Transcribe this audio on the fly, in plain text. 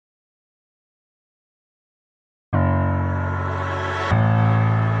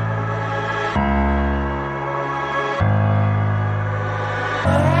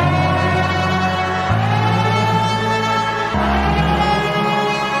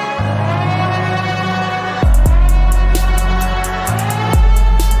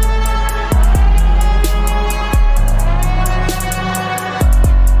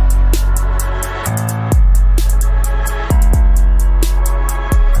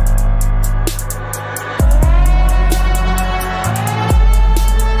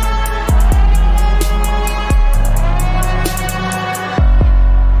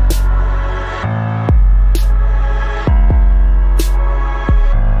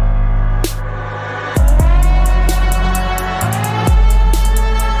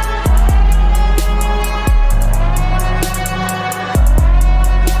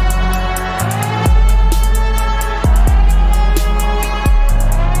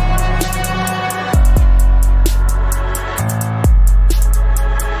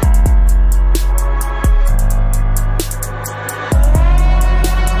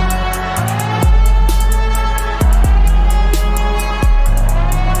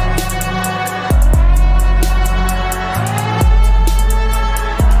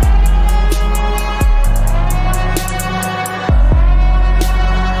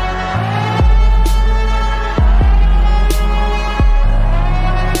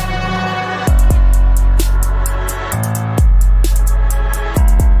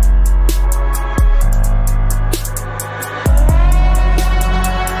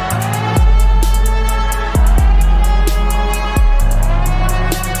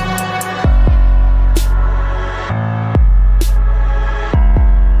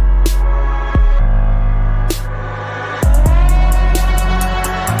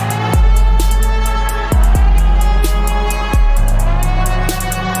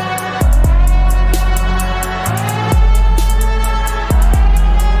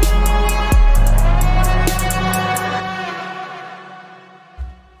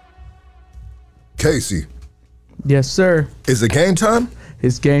Casey. Yes, sir. Is it game time?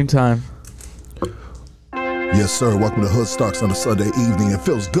 It's game time. Yes, sir. Welcome to Hood Stocks on a Sunday evening. It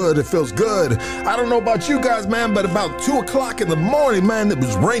feels good. It feels good. I don't know about you guys, man, but about 2 o'clock in the morning, man, it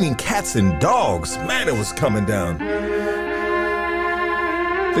was raining cats and dogs. Man, it was coming down.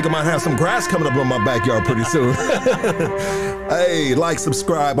 Think I might have some grass coming up in my backyard pretty soon. Hey, like,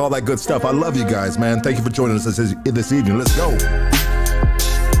 subscribe, all that good stuff. I love you guys, man. Thank you for joining us this evening. Let's go.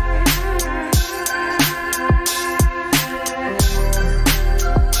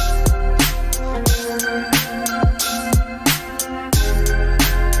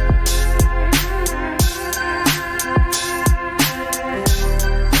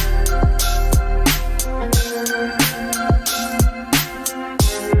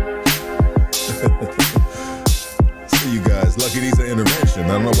 I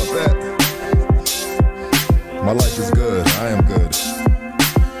don't know about that. My life is good. I am good.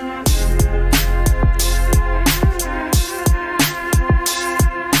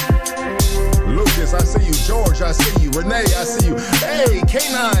 Lucas, I see you. George, I see you. Renee, I see you. Hey,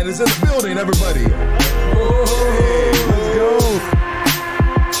 K9 is in the building, everybody. Hey, let's go.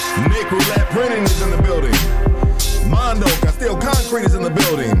 Nick Roulette Printing is in the building. Mondo Castillo Concrete is in the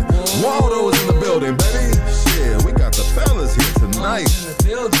building. Waldo is in the building, baby. Shit, we got the fellas here tonight.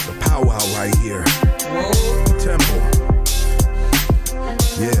 The powwow right here. The temple.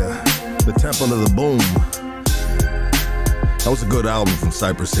 Yeah, the temple of the boom. That was a good album from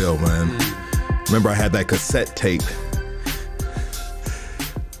Cypress Hill, man. Remember I had that cassette tape.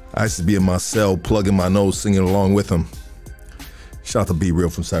 I used to be in my cell, plugging my nose, singing along with him. Shout out to Be Real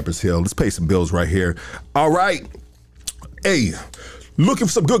from Cypress Hill. Let's pay some bills right here. All right. Hey, looking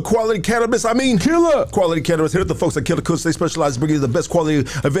for some good quality cannabis? I mean, killer quality cannabis. Here at the folks at Killa Kush. They specialize in bringing you the best quality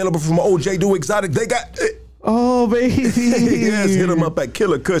available from OJ to Exotic. They got it. Oh, baby. Yes, hit them up at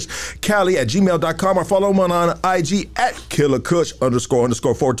Killa Kush, Cali at gmail.com, or follow them on IG at Killa Kush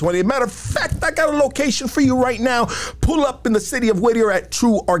 __420. Matter of fact, I got a location for you right now. Pull up in the city of Whittier at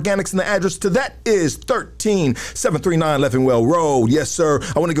True Organics, and the address to that is 13739 Leffingwell Road. Yes, sir.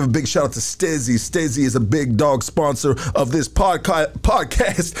 I want to give a big shout out to STIIIZY. STIIIZY is a big dog sponsor of this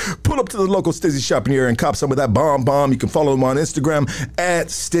podcast. Pull up to the local STIIIZY shop in here and cop some of that bomb. You can follow them on Instagram at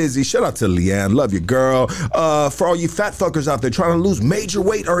STIIIZY. Shout out to Leanne. Love you, girl. For all you fat fuckers out there trying to lose major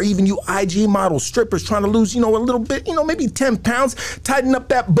weight, or even you IG model strippers trying to lose, a little bit, maybe 10 pounds, tighten up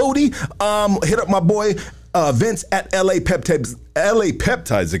that booty, hit up my boy Vince at LA Peptides,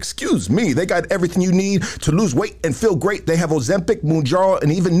 excuse me. They got everything you need to lose weight and feel great. They have Ozempic, Mounjaro, and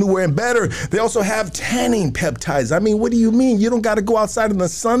even newer and better. They also have tanning peptides. I mean, what do you mean? You don't got to go outside in the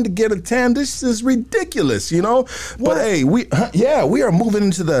sun to get a tan. This is ridiculous, But hey, we are moving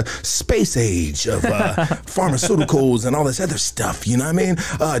into the space age of pharmaceuticals and all this other stuff, you know what I mean?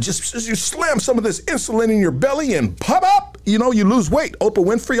 Just you slam some of this insulin in your belly and pop up, you lose weight. Oprah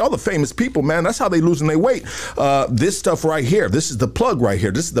Winfrey, all the famous people, man, that's how they losing their weight. This stuff right here, this is the plug right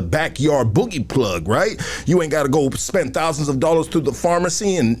here. This is the backyard boogie plug, right? You ain't got to go spend thousands of dollars through the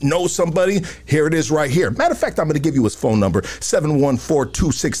pharmacy and know somebody. Here it is right here. Matter of fact, I'm going to give you his phone number,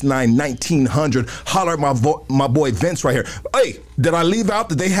 714-269-1900. Holler at my boy Vince right here. Hey, did I leave out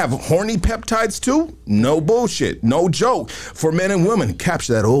that they have horny peptides too? No bullshit, no joke. For men and women,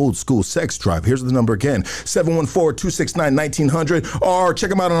 capture that old school sex drive. Here's the number again, 714-269-1900, or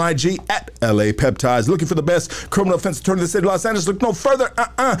check them out on IG at LA Peptides. Looking for the best criminal defense attorney in the state of Los Angeles? Look no further.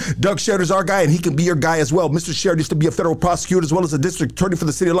 Doug Sherrod is our guy, and he can be your guy as well. Mr. Sherrod used to be a federal prosecutor as well as a district attorney for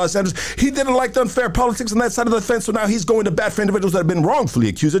the city of Los Angeles. He didn't like the unfair politics on that side of the fence, so now he's going to bat for individuals that have been wrongfully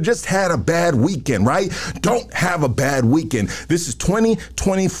accused or just had a bad weekend, right? Don't have a bad weekend. This is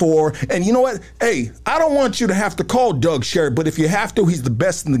 2024, and you know what? Hey, I don't want you to have to call Doug Sherrod, but if you have to, he's the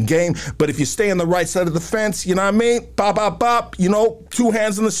best in the game. But if you stay on the right side of the fence, you know what I mean? Bop, bop, bop, 2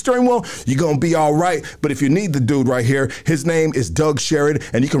 hands on the steering wheel, you're gonna be all right. But if you need the dude right here, his name is Doug Sherrod,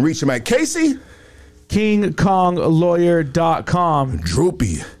 and you can reach him at Casey? KingKongLawyer.com.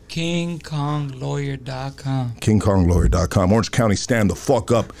 Droopy. KingKongLawyer.com. KingKongLawyer.com. Orange County, stand the fuck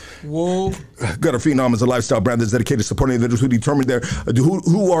up. Whoa. Gutter Phenom is a lifestyle brand that's dedicated to supporting individuals who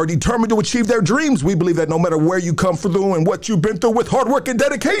are determined to achieve their dreams. We believe that no matter where you come through and what you've been through, with hard work and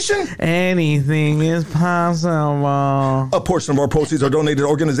dedication, anything is possible. A portion of our proceeds are donated to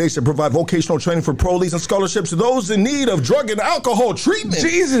organizations that provide vocational training for parolees and scholarships to those in need of drug and alcohol treatment.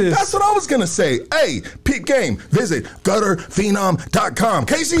 Jesus. That's what I was going to say. Hey, peep game. Visit gutterphenom.com.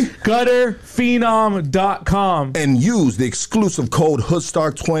 Casey? Gutterphenom.com. And use the exclusive code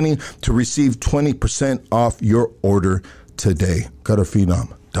HoodStock20 to receive 20% off your order today.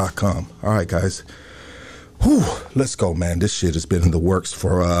 Gutterphenom.com. All right, guys. Whew, let's go, man. This shit has been in the works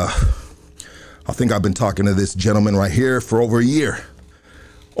for I think I've been talking to this gentleman right here for over a year.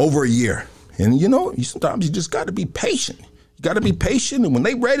 Over a year. And you know, sometimes you just got to be patient. You got to be patient, and when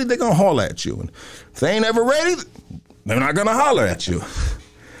they ready, they're going to holler at you. And if they ain't ever ready, they're not going to holler at you.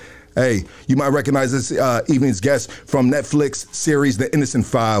 Hey, you might recognize this evening's guest from Netflix series The Innocent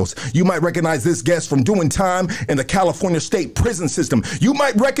Files. You might recognize this guest from doing time in the California state prison system. You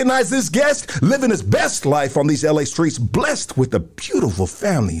might recognize this guest living his best life on these LA streets, blessed with a beautiful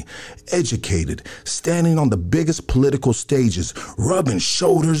family, educated, standing on the biggest political stages, rubbing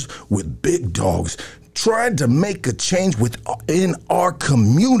shoulders with big dogs, trying to make a change within our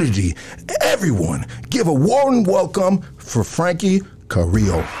community. Everyone, give a warm welcome for Franky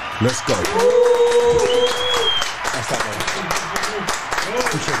Carrillo. Let's go.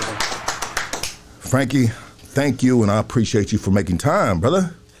 Franky, thank you, and I appreciate you for making time,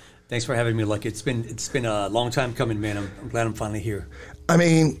 brother. Thanks for having me, Lucky. It's been a long time coming, man. I'm glad I'm finally here. I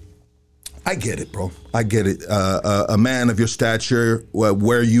mean, I get it, bro. I get it. A man of your stature,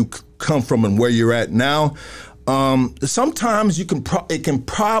 where you come from and where you're at now, sometimes you can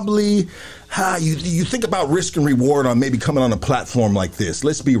probably you think about risk and reward on maybe coming on a platform like this.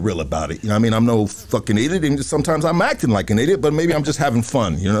 Let's be real about it. You know, I mean, I'm no fucking idiot, and sometimes I'm acting like an idiot, but maybe I'm just having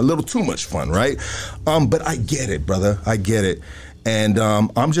fun. You know, a little too much fun, right? But I get it, brother. I get it. And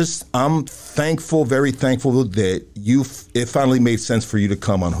I'm thankful, very thankful that it finally made sense for you to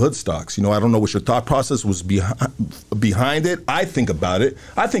come on Hood Stocks. You know, I don't know what your thought process was behind it. I think about it.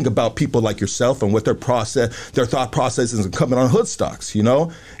 I think about people like yourself and what their thought process is coming on Hood Stocks, you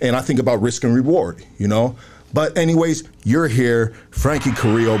know? And I think about risk and reward, you know? But anyways, you're here, Franky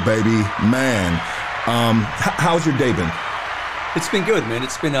Carrillo, baby, man. How's your day been? It's been good, man.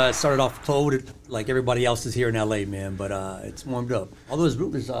 It's been started off cold like everybody else is here in LA, man. But it's warmed up. Although this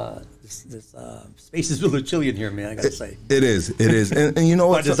space is a little chilly in here, man. I gotta say. It is, and you know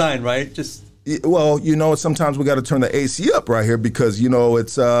what? By design, right? Well, you know, sometimes we got to turn the AC up right here because, you know,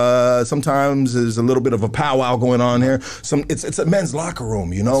 it's sometimes there's a little bit of a powwow going on here. It's a men's locker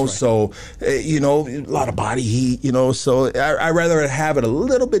room, you know, right. So, you know, a lot of body heat, you know, so I rather have it a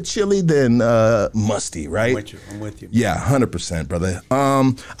little bit chilly than musty, right? I'm with you. Yeah, 100%, brother.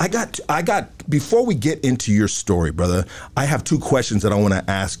 I got, before we get into your story, brother, I have two questions that I want to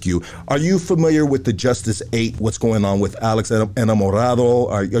ask you. Are you familiar with the Justice 8, what's going on with Alex Enamorado?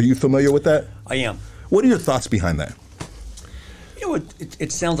 Are you familiar with that? I am. What are your thoughts behind that? You know,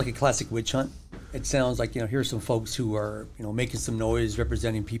 it sounds like a classic witch hunt. It sounds like, you know, here's some folks who are, you know, making some noise,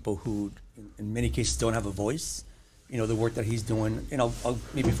 representing people who, in many cases, don't have a voice. You know, the work that he's doing. You know, I'll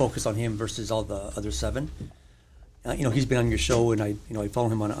maybe focus on him versus all the other 7. You know, he's been on your show, and I follow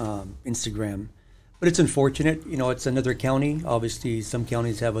him on Instagram. But it's unfortunate. You know, it's another county. Obviously, some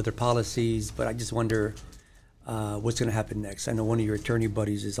counties have other policies, but I just wonder what's going to happen next. I know one of your attorney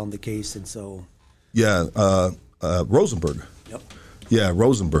buddies is on the case, and so. Yeah, Rosenberg. Yep. Yeah,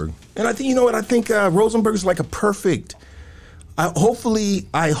 Rosenberg. And I think, you know what, I think Rosenberg is like a perfect, I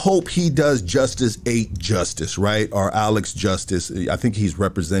hope he does Justice 8 justice, right? Or Alex justice. I think he's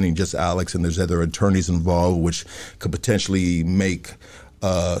representing just Alex, and there's other attorneys involved, which could potentially make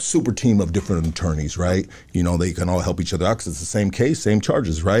a super team of different attorneys, right? You know, they can all help each other out because it's the same case, same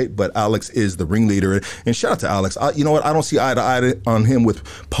charges, right? But Alex is the ringleader. And shout out to Alex. You know what? I don't see eye to eye on him with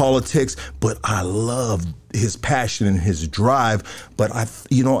politics, but I love his passion and his drive. But I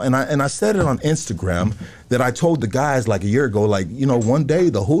said it on Instagram that I told the guys like a year ago, like, you know, one day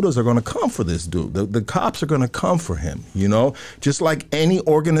the Hoodas are going to come for this dude. The cops are going to come for him, you know? Just like any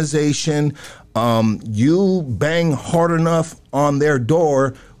organization, you bang hard enough on their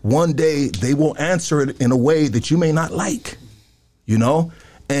door, one day they will answer it in a way that you may not like, you know?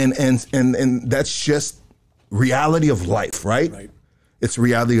 And that's just reality of life, right? Right. It's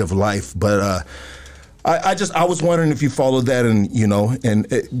reality of life. But I was wondering if you followed that, and you know,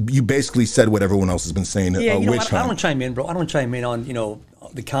 you basically said what everyone else has been saying. Yeah, you know, I don't chime in, bro. I don't chime in on, you know,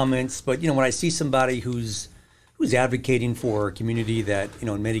 the comments, but you know, when I see somebody who's advocating for a community that, you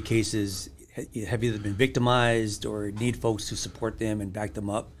know, in many cases have either been victimized or need folks to support them and back them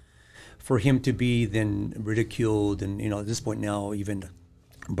up, for him to be then ridiculed and, you know, at this point now even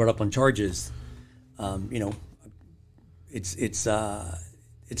brought up on charges, you know, it's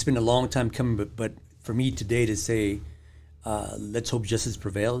been a long time coming, but for me today to say, let's hope justice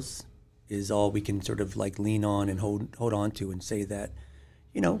prevails, is all we can sort of like lean on and hold on to, and say that,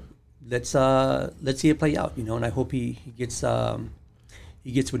 you know, let's see it play out, you know, and I hope he gets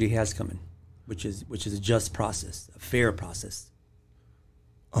what he has coming, which is a just process, a fair process.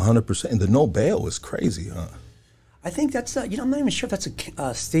 100%. And the no bail is crazy, huh? I think that's you know, I'm not even sure if that's a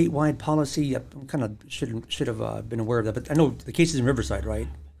statewide policy. I kind of should have been aware of that, but I know the case is in Riverside, right?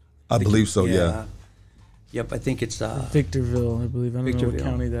 I believe so. Yeah. Yep. I think it's Victorville, I believe. I don't know what Victorville.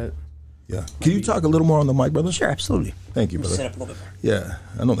 county that. Yeah. Can you talk a little more on the mic, brother? Sure, absolutely. Thank you, brother. Set up a little bit more. Yeah,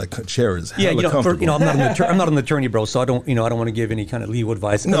 I know that chair is Yeah, hella comfortable. I'm not an attorney, bro. So I don't want to give any kind of legal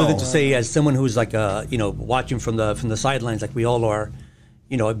advice. No. Other than to say, as someone who's like, watching from the sidelines, like we all are,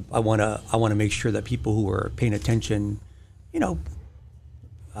 I want to make sure that people who are paying attention,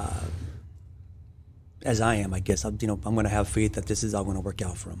 as I am, I guess, I'm going to have faith that this is all going to work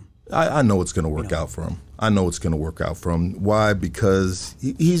out for him. I know it's going to work out for him. I know it's going to work out for him. Why? Because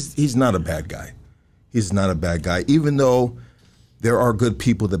he's not a bad guy. He's not a bad guy, even though there are good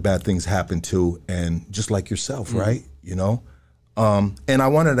people that bad things happen to, and just like yourself, right? And I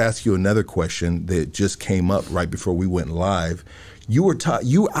wanted to ask you another question that just came up right before we went live. You were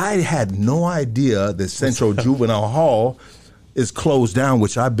I had no idea that Central Juvenile Hall is closed down,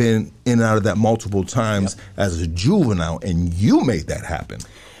 which I've been in and out of that multiple times as a juvenile, and you made that happen.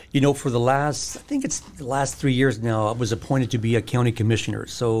 For the last 3 years now, I was appointed to be a county commissioner.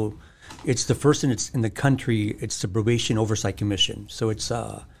 So it's the first in the country. It's the Probation Oversight Commission. So it's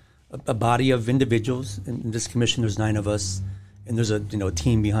a body of individuals. In this commission, there's 9 of us, and there's a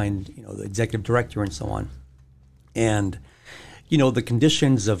team behind the executive director and so on. And the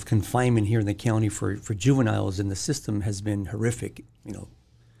conditions of confinement here in the county for juveniles in the system has been horrific.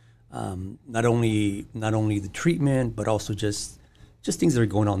 Not only the treatment, but also just things that are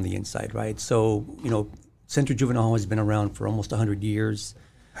going on the inside, right? So, Central Juvenile Hall has been around for almost 100 years.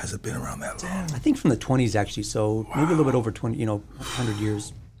 Has it been around that long? I think from the 20s, actually. So maybe a little bit over 100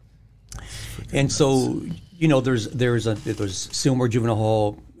 years. And so, there's Silmar Juvenile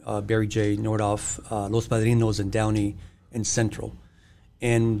Hall, Barry J, Nordhoff, Los Padrinos, and Downey, and Central.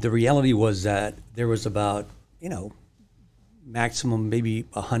 And the reality was that there was about, maximum maybe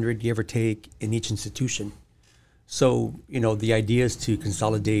 100, give or take, in each institution. So, the idea is to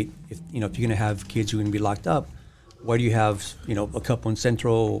consolidate. If you're going to have kids who are going to be locked up, why do you have, a couple in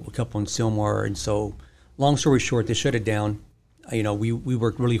Central, a couple in Silmar? And so, long story short, they shut it down. We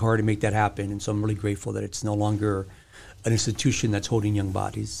worked really hard to make that happen. And so I'm really grateful that it's no longer an institution that's holding young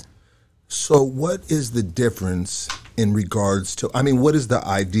bodies. So what is the difference in regards to, what is the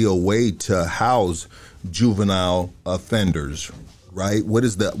ideal way to house juvenile offenders, right?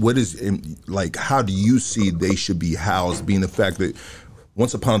 How do you see they should be housed, being the fact that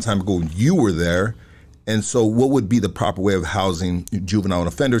once upon a time ago you were there? And so what would be the proper way of housing juvenile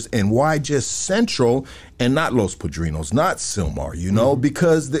offenders, and why just Central and not Los Padrinos, not Silmar,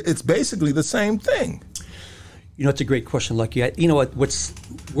 because it's basically the same thing. It's a great question, Lucky.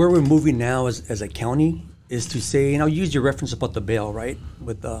 Where we're moving now as a county is to say, and I'll use your reference about the bail, right,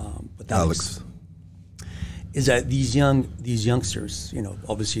 with Alex. Is that these youngsters,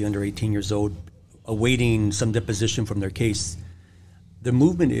 obviously under 18 years old, awaiting some deposition from their case, the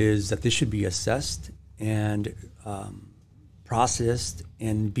movement is that this should be assessed and processed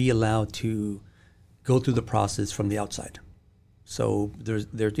and be allowed to go through the process from the outside. So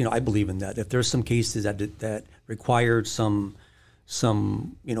I believe in that. If there's some cases that require some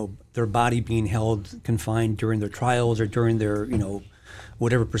their body being held confined during their trials or during their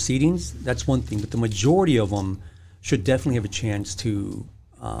whatever proceedings, that's one thing. But the majority of them should definitely have a chance to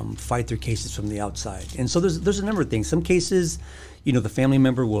fight their cases from the outside. And so there's a number of things. Some cases, the family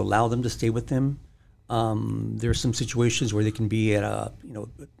member will allow them to stay with them. There's some situations where they can be at a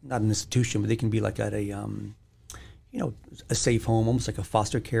not an institution, but they can be like at a a safe home, almost like a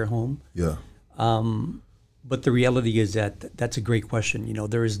foster care home. Yeah. But the reality is that that's a great question.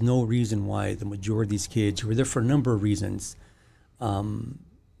 There is no reason why the majority of these kids, who are there for a number of reasons, now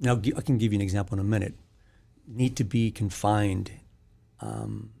I can give you an example in a minute, need to be confined,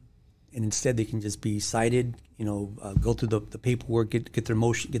 and instead they can just be cited, go through the paperwork, get their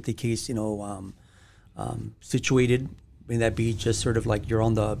motion, get the case, situated. May that be just sort of like you're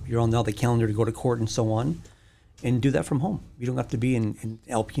on the calendar to go to court and so on, and do that from home. You don't have to be in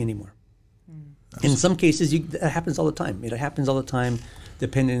LP anymore. In some cases, that happens all the time. It happens all the time,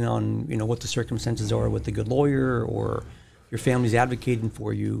 depending on what the circumstances are with a good lawyer or your family's advocating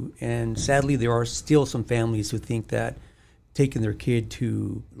for you. And sadly, there are still some families who think that taking their kid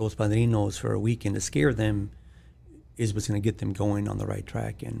to Los Padrinos for a weekend to scare them is what's going to get them going on the right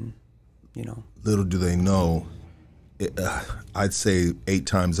track. And little do they know, I'd say 8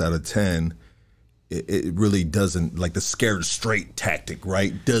 times out of 10. It really doesn't, like the scared straight tactic,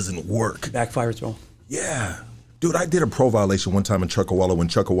 right? Doesn't work. Backfires, bro. Yeah. Dude, I did a pro violation one time in Chuckawalla when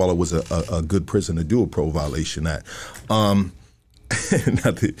Chuckawalla was a good prison to do a pro violation at. Not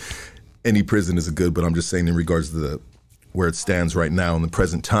that any prison is good, but I'm just saying in regards to where it stands right now in the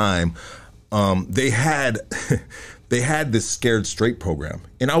present time, they had they had this Scared Straight program.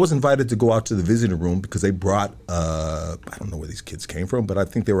 And I was invited to go out to the visiting room because they brought, I don't know where these kids came from, but I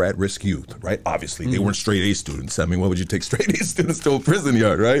think they were at-risk youth, right? Obviously, they weren't straight A students. I mean, why would you take straight A students to a prison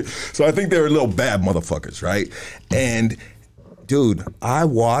yard, right? So I think they were little bad motherfuckers, right? And dude, I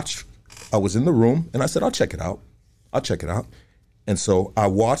was in the room and I said, I'll check it out. And so I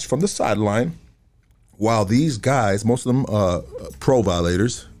watched from the sideline while these guys, most of them pro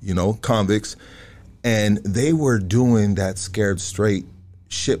violators, you know, convicts, and they were doing that Scared Straight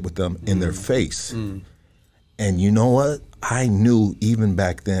shit with them in their face. And you know what? I knew even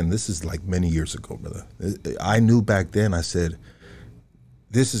back then, this is like many years ago, brother. I knew back then, I said,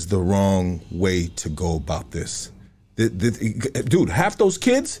 this is the wrong way to go about this. Dude, half those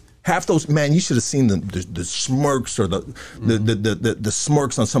kids, man, you should have seen the smirks or the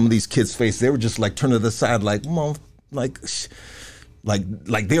smirks on some of these kids' faces. They were just like turning to the side, like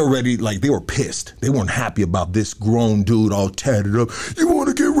they already, like they were pissed. They weren't happy about this grown dude all tatted up. You want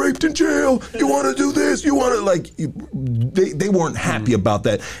to get raped in jail? You want to do this? You want to, like, they weren't happy about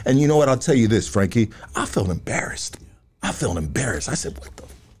that. And you know what? I'll tell you this, Frankie. I felt embarrassed. I said, what the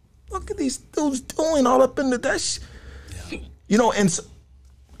fuck are these dudes doing all up into that shit? You know, and so,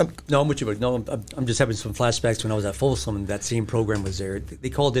 no, I'm with you, but no, I'm just having some flashbacks when I was at Folsom and that same program was there.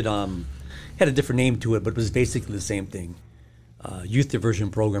 They called it, had a different name to it, but it was basically the same thing. Youth diversion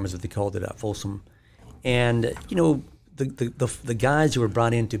program is what they called it at Folsom. And, you know, the guys who were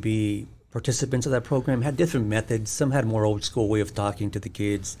brought in to be participants of that program had different methods. Some had a more old school way of talking to the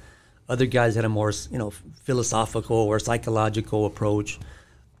kids. Other guys had a more, you know, philosophical or psychological approach.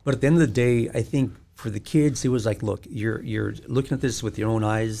 But at the end of the day, I think for the kids, it was like, look, you're looking at this with your own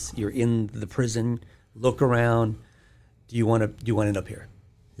eyes. You're in the prison. Look around. Do you want to end up here?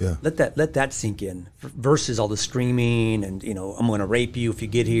 Yeah. Let that sink in. Versus all the screaming and, you know, I'm going to rape you if you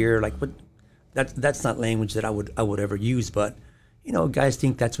get here. Like, but that's not language that I would ever use. But, you know, guys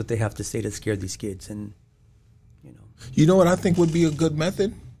think that's what they have to say to scare these kids. And, you know. You know what I think would be a good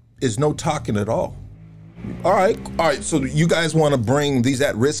method? Is no talking at all. All right. So you guys want to bring these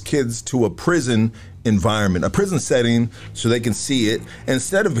at-risk kids to a prison environment, a prison setting, so they can see it. And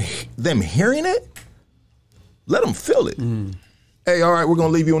instead of them hearing it, let them feel it. Hey, all right, we're going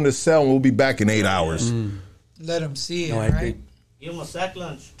to leave you in this cell and we'll be back in 8 hours. Let them see it, I right? agree. Give them a sack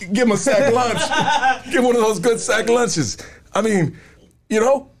lunch. Give them a sack lunch. Give one of those good sack lunches. I mean, you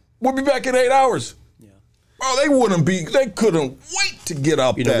know, we'll be back in 8 hours. Oh, they couldn't wait to get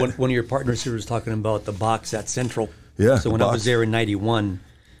up there. You know, one of your partners here was talking about the box at Central. Yeah. So when I was there in '91,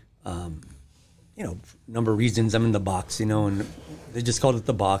 you know, number of reasons I'm in the box, you know, and they just called it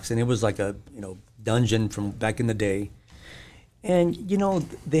the box, and it was like a, you know, dungeon from back in the day. And, you know,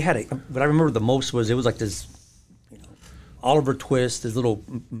 they had what I remember the most was it was like this, you know, Oliver Twist, this little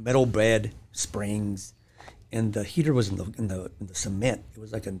metal bed, springs, and the heater was in the cement. It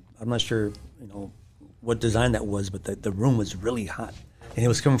was like I'm not sure, you know, what design that was, but the room was really hot, and it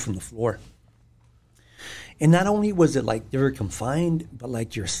was coming from the floor. And not only was it like they were confined, but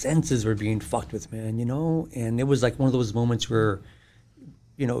like your senses were being fucked with, man, you know? And it was like one of those moments where,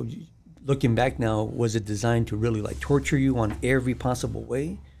 you know, looking back now, was it designed to really like torture you on every possible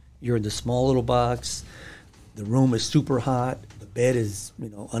way? You're in the small little box, the room is super hot, the bed is, you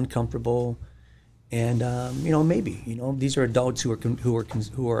know, uncomfortable. And you know, maybe, you know, these are adults who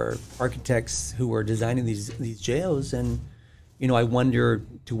are architects who are designing these jails, and, you know, I wonder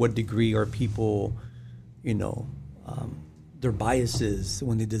to what degree are people, you know, their biases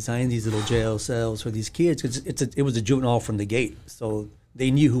when they design these little jail cells for these kids, because it was a juvenile from the gate, so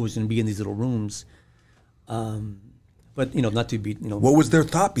they knew who was going to be in these little rooms. But, you know, not to be, you know. What was their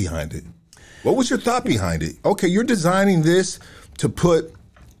thought behind it? What was your thought behind it? Okay, you're designing this to put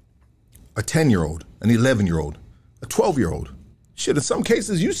a 10-year-old, an 11-year-old, a 12-year-old. Shit, in some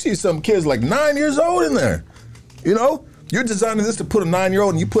cases, you see some kids like 9 years old in there. You know? You're designing this to put a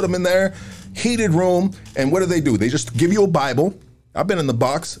 9-year-old, and you put them in there, heated room, and what do? They just give you a Bible. I've been in the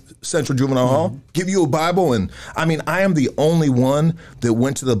box, Central Juvenile Hall, give you a Bible, and I mean, I am the only one that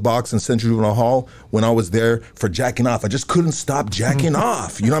went to the box in Central Juvenile Hall when I was there for jacking off. I just couldn't stop jacking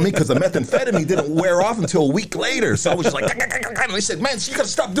off, you know what I mean? Because the methamphetamine didn't wear off until a week later. So I was just like, and they said, man, you gotta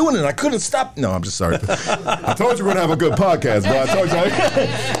stop doing it. I couldn't stop. No, I'm just sorry. I told you we're gonna have a good podcast, bro.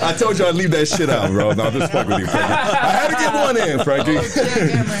 I told you I'd leave that shit out, bro. No, I'm just fucking with you, Frankie. I had to get one in, Frankie.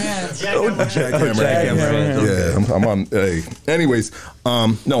 Jackhammer. Yeah, I'm on, hey. Anyways,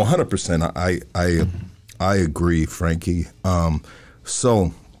 no, 100%. I agree, Frankie.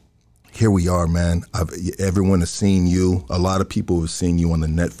 So here we are, man. Everyone has seen you. A lot of people have seen you on the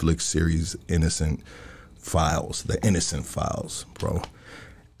Netflix series Innocent Files, the Innocent Files, bro.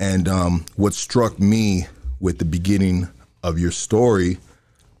 And what struck me with the beginning of your story.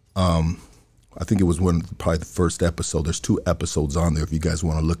 I think it was probably the first episode. There's 2 episodes on there if you guys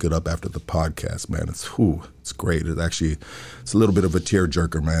want to look it up after the podcast, man. It's great. It's a little bit of a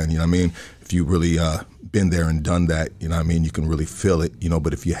tearjerker, man. You know what I mean? If you really been there and done that, you know what I mean, you can really feel it, you know,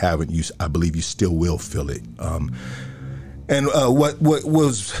 but if you haven't, I believe you still will feel it. And what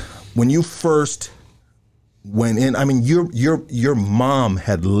was, when you first went in, I mean, your mom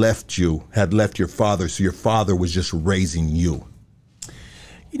had left your father, so your father was just raising you.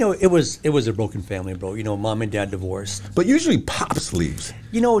 You know, it was a broken family, bro. You know, mom and dad divorced. But usually pops leaves.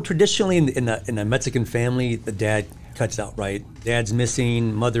 You know, traditionally in a Mexican family, the dad cuts out, right? Dad's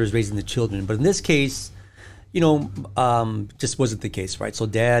missing, mother's raising the children. But in this case, you know, just wasn't the case, right? So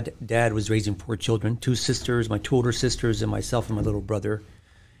dad was raising 4 children, 2 sisters, my 2 older sisters, and myself and my little brother.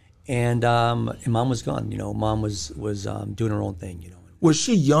 And mom was gone. You know, mom was doing her own thing. You know. Was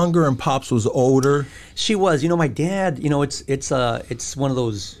she younger and pops was older? She was. You know, my dad. You know, it's one of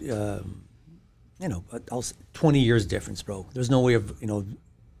those. You know, 20 years difference, bro. There's no way of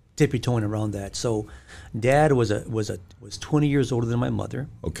tippy-toeing around that. So, dad was 20 years older than my mother.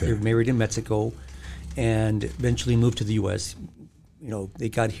 Okay. They were married in Mexico, and eventually moved to the U.S. You know, they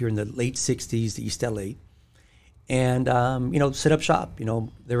got here in the late '60s to East LA, and you know, set up shop. You know,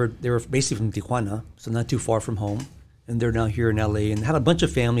 they were basically from Tijuana, so not too far from home. And they're now here in LA, and had a bunch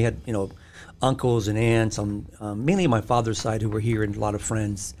of family, had, you know, uncles and aunts on mainly my father's side who were here, and a lot of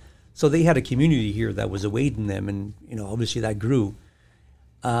friends. So they had a community here that was awaiting them, and you know, obviously that grew.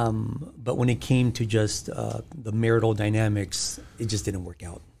 But when it came to just the marital dynamics, it just didn't work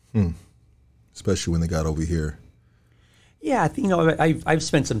out. Especially when they got over here. Yeah, I think, you know, I've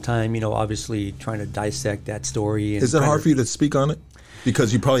spent some time, you know, obviously trying to dissect that story. And is it hard for you to speak on it?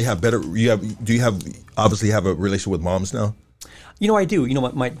 Because you probably have better. Do you obviously have a relationship with moms now? You know, I do. You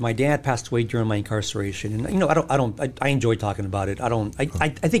know, my dad passed away during my incarceration, and you know, I enjoy talking about it. I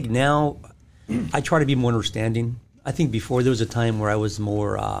think now I try to be more understanding. I think before there was a time where I was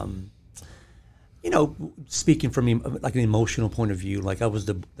more, you know, speaking from like an emotional point of view. Like I was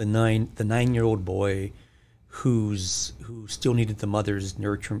the 9-year-old boy who still needed the mother's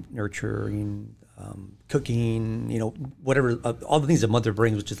nurturing. Cooking, you know, whatever, all the things a mother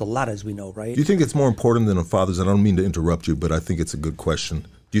brings, which is a lot, as we know, right? Do you think it's more important than a father's? I don't mean to interrupt you, but I think it's a good question.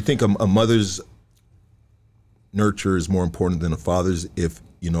 Do you think a mother's nurture is more important than a father's if,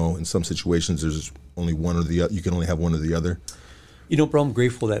 you know, in some situations there's only one or the other, you can only have one or the other? You know, bro, I'm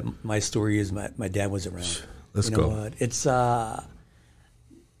grateful that my story is my dad was around. Let's go. It's,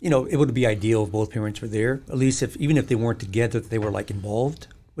 you know, it would be ideal if both parents were there, at least even if they weren't together, they were like involved.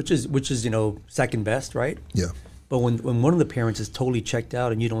 Which is, you know, second best, right? Yeah. But when one of the parents is totally checked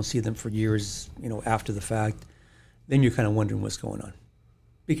out and you don't see them for years, you know, after the fact, then you're kind of wondering what's going on,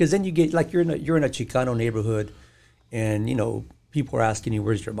 because then you get like you're in a Chicano neighborhood, and you know, people are asking you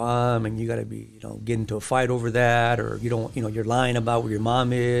where's your mom, and you got to be, you know, get into a fight over that, or you don't, you know, you're lying about where your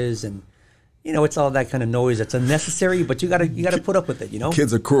mom is, and you know, it's all that kind of noise that's unnecessary, but you gotta put up with it, you know.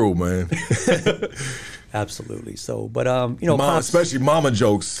 Kids are cruel, man. Absolutely. So, but you know, Mom, especially mama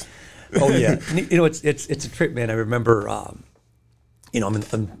jokes. Oh yeah, you know, it's a trip, man. I remember, you know,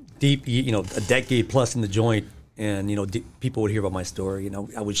 I'm deep, you know, a decade plus in the joint, and you know, people would hear about my story. You know,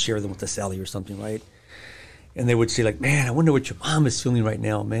 I would share them with the Sally or something, right? And they would say like, "Man, I wonder what your mom is feeling right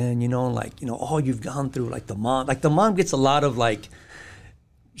now, man. You know, like, you know, all you've gone through. Like the mom gets a lot of like,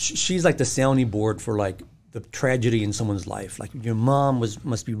 she's like the sounding board for like the tragedy in someone's life. Like your mom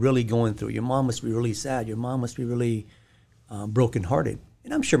must be really going through. Your mom must be really sad. Your mom must be really brokenhearted."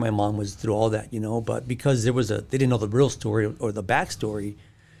 And I'm sure my mom was through all that, you know. But because they didn't know the real story or the backstory,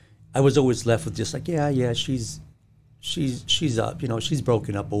 I was always left with just like, yeah, she's up, you know, she's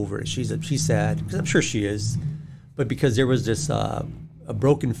broken up over it. She's sad, because I'm sure she is. But because there was this a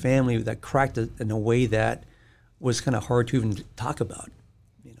broken family that cracked in a way that was kind of hard to even talk about.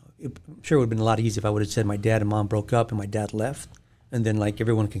 I'm sure it would have been a lot easier if I would have said my dad and mom broke up and my dad left, and then like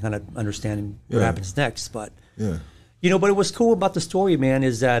everyone can kind of understand what happens next. But you know, but it was cool about the story, man,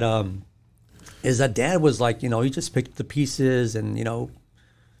 is that dad was like, you know, he just picked the pieces, and you know,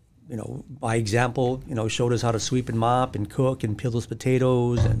 by example, you know, showed us how to sweep and mop and cook and peel those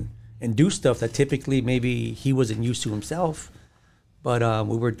potatoes and do stuff that typically maybe he wasn't used to himself. But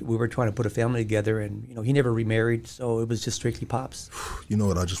we were trying to put a family together, and you know, he never remarried, so it was just strictly Pops. You know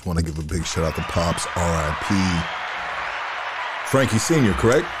what? I just want to give a big shout out to Pops, R.I.P. Franky Sr.,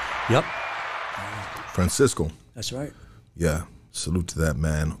 correct? Yep. Francisco. That's right. Yeah. Salute to that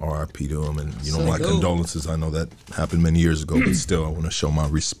man. R.I.P. to him, and you know, my condolences. I know that happened many years ago, but still, I want to show my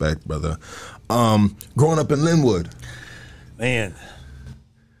respect, brother. Growing up in Linwood, man.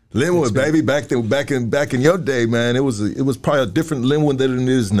 Linwood, baby, back in your day, man, it was probably a different Linwood than it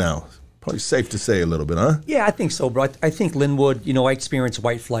is now. Probably safe to say a little bit, huh? Yeah, I think so, bro. I think Linwood, you know, I experienced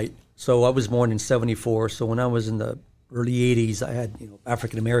white flight. So I was born in '74. So when I was in the early '80s, I had, you know,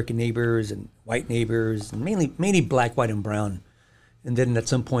 African American neighbors and white neighbors, and mainly black, white, and brown. And then at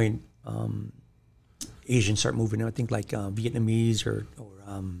some point, Asians start moving in. I think like Vietnamese or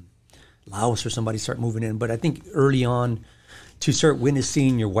Laos or somebody start moving in. But I think early on, to start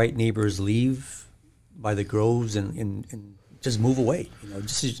witnessing your white neighbors leave by the groves and just move away. You know,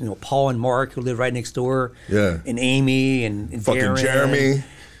 just, you know, Paul and Mark, who live right next door. Yeah. And Amy and fucking Darren, Jeremy.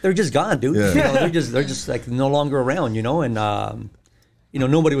 They're just gone, dude. Yeah. You know, they're just like no longer around, you know. And you know,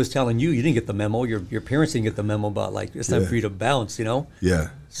 nobody was telling you. You didn't get the memo. Your parents didn't get the memo about like it's time for you to bounce, you know. Yeah.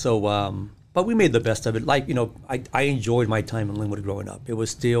 So but we made the best of it. Like, you know, I enjoyed my time in Linwood growing up. It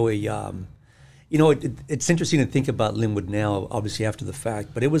was still a you know, it's interesting to think about Linwood now, obviously after the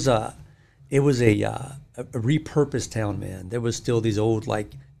fact, but it was a repurposed town, man. There was still these old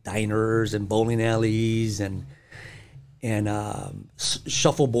like diners and bowling alleys and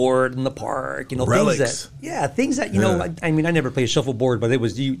shuffleboard in the park, you know, relics. Things that you know. I mean, I never played shuffleboard, but it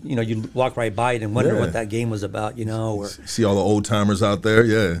was you know, you walk right by it and wonder what that game was about, you know. Or see all the old timers out there,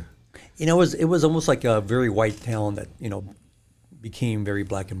 yeah. You know, it was almost like a very white town that, you know, became very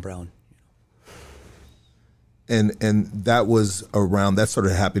black and brown. And that was around, that sort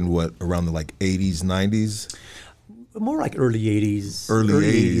of happened, around the like 80s, 90s? More like early 80s. Early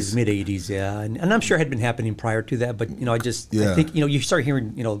 80s. Mid 80s, yeah. And I'm sure it had been happening prior to that, but, you know, I think, you know, you start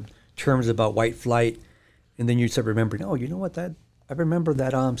hearing, you know, terms about white flight, and then you start remembering, oh, you know what, I remember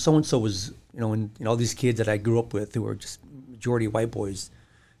that so-and-so was, you know, and you know, all these kids that I grew up with who were just majority white boys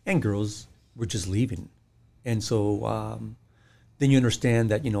and girls were just leaving. And so then you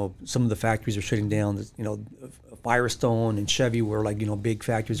understand that, you know, some of the factories are shutting down. You know, Firestone and Chevy were like, you know, big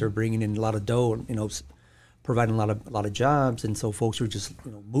factories that are bringing in a lot of dough, you know, providing a lot of jobs. And so folks were just,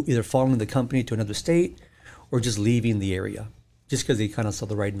 you know, either following the company to another state or just leaving the area just because they kind of saw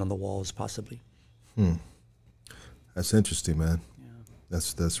the writing on the walls, possibly. That's interesting, man. Yeah.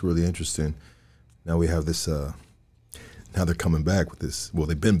 That's really interesting. Now we have this. Now they're coming back with this. Well,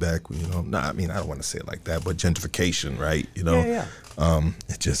 they've been back, you know. Nah, I mean, I don't want to say it like that, but gentrification, right? You know,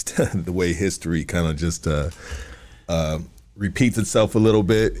 it just the way history kind of just repeats itself a little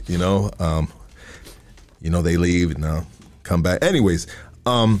bit. You know, they leave and come back. Anyways,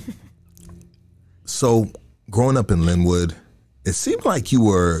 so growing up in Linwood, it seemed like you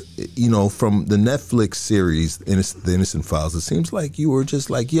were, you know, from the Netflix series, The Innocent Files. It seems like you were just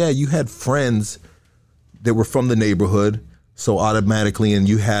like, yeah, you had friends that were from the neighborhood, so automatically, and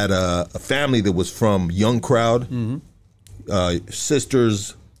you had a family that was from Young Crowd,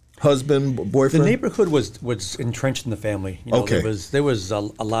 sister's husband, boyfriend. The neighborhood was entrenched in the family. You know, there was a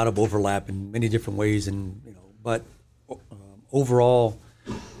lot of overlap in many different ways, and you know, but overall,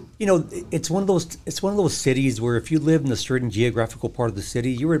 you know, it's one of those cities where if you live in a certain geographical part of the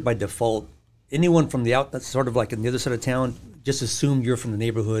city, you were by default. Anyone from that's sort of like on the other side of town just assumed you're from the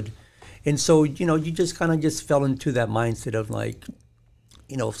neighborhood. And so, you know, you just kind of just fell into that mindset of like,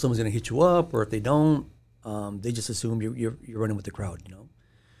 you know, if someone's going to hit you up or if they don't, they just assume you're running with the crowd, you know.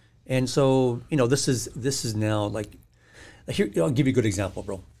 And so, you know, this is now like, here, I'll give you a good example,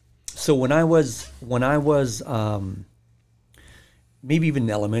 bro. So when I was maybe even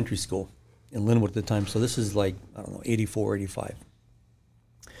in elementary school in Linwood at the time, so this is like, I don't know, 84, 85.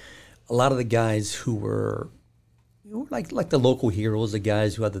 A lot of the guys who were like the local heroes, the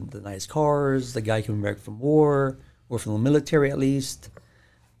guys who had the nice cars, the guy coming back from war or from the military at least,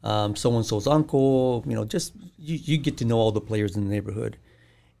 so-and-so's uncle, you know, just you get to know all the players in the neighborhood.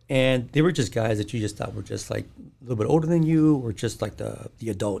 And they were just guys that you just thought were just like a little bit older than you or just like the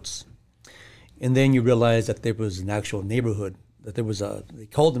adults. And then you realize that there was an actual neighborhood, that they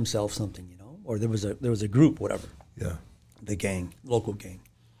called themselves something, you know, or there was a group, whatever. Yeah. The gang, local gang.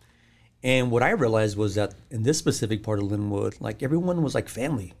 And what I realized was that in this specific part of Linwood, like everyone was like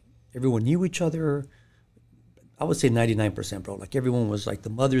family. Everyone knew each other. I would say 99%, bro. Like everyone was like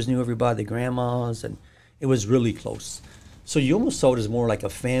the mothers knew everybody, the grandmas, and it was really close. So you almost saw it as more like a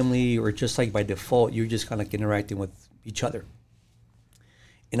family, or just like by default, you're just kind of like interacting with each other.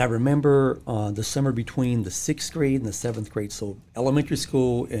 And I remember the summer between the 6th grade and the 7th grade, so elementary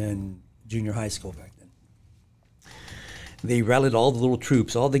school and junior high school back then. They rallied all the little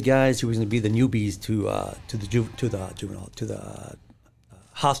troops, all the guys who was going to be the newbies to the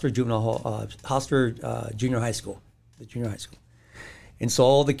Hostler junior high school, the junior high school. And so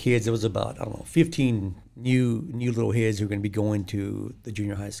all the kids, there was about, I don't know, 15 new little kids who were going to be going to the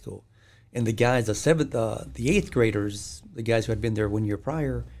junior high school. And the guys, the 8th graders, the guys who had been there 1 year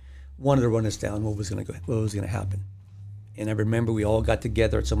prior, wanted to run us down what was going to happen. And I remember we all got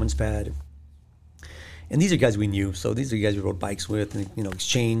together at someone's pad. And these are guys we knew. So these are guys we rode bikes with and, you know,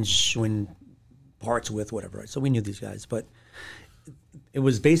 exchange when parts with, whatever. Right? So we knew these guys. But it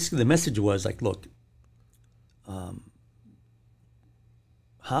was basically, the message was like, look,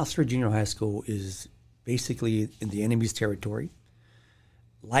 Hofstra Junior High School is basically in the enemy's territory.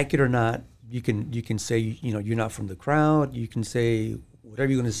 Like it or not, you can say, you know, you're not from the crowd. You can say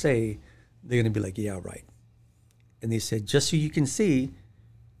whatever you're going to say. They're going to be like, yeah, right. And they said, just so you can see,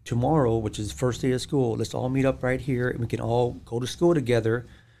 tomorrow, which is the first day of school, let's all meet up right here and we can all go to school together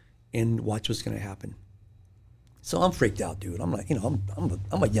and watch what's going to happen. So I'm freaked out, dude. I'm like, you know,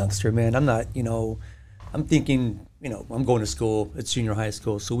 I'm a youngster, man. I'm not, you know, I'm thinking, you know, I'm going to school. It's junior high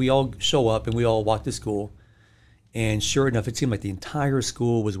school. So we all show up and we all walk to school. And sure enough, it seemed like the entire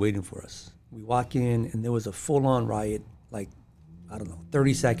school was waiting for us. We walk in and there was a full-on riot, like, I don't know,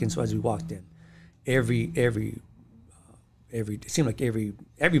 30 seconds as we walked in. It seemed like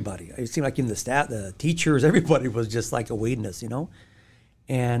everybody. It seemed like in the staff, the teachers, everybody was just like awaiting us, you know.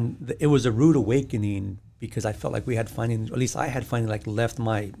 And it was a rude awakening because I felt like we had finally, at least I had finally like left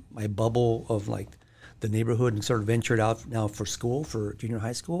my bubble of like the neighborhood and sort of ventured out now for school, for junior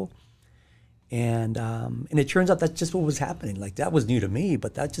high school. And it turns out that's just what was happening. Like that was new to me,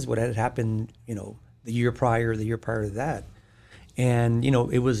 but that's just what had happened, you know, the year prior to that. And, you know,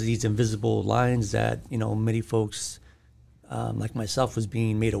 it was these invisible lines that, you know, many folks like myself was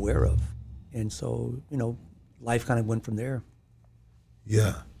being made aware of. And so, you know, life kind of went from there.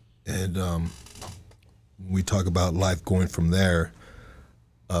 Yeah. And when we talk about life going from there,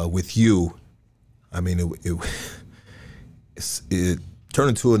 with you, I mean, it turned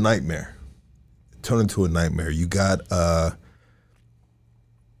into a nightmare. It turned into a nightmare. You got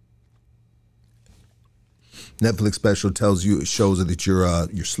Netflix special shows that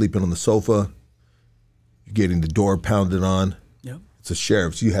you're sleeping on the sofa. You're getting the door pounded on. Yep. It's a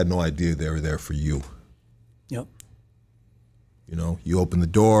sheriff's. You had no idea they were there for you. Yep. You know, you open the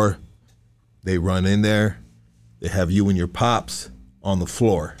door, they run in there, they have you and your pops on the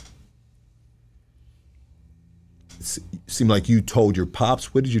floor. It seemed like you told your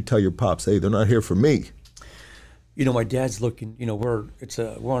pops. What did you tell your pops? Hey, they're not here for me. You know, my dad's looking. You know, we're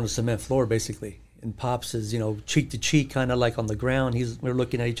on a cement floor basically, and pops is, you know, cheek to cheek, kind of like on the ground. We're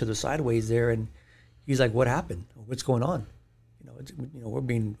looking at each other sideways there, and he's like, "What happened? What's going on?" You know, we're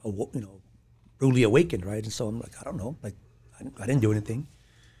being, you know, rudely awakened, right? And so I'm like, I don't know, like I didn't do anything.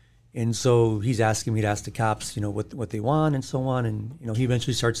 And so he's asking me to ask the cops, you know, what they want and so on. And, you know, he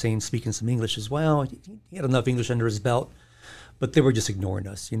eventually starts speaking some English as well. He had enough English under his belt, but they were just ignoring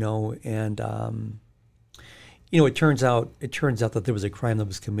us, you know. And, you know, it turns out that there was a crime that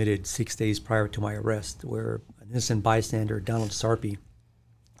was committed 6 days prior to my arrest where an innocent bystander, Donald Sarpy,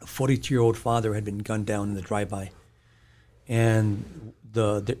 a 42-year-old father, had been gunned down in the drive-by. And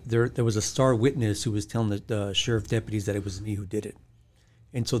there was a star witness who was telling the sheriff deputies that it was me who did it.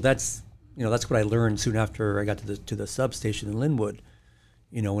 And so that's what I learned soon after I got to the substation in Linwood,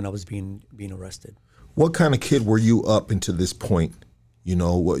 you know, when I was being arrested. What kind of kid were you up until this point? You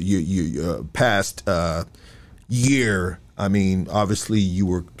know, what you past year. I mean, obviously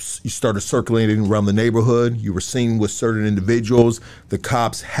you started circulating around the neighborhood. You were seen with certain individuals. The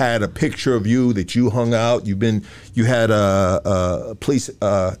cops had a picture of you that you hung out. You had police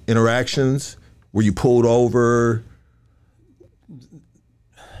interactions where you pulled over.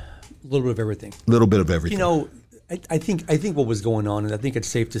 A little bit of everything. A little bit of everything. You know, I think what was going on, and I think it's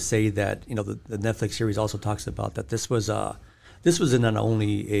safe to say that, you know, the Netflix series also talks about that this was not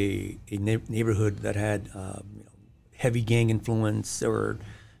only a neighborhood that had you know, heavy gang influence or,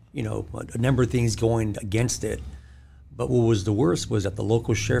 you know, a number of things going against it, but what was the worst was that the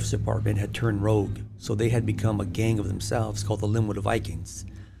local sheriff's department had turned rogue, so they had become a gang of themselves called the Linwood Vikings.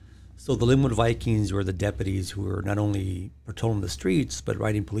 So the Linwood Vikings were the deputies who were not only patrolling the streets, but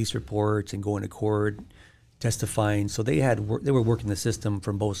writing police reports and going to court, testifying. So they were working the system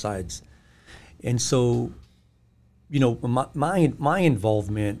from both sides. And so, you know, my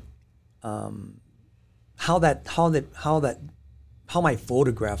involvement, how my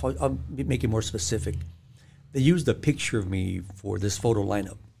photograph, I'll make it more specific. They used a picture of me for this photo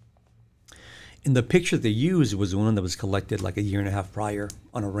lineup. And the picture they used was one that was collected like a year and a half prior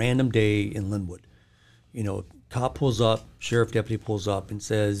on a random day in Linwood. You know, cop pulls up, sheriff deputy pulls up and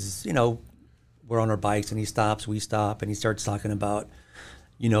says, you know, we're on our bikes, and he stops, we stop, and he starts talking about,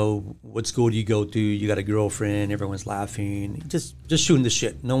 you know, what school do you go to? You got a girlfriend, everyone's laughing, just shooting the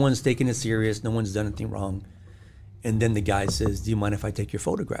shit. No one's taking it serious, no one's done anything wrong. And then the guy says, do you mind if I take your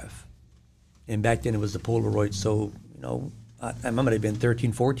photograph? And back then it was the Polaroid, so, you know, I might have been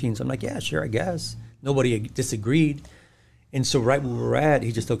 13, 14. So I'm like, yeah, sure, I guess. Nobody disagreed. And so right where we were at,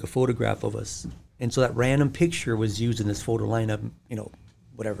 he just took a photograph of us. And so that random picture was used in this photo lineup, you know,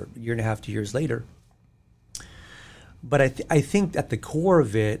 whatever, a year and a half, 2 years later. But I think at the core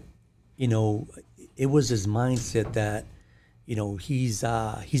of it, you know, it was his mindset that, you know, he's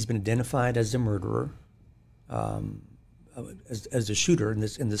been identified as the murderer, as the shooter in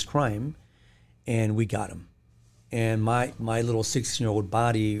this crime, and we got him. And my little 16-year-old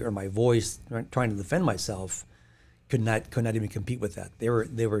body or my voice trying to defend myself could not even compete with that. They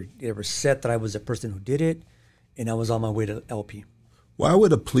were set that I was the person who did it, and I was on my way to LP. Why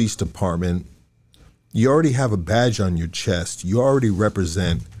would a police department? You already have a badge on your chest. You already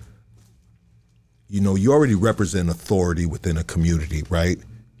represent. You know, you already represent authority within a community, right?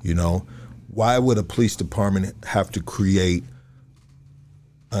 You know, why would a police department have to create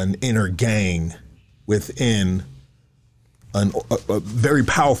an inner gang within a very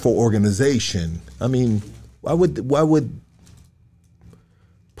powerful organization? I mean, why would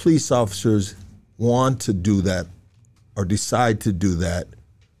police officers want to do that or decide to do that?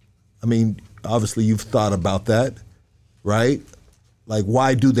 I mean, obviously you've thought about that, right? Like,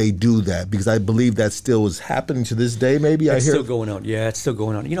 why do they do that? Because I believe that still is happening to this day. Maybe it's still going on. Yeah, it's still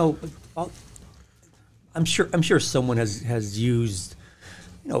going on. You know, I'm sure someone has used,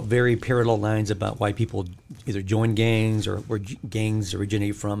 you know, very parallel lines about why people either join gangs or where gangs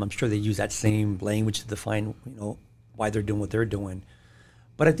originate from. I'm sure they use that same language to define, you know, why they're doing what they're doing.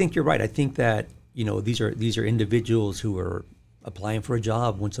 But I think you're right. I think that, you know, these are individuals who are applying for a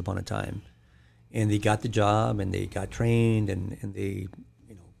job once upon a time. And they got the job, and they got trained, and they,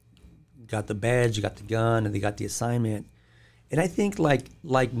 you know, got the badge, got the gun, and they got the assignment. And I think like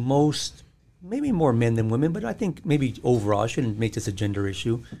most, maybe more men than women, but I think maybe overall, I shouldn't make this a gender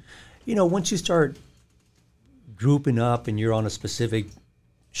issue. You know, once you start grouping up and you're on a specific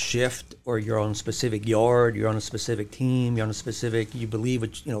shift, or you're on a specific yard, you're on a specific team, you're on a specific, you believe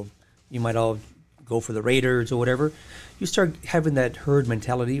it, you know, you might all go for the Raiders or whatever. You start having that herd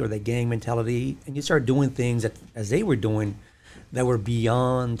mentality or that gang mentality, and you start doing things that, as they were doing, that were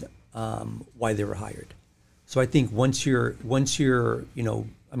beyond why they were hired. So I think once you're, you know,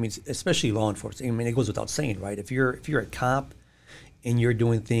 I mean, especially law enforcement. I mean, it goes without saying, right? If you're a cop and you're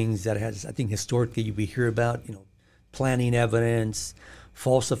doing things that has, I think historically we hear about, you know, planting evidence,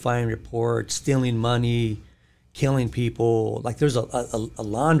 falsifying reports, stealing money, killing people. Like, there's a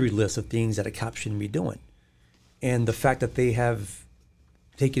laundry list of things that a cop shouldn't be doing. And the fact that they have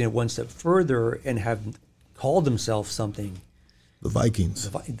taken it one step further and have called themselves something. The Vikings.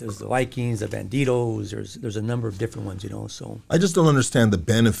 There's the Vikings, the Banditos. There's a number of different ones, you know. So I just don't understand the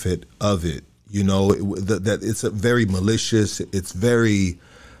benefit of it. You know, that it's a very malicious. It's very.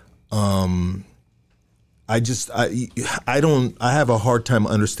 I have a hard time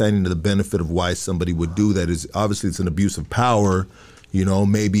understanding the benefit of why somebody would do that. Is obviously it's an abuse of power. You know,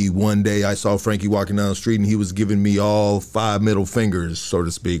 maybe one day I saw Franky walking down the street and he was giving me all 5 middle fingers, so to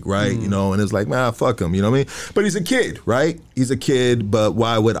speak, right? You know, and it's like, man, fuck him, you know what I mean? But he's a kid, right? He's a kid, but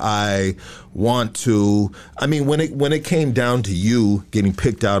why would I want to? I mean, when it came down to you getting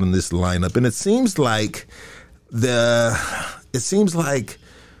picked out in this lineup, and it seems like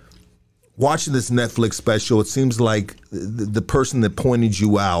watching this Netflix special, it seems like the person that pointed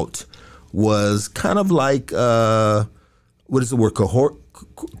you out was kind of like, what is the word?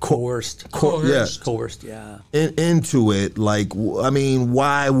 Coerced. Coerced, yeah. Into it. Like, I mean,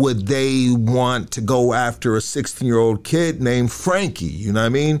 why would they want to go after a 16-year-old kid named Franky? You know what I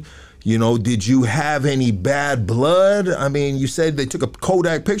mean? You know, did you have any bad blood? I mean, you said they took a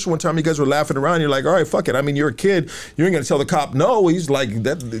Kodak picture one time. You guys were laughing around. You're like, all right, fuck it. I mean, you're a kid. You ain't going to tell the cop no. He's like,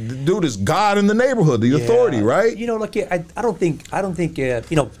 that the dude is God in the neighborhood, the authority, right? You know, look, I don't think, you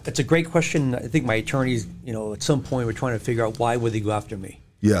know, it's a great question. I think my attorneys, you know, at some point were trying to figure out why would they go after me.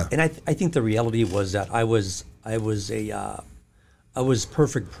 Yeah. And I think the reality was that I was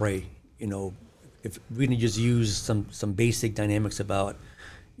perfect prey. You know, if we can just use some basic dynamics about,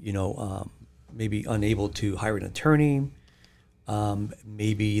 you know, maybe unable to hire an attorney.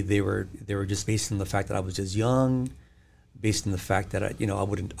 Maybe they were just based on the fact that I was just young, based on the fact that I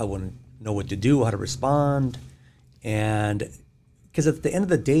wouldn't know what to do, how to respond, and because at the end of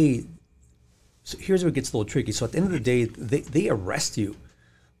the day, so here's where it gets a little tricky. So at the end of the day, they arrest you,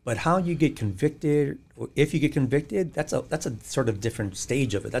 but how you get convicted, or if you get convicted, that's a sort of different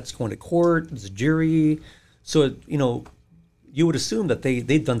stage of it. That's going to court, there's a jury, so you know. You would assume that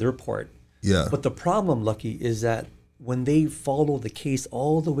they've done their part. Yeah. But the problem, Lucky, is that when they follow the case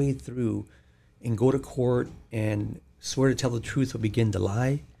all the way through and go to court and swear to tell the truth or begin to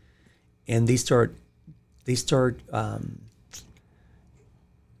lie, and they start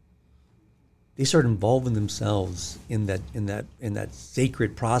they start involving themselves in that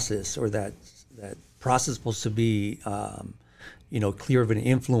sacred process, or that process supposed to be, clear of an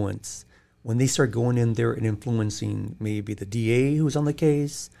influence. When they start going in there and influencing maybe the DA who's on the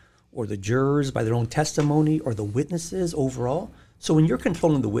case, or the jurors by their own testimony, or the witnesses overall. So when you're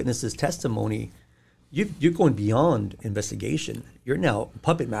controlling the witness's testimony, you're going beyond investigation. You're now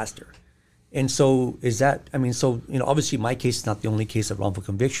puppet master. And so obviously my case is not the only case of wrongful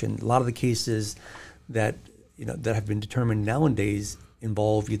conviction. A lot of the cases that have been determined nowadays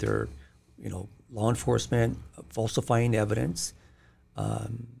involve either, law enforcement falsifying evidence,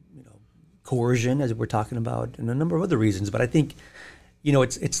 coercion, as we're talking about, and a number of other reasons. But I think,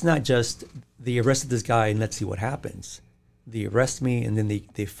 it's not just they arrested this guy and let's see what happens. They arrest me, and then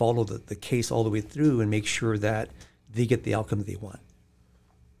they follow the case all the way through and make sure that they get the outcome that they want.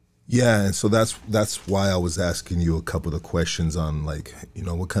 Yeah, and so that's why I was asking you a couple of questions on, like,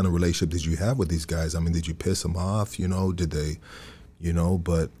 what kind of relationship did you have with these guys? I mean, did you piss them off? Did they,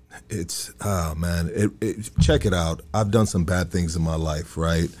 but it's, man, check it out. I've done some bad things in my life,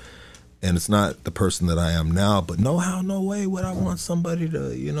 right? And it's not the person that I am now, but no way would I want somebody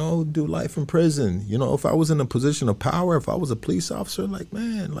to, do life in prison. If I was in a position of power, if I was a police officer, like,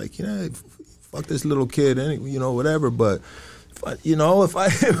 man, like, fuck this little kid, whatever. But, if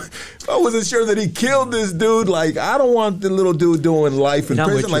I wasn't sure that he killed this dude, like, I don't want the little dude doing life in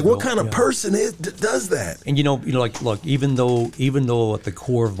prison. Like, what kind of person does that? And, look, even though at the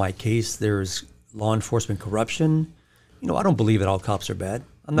core of my case there's law enforcement corruption, I don't believe that all cops are bad.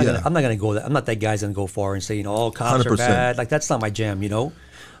 I'm not gonna go that. I'm not that guy's gonna go far and say, all cops 100%. Are bad. Like, that's not my jam.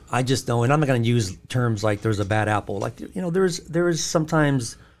 I just know, and I'm not gonna use terms like there's a bad apple. Like, there is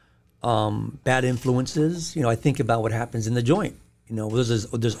sometimes bad influences. I think about what happens in the joint.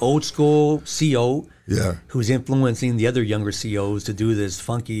 There's old school CO who's influencing the other younger COs to do this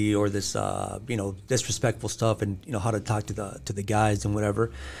funky or this disrespectful stuff, and how to talk to the guys and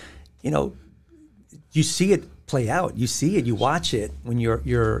whatever. You see it play out. You see it. You watch it when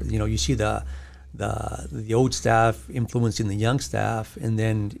you see the old staff influencing the young staff, and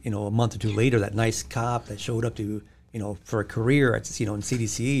then a month or two later, that nice cop that showed up to for a career at in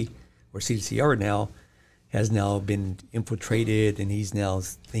CDC or CDCR now has now been infiltrated, and he's now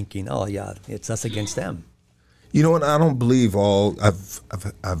thinking, oh yeah, it's us against them. And I don't believe all.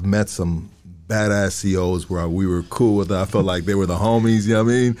 I've met some badass COs where we were cool with. I felt like they were the homies. You know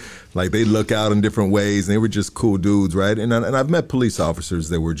what I mean? Like, they look out in different ways, and they were just cool dudes, right? And I've met police officers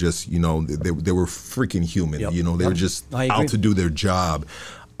that were just, they were freaking human. Yep. They were just out to do their job.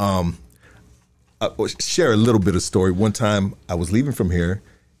 I'll share a little bit of story. One time I was leaving from here,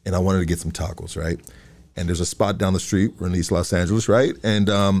 and I wanted to get some tacos, right? And there's a spot down the street. We're in East Los Angeles, right? And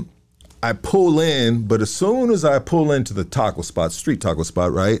I pull in, but as soon as I pull into the taco spot, street taco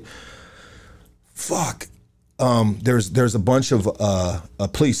spot, right? Fuck. There's a bunch of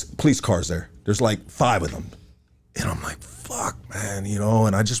police cars there. There's like 5 of them. And I'm like, fuck, man,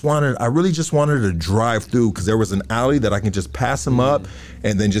 and I really just wanted to drive through, because there was an alley that I can just pass them up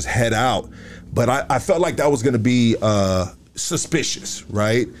and then just head out. But I felt like that was gonna be suspicious,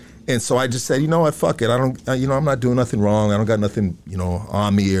 right? And so I just said, what, fuck it. I don't, I'm not doing nothing wrong. I don't got nothing,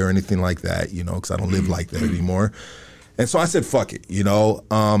 on me or anything like that, because I don't live like that anymore. And so I said, fuck it, so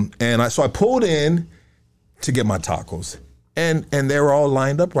I pulled in to get my tacos, and they were all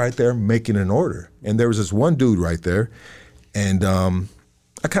lined up right there making an order. And there was this one dude right there, and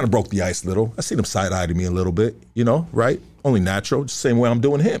I kind of broke the ice a little. I seen him side-eyeing me a little bit, right? Only natural, just the same way I'm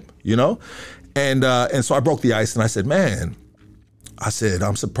doing him, And so I broke the ice, and I said, man,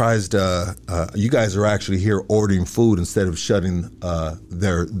 I'm surprised you guys are actually here ordering food instead of shutting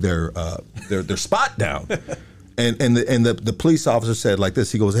their spot down. And the police officer said like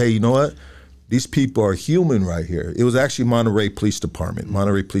this. He goes, hey, you know what? These people are human right here. It was actually Monterey Police Department.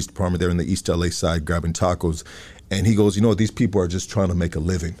 Monterey Police Department, they're in the East LA side grabbing tacos. And he goes, these people are just trying to make a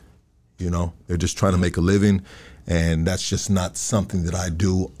living. They're just trying to make a living. And that's just not something that I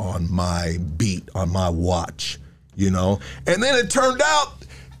do on my beat, on my watch, And then it turned out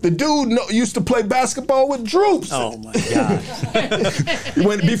the dude used to play basketball with Droops. Oh my God!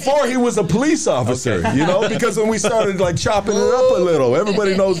 Before he was a police officer, because when we started like chopping it up a little,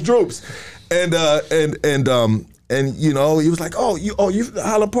 everybody knows Droops, and he was like, you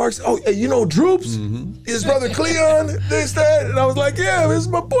Highland Parks, Droops, his brother Cleon, this that, and I was like, yeah, this is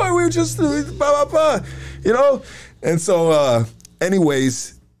my boy. We were just and so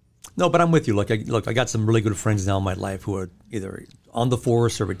anyways. No, but I'm with you. Look, I got some really good friends now in my life who are either on the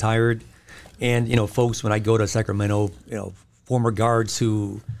force or retired. And, folks, when I go to Sacramento, former guards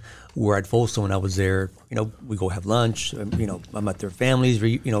who were at Folsom when I was there. You know, we go have lunch. You know, I'm at their families,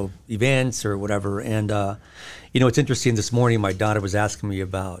 events or whatever. And you know, it's interesting. This morning, my daughter was asking me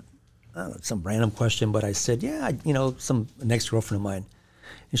about some random question, but I said, yeah, you know, an ex-girlfriend of mine.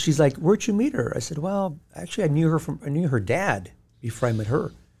 And she's like, where'd you meet her? I said, well, actually, I knew her dad before I met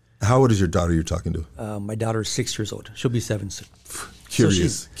her. How old is your daughter you're talking to? My daughter is 6 years old. She'll be 7 soon.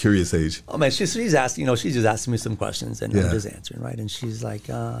 Curious age. Oh man, she's asking, you know, she's just asking me some questions and I'm just answering, right? And she's like,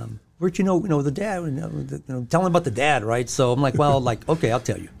 where'd you know the dad? Tell him about the dad, right? So I'm like, well, like, okay, I'll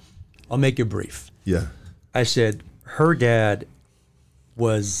tell you. I'll make it brief. Yeah. I said, her dad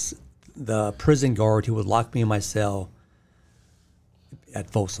was the prison guard who would lock me in my cell at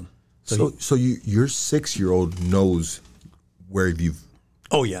Folsom. So your 6-year-old knows where you've.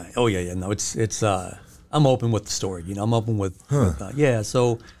 Oh yeah. No, it's. I'm open with the story. You know, I'm open with.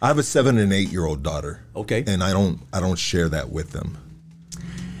 So I have a 7 and 8-year-old daughter. Okay. And I don't share that with them.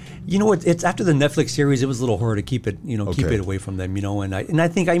 You know what? It's after the Netflix series. It was a little hard to keep it. You know, keep it away from them. You know, and I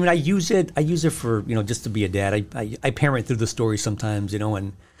think I use it. I use it for just to be a dad. I parent through the story sometimes. You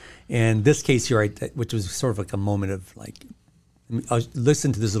know, and this case here, which was sort of like a moment of like,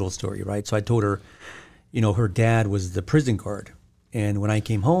 listen to this little story, right? So I told her, her dad was the prison guard. And when I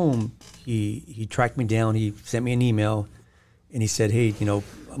came home, he tracked me down. He sent me an email, and he said, "Hey, I'm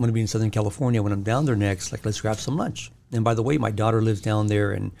going to be in Southern California. When I'm down there next, like, let's grab some lunch. And by the way, my daughter lives down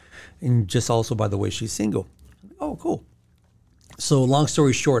there, and just also, by the way, she's single." Oh, cool. So long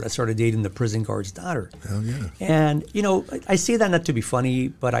story short, I started dating the prison guard's daughter. Hell yeah. And I say that not to be funny,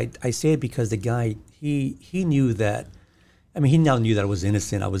 but I say it because the guy he knew that. I mean, he now knew that I was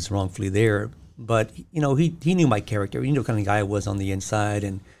innocent. I was wrongfully there. But, he knew my character. He knew the kind of guy I was on the inside.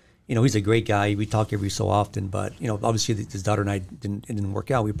 And, he's a great guy. We talk every so often. But, obviously his daughter and I it didn't work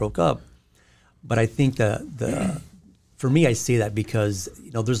out. We broke up. But I think for me, I say that because,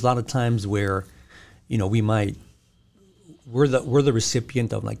 there's a lot of times where, we're the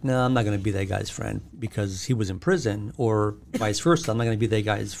recipient of like, no, I'm not going to be that guy's friend because he was in prison, or vice versa. I'm not going to be that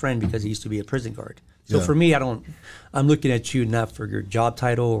guy's friend because he used to be a prison guard. So for me, I'm looking at you not for your job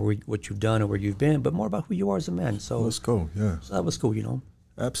title or what you've done or where you've been, but more about who you are as a man. So let's go. Yeah. So that was cool,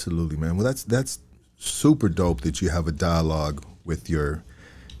 Absolutely, man. Well, that's super dope that you have a dialogue with your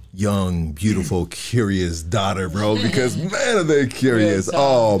young, beautiful, curious daughter, bro, because man, are they curious.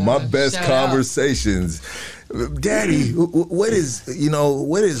 Oh, my best conversations. Daddy, what is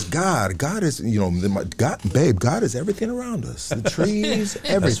God? God is, God is everything around us. The trees,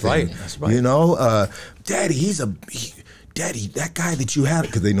 everything. That's right. Daddy, Daddy, that guy that you have,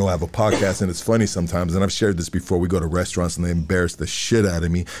 because they know I have a podcast, and it's funny sometimes, and I've shared this before, we go to restaurants and they embarrass the shit out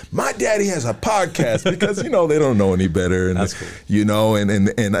of me. My daddy has a podcast because, they don't know any better. And, that's cool.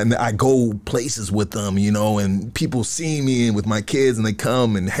 And I go places with them, and people see me and with my kids and they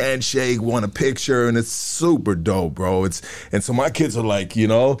come and handshake, want a picture, and it's super dope, bro. And so my kids are like, daddy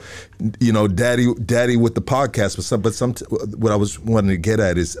with the podcast, what I was wanting to get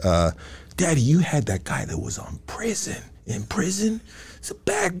at is, Daddy, you had that guy that was in prison. It's a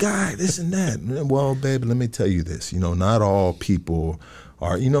bad guy, this and that. Well, baby, let me tell you this. Not all people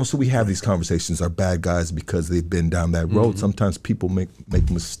are, so we have these conversations, are bad guys because they've been down that road. Mm-hmm. Sometimes people make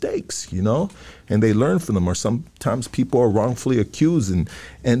mistakes, and they learn from them. Or sometimes people are wrongfully accused and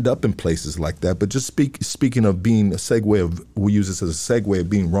end up in places like that. But just speaking of being we use this as a segue of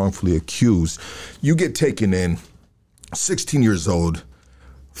being wrongfully accused. You get taken in, 16 years old,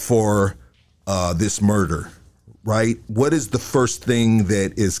 for this murder, right? What is the first thing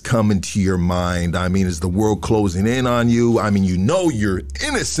that is coming to your mind? I mean, is the world closing in on you? I mean, you're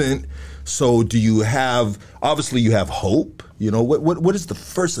innocent, so do you have, obviously you have hope, what is the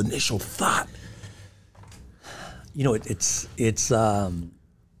first initial thought? It's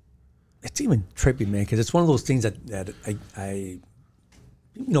even trippy, man, because it's one of those things that I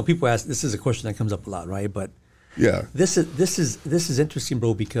people ask, this is a question that comes up a lot, right? But yeah, this is interesting,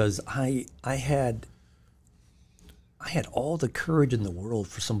 bro, because I had all the courage in the world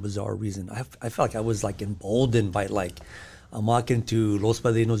for some bizarre reason. I felt like I was like emboldened by, like, I'm walking to Los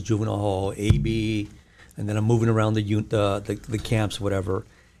Padrinos Juvenile Hall, AB, and then I'm moving around the camps, whatever.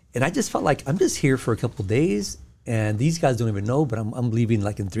 And I just felt like I'm just here for a couple of days, and these guys don't even know, but I'm leaving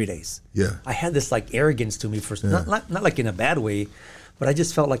like in 3 days. Yeah, I had this like arrogance to me not like in a bad way. But I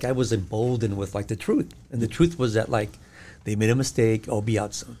just felt like I was emboldened with like the truth. And the truth was that, like, they made a mistake, I'll be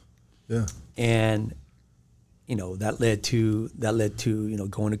out soon. Yeah. And, that led to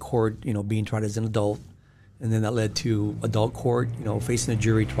going to court, being tried as an adult. And then that led to adult court, facing a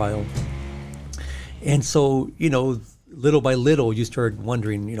jury trial. And so, little by little, you start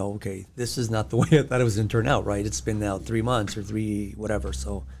wondering, okay, this is not the way I thought it was going to turn out, right? It's been now 3 months or whatever.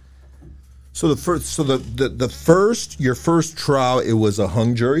 So So your first trial, it was a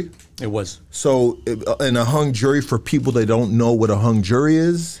hung jury? It was. So, and a hung jury, for people that don't know what a hung jury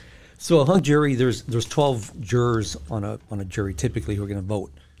is? So a hung jury, there's 12 jurors on a jury typically who are going to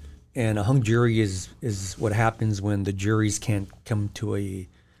vote. And a hung jury is what happens when the juries can't come to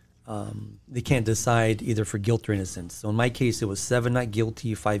they can't decide either for guilt or innocence. So in my case, it was 7 not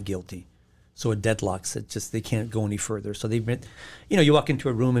guilty, 5 guilty. So it deadlocks. It just, they can't go any further. So they've been, you walk into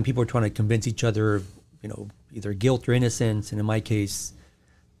a room and people are trying to convince each other, either guilt or innocence. And in my case,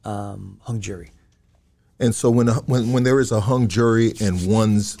 hung jury. And so when there is a hung jury and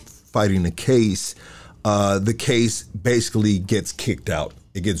one's fighting a case, the case basically gets kicked out.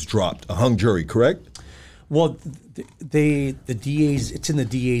 It gets dropped. A hung jury, correct? Well, the DA's, it's in the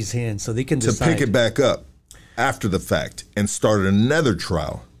DA's hands, so they can decide. To pick it back up after the fact and start another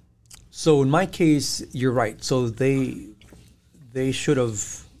trial. So in my case, you're right. So they should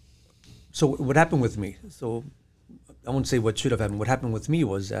have. So what happened with me? So I won't say what should have happened. What happened with me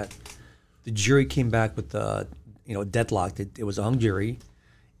was that the jury came back with deadlocked. It was a hung jury,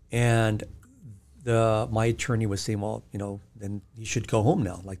 and my attorney was saying, well, then you should go home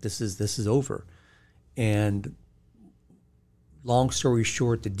now. Like this is over. And long story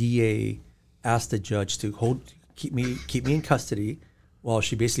short, the DA asked the judge to keep me in custody while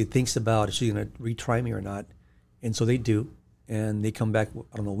she basically thinks about if she's going to retry me or not. And so they do. And they come back,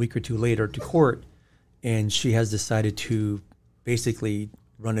 I don't know, a week or two later to court, and she has decided to basically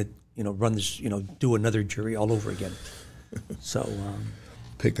do another jury all over again. So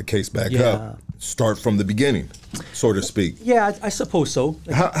pick the case back up, start from the beginning, so to speak. Yeah, I suppose so.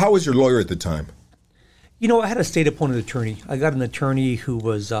 How was your lawyer at the time? I had a state-appointed attorney. I got an attorney who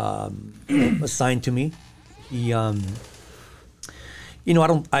was assigned to me. He, I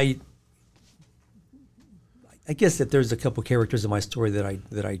guess that there's a couple characters in my story that I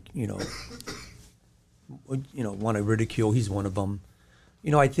want to ridicule. He's one of them.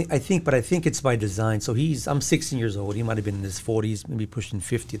 I think it's by design. So I'm 16 years old. He might have been in his 40s, maybe pushing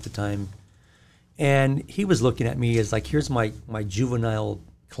 50 at the time. And he was looking at me as like, here's my juvenile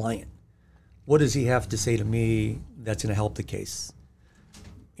client. What does he have to say to me that's going to help the case?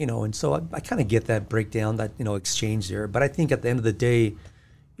 And so I kind of get that breakdown, that, exchange there. But I think at the end of the day,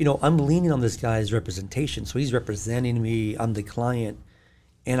 I'm leaning on this guy's representation. So he's representing me. I'm the client.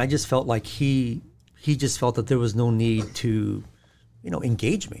 And I just felt like he just felt that there was no need to,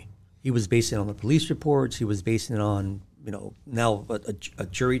 engage me. He was basing it on the police reports. He was basing it on, now a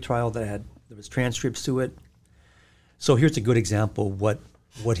jury trial there was transcripts to it. So here's a good example of what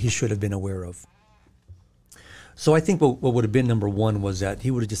he should have been aware of. So I think what would have been number one was that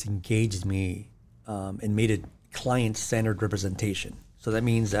he would have just engaged me and made it client-centered representation. So that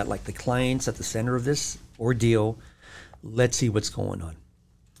means that like the client's at the center of this ordeal. Let's see what's going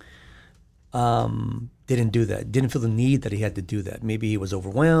on. Didn't do that. Didn't feel the need that he had to do that. Maybe he was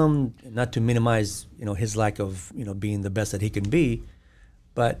overwhelmed, not to minimize, his lack of, being the best that he can be.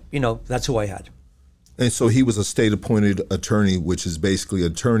 But, that's who I had. And so he was a state-appointed attorney, which is basically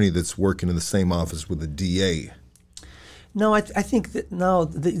an attorney that's working in the same office with the DA. No, I think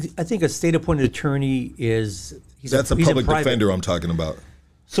I think a state-appointed attorney is he's a public defender I'm talking about.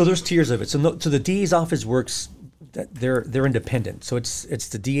 So there's tiers of it. So the DA's office works. They're independent. So it's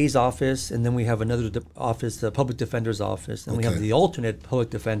the DA's office, and then we have another office, the public defender's office, and we have the alternate public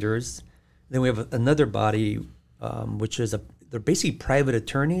defenders. Then we have another body, which is they're basically private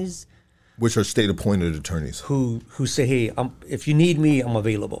attorneys. Which are state-appointed attorneys. Who say, hey, if you need me, I'm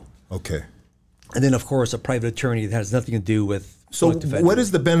available. Okay. And then, of course, a private attorney that has nothing to do with. So what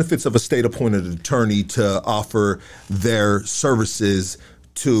is the benefits of a state-appointed attorney to offer their services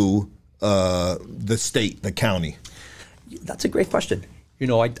to the state, the county? That's a great question.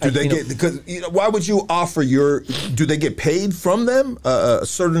 Why would you offer do they get paid from them a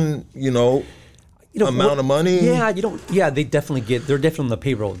certain, amount of money? Yeah, they definitely they're definitely on the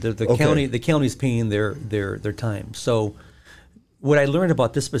payroll. The county's paying their time. So what I learned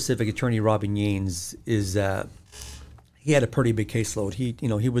about this specific attorney, Robin Yanes, is that he had a pretty big caseload.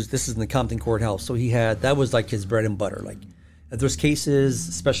 This is in the Compton courthouse. So that was like his bread and butter. Like if there's cases,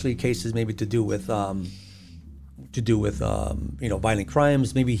 especially cases maybe to do with violent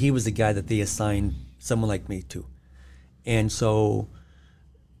crimes, maybe he was the guy that they assigned someone like me to. And so,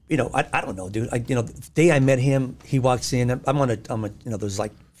 I don't know, dude. The day I met him, he walks in. There's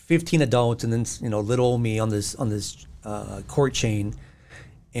like 15 adults, and then little old me on this court chain,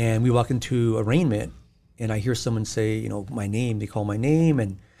 and we walk into arraignment, and I hear someone say, my name. They call my name,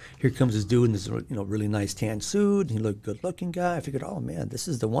 and here comes this dude in this, really nice tan suit. And he looked good-looking guy. I figured, oh man, this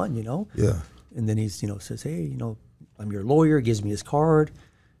is the one, Yeah. And then he's, says, hey, I'm your lawyer. Gives me his card,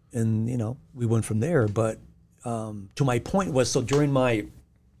 and you know, we went from there. But to my point was, so during my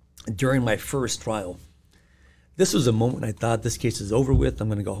first trial, this was a moment I thought this case is over with. I'm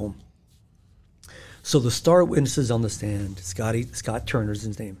going to go home. So the star witnesses on the stand, Scott Turner's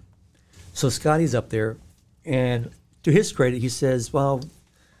his name. So Scotty's up there, and to his credit, he says, "Well,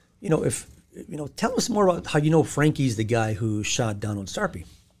 you know, tell us more about how you know Franky's the guy who shot Donald Starpey."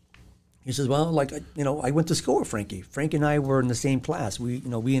 He says, "Well, like, you know, I went to school with Franky. Frank and I were in the same class. We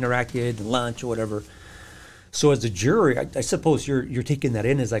interacted at lunch or whatever." So as a jury, I suppose you're taking that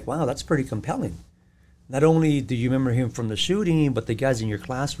in as like, wow, that's pretty compelling. Not only do you remember him from the shooting, but the guys in your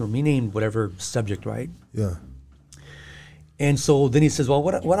classroom, he named whatever subject, right? Yeah. And so then he says, well,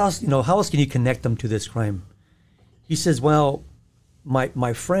 what else, you know, how else can you connect them to this crime? He says, well,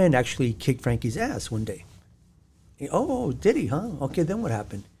 my friend actually kicked Franky's ass one day. Oh, did he, huh? Okay, then what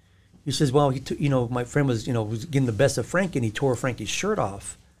happened? He says, well, my friend was getting the best of Franky, and he tore Franky's shirt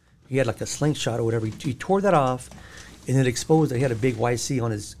off. He had like a slingshot or whatever. He tore that off, and it exposed that he had a big YC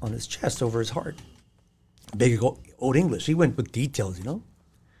on his chest over his heart. Big old English. He went with details, you know.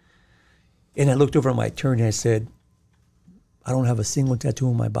 And I looked over at my attorney and I said, I don't have a single tattoo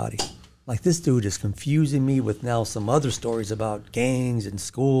on my body. Like, this dude is confusing me with now some other stories about gangs and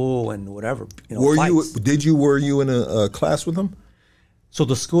school and whatever. You know, were you in a class with him? So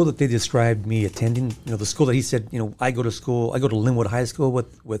the school that they described me attending, you know, the school that he said, you know, I go to Linwood High School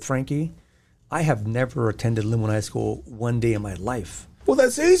with Franky. I have never attended Linwood High School one day in my life. Well,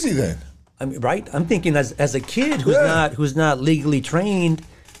 that's easy then. I mean, right? I'm thinking as a kid who's not legally trained,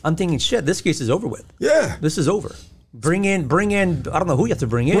 I'm thinking, shit, this case is over with. Yeah. This is over. Bring in, I don't know who you have to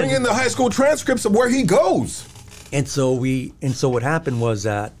bring in. Bring in the high school transcripts of where he goes. And so what happened was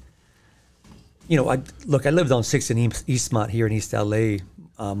that, you know, I lived on 6th and Eastmont here in East LA.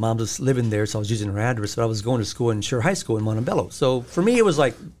 Mom was living there, so I was using her address, but I was going to school in Sherrod High School in Montebello. So for me, it was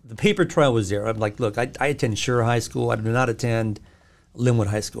like the paper trail was there. I'm like, look, I attend Sherrod High School. I do not attend Linwood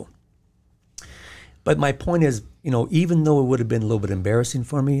High School. But my point is, you know, even though it would have been a little bit embarrassing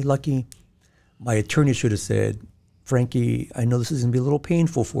for me, Lucky, my attorney should have said, Franky, I know this is going to be a little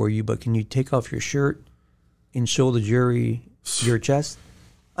painful for you, but can you take off your shirt and show the jury your chest?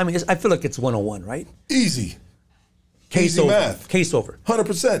 I mean, I feel like it's 101, right? Easy. Case Easy over. math. Case over.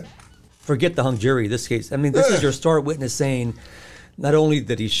 100%. Forget the hung jury, this case. I mean, this is your star witness saying not only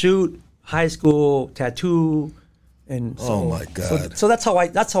did he shoot, high school, tattoo, and so, oh my God! So that's how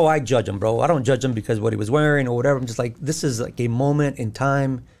I judge him, bro. I don't judge him because of what he was wearing or whatever. I'm just like, this is like a moment in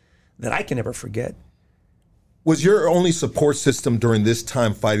time that I can never forget. Was your only support system during this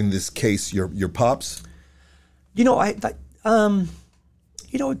time fighting this case your pops? You know,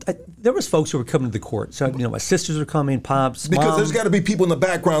 there was folks who were coming to the court. So, you know, my sisters were coming, pops, because mom. There's got to be people in the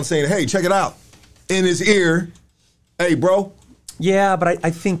background saying, "Hey, check it out," in his ear. Hey, bro. Yeah, but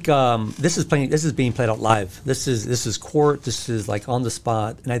I think this is being played out live. This is court. This is like on the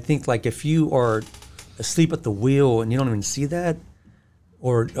spot. And I think like if you are asleep at the wheel and you don't even see that,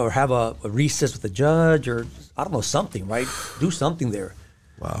 or have a recess with the judge, or I don't know, something, right? Do something there.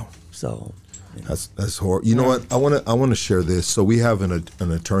 Wow. So that's horrible. You know what? I want to share this. So we have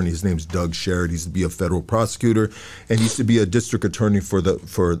an attorney. His name's Doug Sherrod. He used to be a federal prosecutor, and he used to be a district attorney for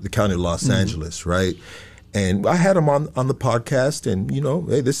the county of Los Angeles, right? And I had him on the podcast, and you know,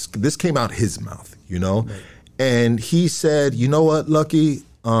 hey, this came out his mouth, you know, right. And he said, you know what, Lucky,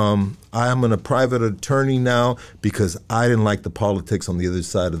 I am a private attorney now because I didn't like the politics on the other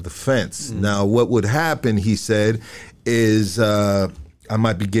side of the fence. Now, what would happen, he said, is I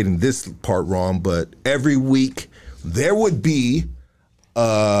might be getting this part wrong, but every week there would be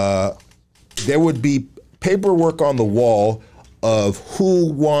paperwork on the wall of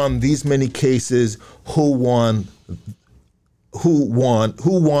who won these many cases, who won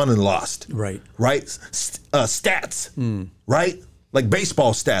and lost. Right. Right? Stats. Right? Like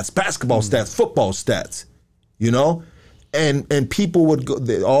baseball stats, basketball stats, football stats. You know? And people would go,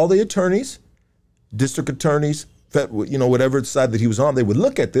 all the attorneys, district attorneys, you know, whatever side that he was on, they would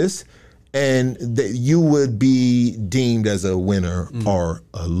look at this and you would be deemed as a winner or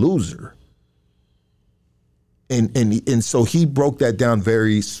a loser. And so he broke that down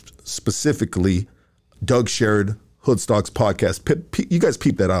very specifically. Doug Sherrod, Hoodstock's podcast. You guys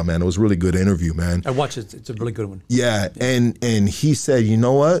peep that out, man. It was a really good interview, man. I watched it. It's a really good one. Yeah, and he said, you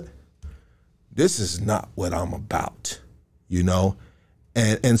know what? This is not what I'm about, you know?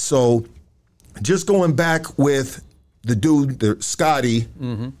 And so just going back with the dude, Scotty,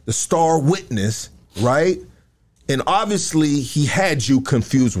 the star witness, right? And obviously he had you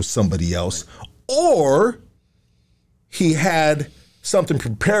confused with somebody else, or he had something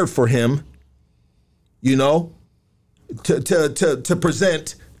prepared for him, you know, to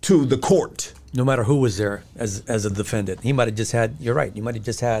present to the court. No matter who was there as a defendant, he might have just had. You're right. He might have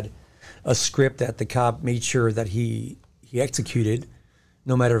just had a script that the cop made sure that he executed.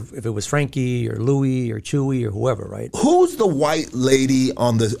 No matter if it was Franky or Louis or Chewy or whoever, right? Who's the white lady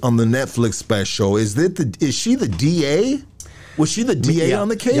on the Netflix special? Is she the DA? Was she the DA on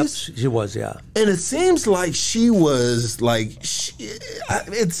the case? Yep, she was, yeah. And it seems like she was like,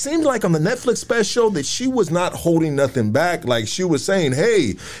 it seemed like on the Netflix special that she was not holding nothing back. Like she was saying,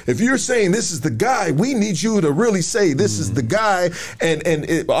 hey, if you're saying this is the guy, we need you to really say this is the guy. And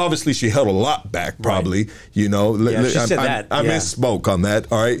obviously she held a lot back, probably, you know. Yeah, she said that. I misspoke on that,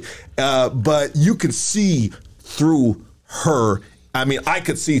 all right? But you can see through her. I mean, I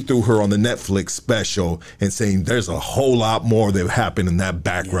could see through her on the Netflix special and saying there's a whole lot more that happened in that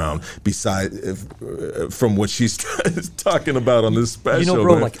background besides from what she's talking about on this special. You know,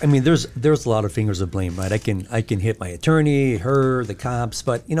 bro, like, I mean, there's a lot of fingers of blame, right? I can hit my attorney, her, the cops,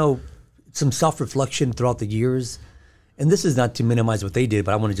 but, you know, some self-reflection throughout the years, and this is not to minimize what they did,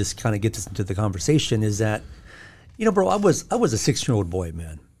 but I want to just kind of get this into the conversation, is that, you know, bro, I was a 6-year-old boy,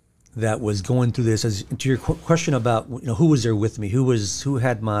 man, that was going through this. As to your question about, you know, who was there with me, who was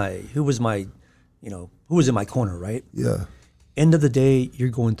in my corner, right? Yeah. End of the day, you're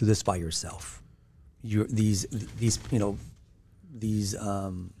going through this by yourself. These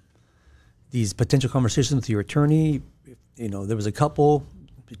potential conversations with your attorney. You know, there was a couple,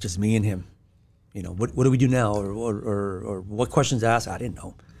 just me and him. You know, what do we do now, or what questions to ask? I didn't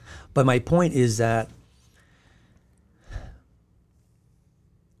know. But my point is that,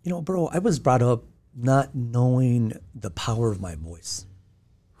 you know, bro, I was brought up not knowing the power of my voice.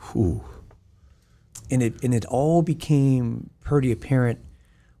 Ooh. And it all became pretty apparent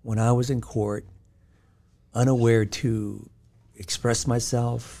when I was in court, unaware to express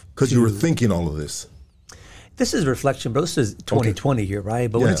myself. Because you were thinking all of this. This is reflection, bro. This is 2020 here,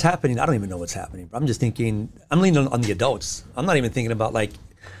 right? But when it's happening, I don't even know what's happening. I'm just thinking, I'm leaning on the adults. I'm not even thinking about, like,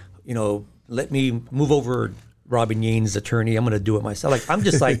 you know, let me move over Robin Yane's attorney. I'm going to do it myself. Like, I'm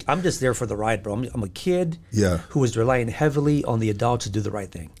just like, I'm just there for the ride, bro. I'm a kid who was relying heavily on the adults to do the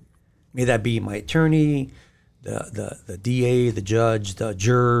right thing. May that be my attorney, the DA, the judge, the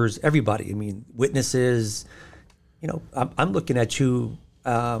jurors, everybody. I mean, witnesses. You know, I'm looking at you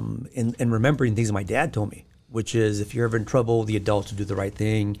and remembering things my dad told me, which is, if you're ever in trouble, the adults will do the right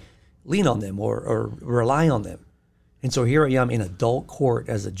thing. Lean on them or rely on them. And so here I am in adult court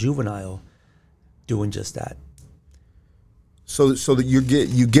as a juvenile doing just that. So that you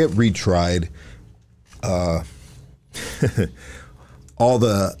get retried. All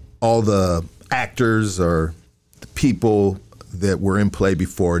the actors or the people that were in play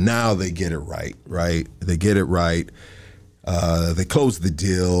before, now they get it right? They get it right. They close the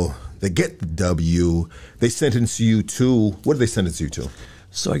deal. They get the W. They sentence you to, what did they sentence you to?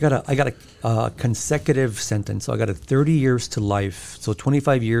 So I got a consecutive sentence. So I got 30 years to life. So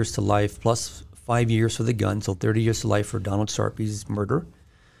 25 years to life plus 5 years for the gun, so 30 years to life for Donald Sarpy's murder.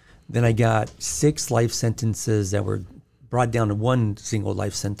 Then I got 6 life sentences that were brought down to one single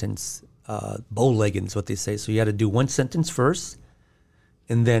life sentence. Bow-legged is what they say. So you had to do one sentence first,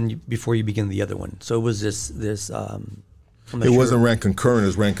 and then before you begin the other one. So it was this. It wasn't ranked concurrent; it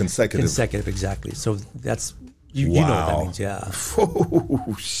was ranked consecutive. Consecutive, exactly. So that's you know what that means, yeah.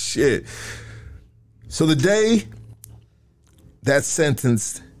 Oh shit! So the day that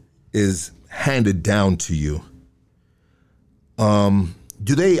sentence is handed down to you,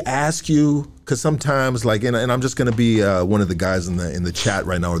 do they ask you? Because sometimes, like, and I'm just going to be one of the guys in the chat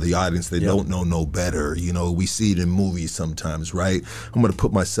right now, or the audience, they don't know no better. You know, we see it in movies sometimes, right? I'm going to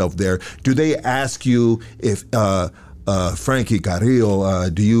put myself there. Do they ask you if Franky Carrillo,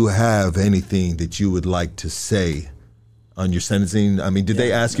 do you have anything that you would like to say on your sentencing? I mean, did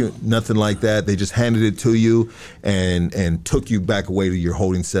they ask you nothing like that? They just handed it to you and took you back away to your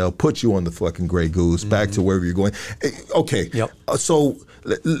holding cell, put you on the fucking Grey Goose, back to wherever you're going. Okay. Yep. So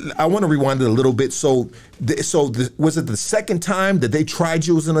I want to rewind it a little bit. So was it the second time that they tried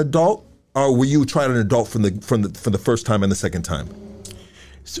you as an adult, or were you tried an adult from the first time and the second time?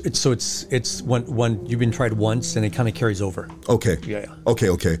 So it's one you've been tried once and it kind of carries over. Okay. Yeah.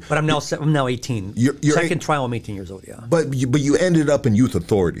 Okay. But I'm now 18. Your second trial, I'm 18 years old. Yeah. But you ended up in youth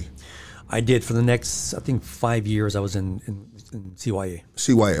authority. I did for the next, I think, 5 years. I was in CYA.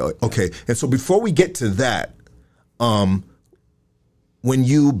 CYA. Okay. And so before we get to that, when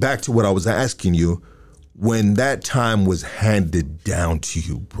you, back to what I was asking you, when that time was handed down to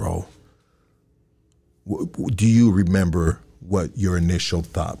you, bro, do you remember what your initial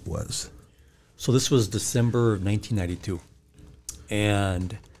thought was? So this was December of 1992.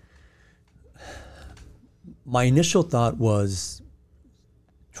 And my initial thought was,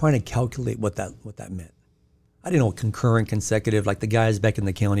 trying to calculate what that meant. I didn't know concurrent, consecutive, like the guys back in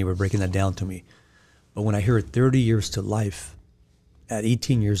the county were breaking that down to me. But when I heard 30 years to life at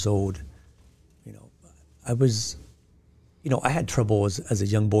 18 years old, you know, I was, you know, I had trouble as a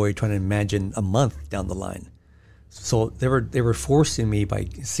young boy trying to imagine a month down the line. So they were forcing me by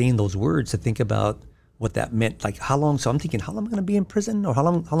saying those words to think about what that meant. Like how long, so I'm thinking, how long am I going to be in prison? Or how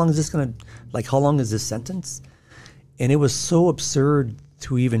long is this going to, like how long is this sentence? And it was so absurd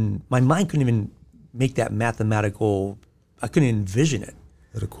to even, my mind couldn't even make that mathematical, I couldn't envision it.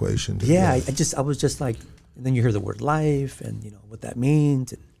 That equation. Yeah, I was just like, and then you hear the word life and, you know, what that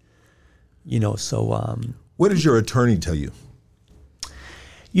means. And, you know, so. What did your attorney tell you?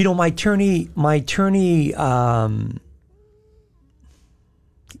 You know, my attorney,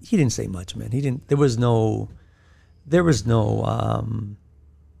 he didn't say much, man. He didn't, there was no,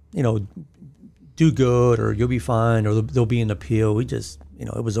 you know, do good or you'll be fine or there'll be an appeal. We just, you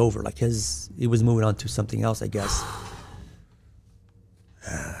know, it was over. Like he was moving on to something else, I guess.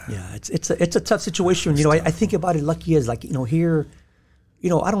 Yeah, it's a tough situation. You know, I think about it. Lucky as like, you know, here, you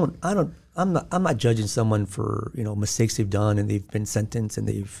know, I'm not judging someone for, you know, mistakes they've done and they've been sentenced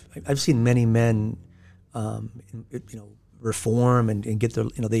and I've seen many men, you know, reform and get their,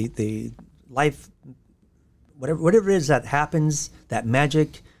 you know, they life, whatever it is that happens, that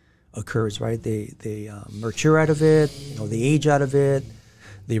magic occurs, right? They mature out of it, you know, they age out of it,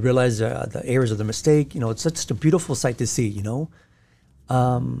 they realize the errors of the mistake. You know, it's such a beautiful sight to see, you know.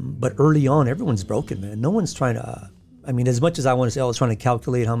 But early on, everyone's broken, man. No one's trying to, I mean, as much as I want to say, I was trying to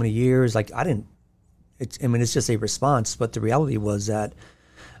calculate how many years, like I mean, it's just a response, but the reality was that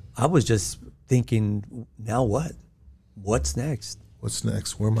I was just thinking, now what? What's next? What's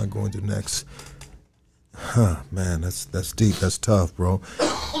next? Where am I going to next? Huh, man, that's deep. That's tough, bro.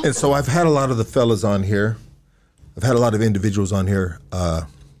 And so I've had a lot of the fellas on here. I've had a lot of individuals on here,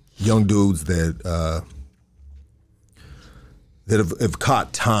 young dudes that have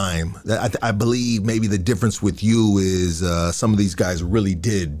caught time. I believe maybe the difference with you is some of these guys really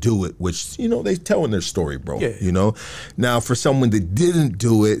did do it, which, you know, they telling their story, bro. Yeah. You know? Now, for someone that didn't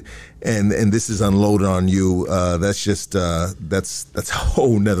do it, and this is unloaded on you, that's just, that's a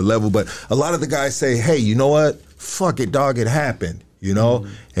whole nother level. But a lot of the guys say, hey, you know what? Fuck it, dog, it happened, you know?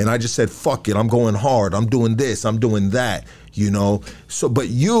 Mm-hmm. And I just said, fuck it, I'm going hard. I'm doing this, I'm doing that, you know? So, but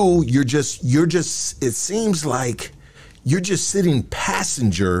you're just, it seems like, you're just sitting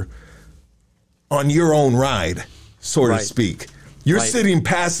passenger on your own ride, so to speak. You're sitting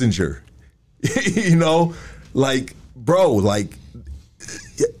passenger, you know, like, bro, like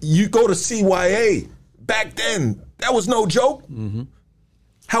you go to CYA back then, that was no joke. Mm-hmm.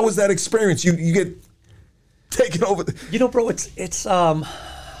 How was that experience? You get taken over. You know, bro, it's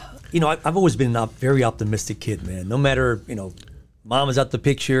you know, I've always been a very optimistic kid, man. No matter, you know, mom is out the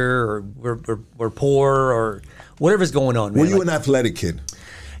picture or we're poor or whatever's going on, man. Were you an athletic kid?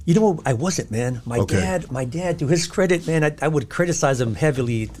 You know, I wasn't, man. My dad, to his credit, man, I would criticize him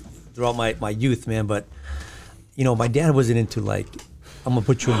heavily throughout my youth, man. But, you know, my dad wasn't into like, I'm gonna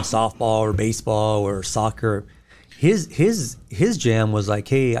put you in softball or baseball or soccer. His jam was like,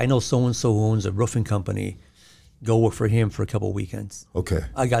 hey, I know so-and-so who owns a roofing company. Go work for him for a couple of weekends. Okay.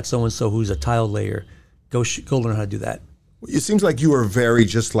 I got so-and-so who's a tile layer. Go learn how to do that. It seems like you were very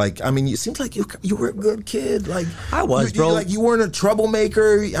just like, I mean, it seems like you were a good kid. Like I was, bro. Like you weren't a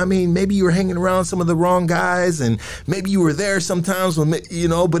troublemaker. I mean, maybe you were hanging around some of the wrong guys and maybe you were there sometimes when, you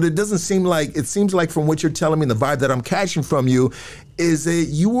know, but it doesn't seem like, it seems like from what you're telling me, the vibe that I'm catching from you is that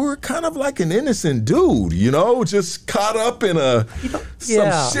you were kind of like an innocent dude, you know, just caught up in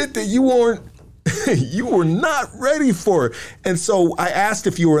some shit that you weren't, you were not ready for it. And so I asked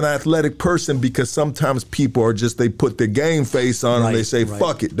if you were an athletic person because sometimes people are just, they put their game face on and they say,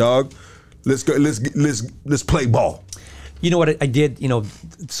 fuck it, dog. Let's go, let's play ball. You know what I did, you know,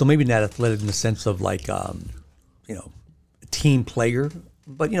 so maybe not athletic in the sense of like, you know, a team player,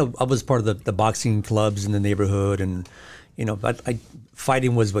 but, you know, I was part of the boxing clubs in the neighborhood and, you know,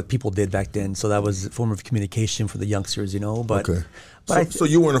 fighting was what people did back then. So that was a form of communication for the youngsters, you know, but. Okay. So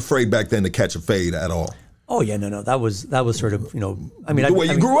you weren't afraid back then to catch a fade at all? Oh yeah, no. That was sort of, you know, I mean, the way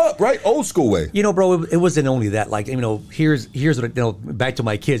you grew up, right? Old school way. You know, bro, it wasn't only that. Like, you know, here's what, you know, back to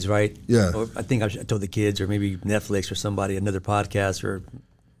my kids, right? Yeah. Or I think I told the kids, or maybe Netflix or somebody, another podcast, or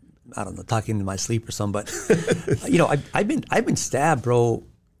I don't know, talking in my sleep or something. But you know, I've been stabbed, bro,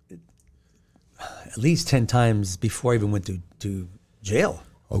 at least 10 times before I even went to jail.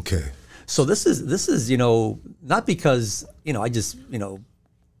 Okay. So this is, you know, not because, you know, I just, you know,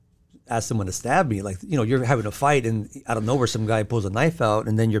 asked someone to stab me. Like, you know, you're having a fight and out of nowhere some guy pulls a knife out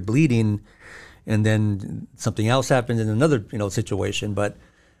and then you're bleeding and then something else happens in another, you know, situation. But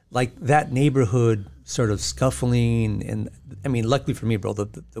like that neighborhood sort of scuffling. And I mean, luckily for me, bro,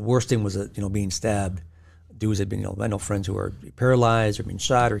 the worst thing was, being stabbed. Dudes had been, I know friends who were paralyzed or being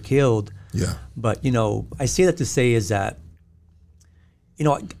shot or killed. Yeah. But, I say that to say is that,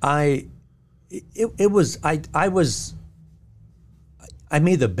 I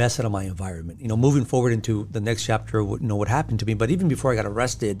made the best out of my environment, moving forward into the next chapter, what happened to me. But even before I got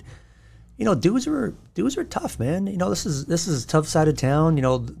arrested, dudes are tough, man. This is a tough side of town.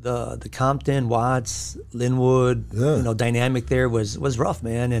 The Compton, Watts, Linwood, dynamic there was rough,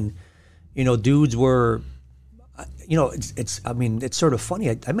 man. And, dudes were, it's sort of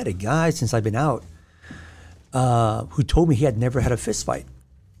funny. I met a guy since I've been out who told me he had never had a fist fight.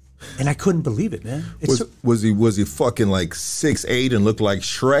 And I couldn't believe it, man. Was he fucking like 6'8" and looked like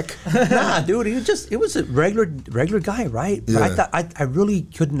Shrek? Nah, dude. It was a regular guy, right? Yeah. But I really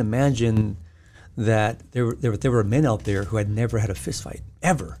couldn't imagine that there were men out there who had never had a fist fight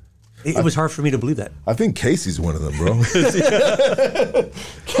ever. It was hard for me to believe that. I think Casey's one of them, bro.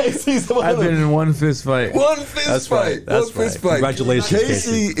 Casey's one I've of them. been in one fist fight. One fist fight. That's One fist right. fight. Congratulations,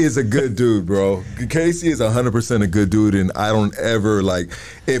 Casey is a good dude, bro. Casey is 100% a good dude, and I don't ever, like,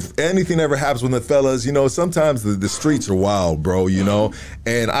 if anything ever happens with the fellas, sometimes the streets are wild, bro,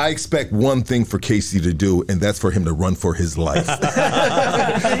 and I expect one thing for Casey to do, and that's for him to run for his life.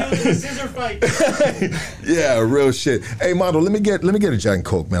 Scissor fight. Yeah, real shit. Hey, Mondo, let me get a Jack and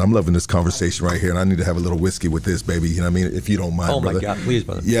Coke, man. I'm loving this conversation right here, and I need to have a little whiskey with this, baby. You know what I mean? If you don't mind, brother. Oh my God, please,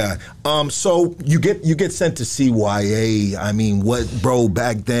 brother. Yeah. So you get sent to CYA. I mean, bro?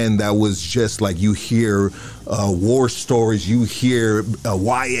 Back then, that was just like you hear war stories. You hear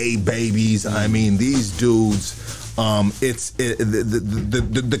YA babies. I mean, these dudes. The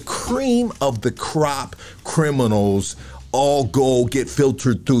cream of the crop criminals all get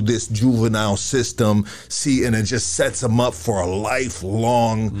filtered through this juvenile system, and it just sets them up for a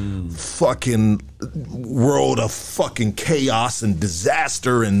lifelong fucking world of fucking chaos and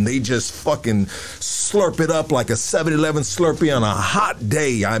disaster, and they just fucking slurp it up like a 7-Eleven Slurpee on a hot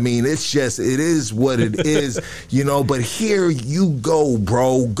day. I mean, it is what it is, but here you go,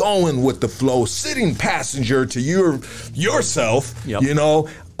 bro, going with the flow, sitting passenger to yourself, Yep.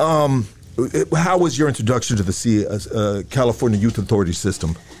 How was your introduction to the California Youth Authority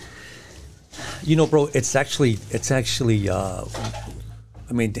system? Bro, it's actually. I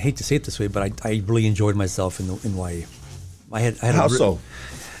mean, I hate to say it this way, but I really enjoyed myself in YA. I had How so?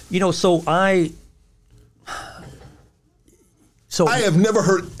 So I have never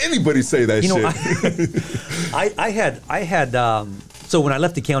heard anybody say that shit. So when I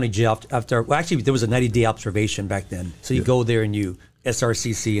left the county jail after, well, actually there was a 90-day observation back then. So you go there and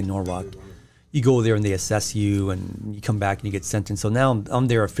SRCC in Norwalk, you go there and they assess you and you come back and you get sentenced. So now I'm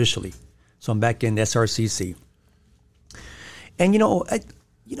there officially. So I'm back in SRCC. And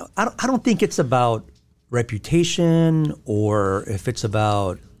I don't think it's about reputation or if it's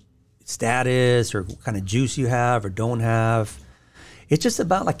about status or what kind of juice you have or don't have. It's just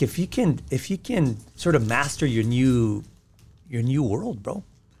about like if you can sort of master your new world, bro,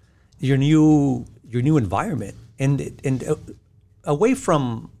 your new environment, and away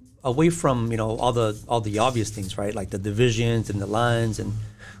from all the obvious things, right? Like the divisions and the lines and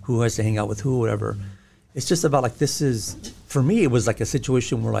who has to hang out with who, whatever. It's just about like for me, it was like a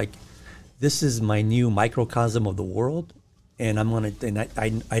situation where like this is my new microcosm of the world. And I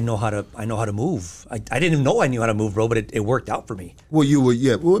know how to move. I didn't even know I knew how to move, bro, but it worked out for me. Well,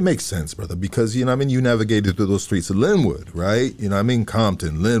 it makes sense, brother, because, you navigated through those streets of Linwood, right?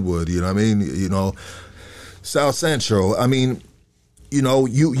 Compton, Linwood, South Central. I mean,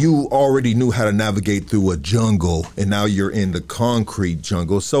 you already knew how to navigate through a jungle, and now you're in the concrete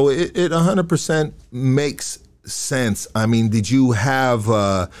jungle. So it 100% makes sense. I mean, did you have...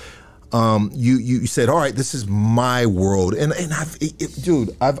 you said, all right, this is my world, and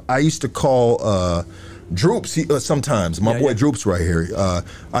I used to call Droops sometimes. My boy Droops right here.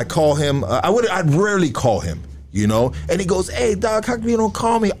 I call him. I'd rarely call him, and he goes, "Hey, dog, how come you don't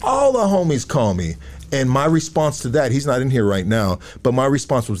call me? All the homies call me." And my response to that, he's not in here right now, but my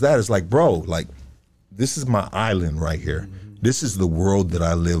response was that is like, bro, like this is my island right here. This is the world that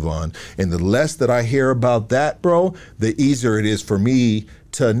I live on, and the less that I hear about that, bro, the easier it is for me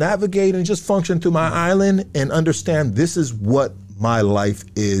to navigate and just function through my island and understand this is what my life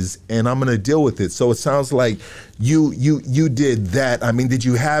is, and I'm gonna deal with it. So it sounds like you did that. I mean, did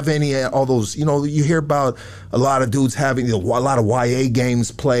you have all those? You hear about a lot of dudes having a lot of YA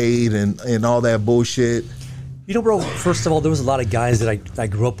games played and all that bullshit. Bro. First of all, there was a lot of guys that I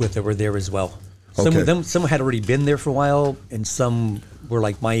grew up with that were there as well. Some had already been there for a while, and some were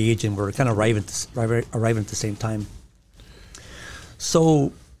like my age and were kind of arriving at the same time.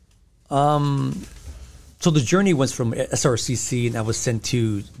 So, So the journey was from SRCC, and I was sent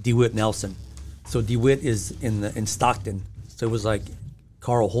to DeWitt Nelson. So DeWitt is in Stockton. So it was like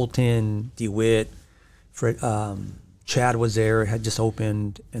Carl Holton, DeWitt, Fred, Chad was there, had just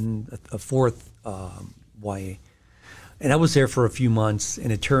opened, and a fourth YA. And I was there for a few months,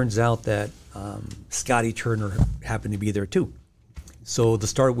 and it turns out that Scotty Turner happened to be there too. So the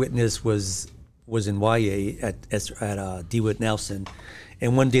star witness was in YA at DeWitt Nelson.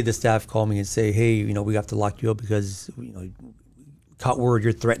 And one day the staff called me and say, hey, you know, we have to lock you up because, you know, caught word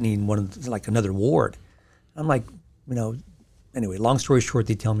you're threatening like another ward. I'm like, you know, anyway, long story short,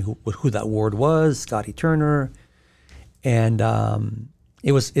 they tell me who that ward was, Scotty Turner. And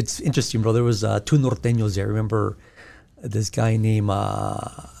it's interesting, bro. There was two norteños there. I remember this guy named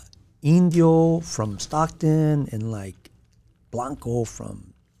Indio from Stockton and like Blanco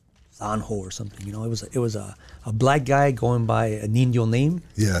from Sanjo or something. You know, it was a black guy going by an Indio name.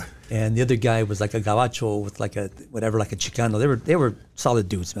 Yeah. And the other guy was like a gabacho with like a Chicano. They were solid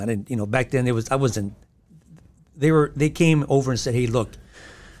dudes, man. And you know, back then they came over and said, hey, look,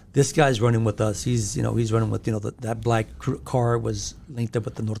 this guy's running with us. He's running with, you know, that black car was linked up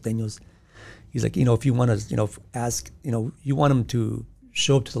with the norteños. He's like, you know, if you want to, you know, ask, you know, you want him to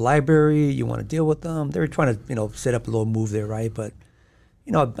show up to the library, you want to deal with them. They were trying to, you know, set up a little move there, right? But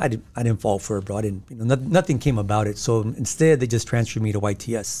you know, I didn't fall for it, bro. I didn't, you know, nothing came about it. So instead, they just transferred me to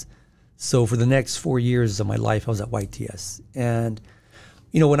YTS. So for the next 4 years of my life, I was at YTS. And,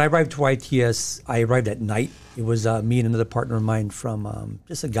 you know, when I arrived to YTS, I arrived at night. It was me and another partner of mine from,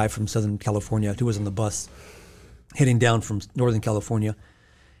 just a guy from Southern California who was on the bus heading down from Northern California.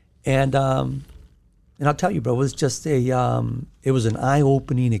 And I'll tell you, bro, it was just it was an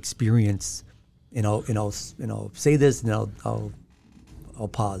eye-opening experience. Say this and I'll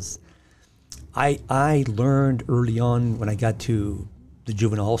pause. I learned early on when I got to the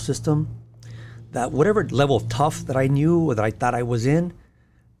juvenile hall system that whatever level of tough that I knew or that I thought I was in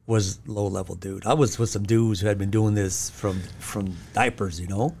was low level, dude. I was with some dudes who had been doing this from diapers, you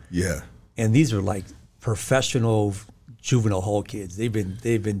know? Yeah. And these are like professional juvenile hall kids. They've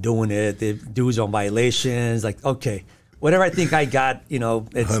been doing it. Dudes on violations. Like, okay, whatever I think I got, you know,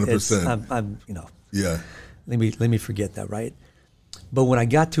 100%. I'm you know. Yeah. Let me forget that, right? But when I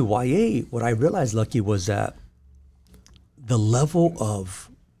got to YA, what I realized, Lucky, was that the level of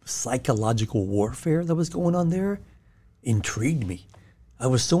psychological warfare that was going on there intrigued me. I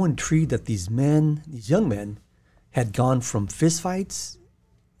was so intrigued that these young men, had gone from fistfights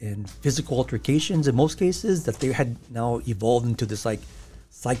and physical altercations in most cases, that they had now evolved into this like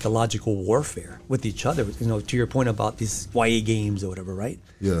psychological warfare with each other. You know, to your point about these YA games or whatever, right?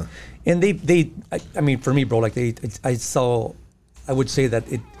 Yeah. And I mean, for me, bro, like I would say that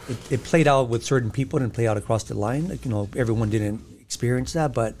it played out with certain people, didn't play out across the line. Like, you know, everyone didn't experience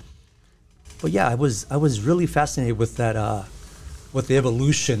that, but yeah, I was really fascinated with that, with the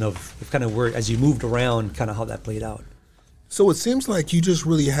evolution of kind of where, as you moved around, kind of how that played out. So it seems like you just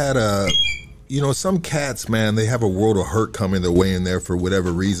really had some cats, man, they have a world of hurt coming their way in there for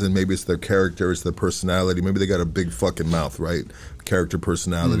whatever reason. Maybe it's their character, it's their personality. Maybe they got a big fucking mouth, right? Character,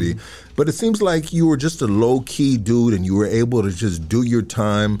 personality. But it seems like you were just a low-key dude and you were able to just do your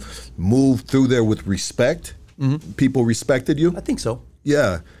time, move through there with respect. People respected you? I think so.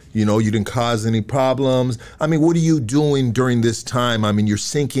 Yeah. You know, you didn't cause any problems. I mean, what are you doing during this time? I mean, you're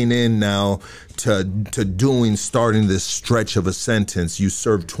sinking in now to starting this stretch of a sentence. You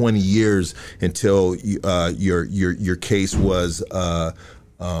served 20 years until your case was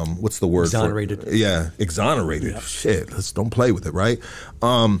what's the word? Exonerated. Exonerated. Yep. Shit, don't play with it, right?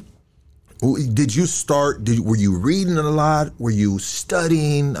 Did you start? Were you reading a lot? Were you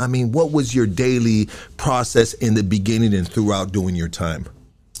studying? I mean, what was your daily process in the beginning and throughout doing your time?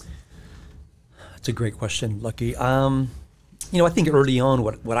 That's a great question, Lucky. You know, I think early on,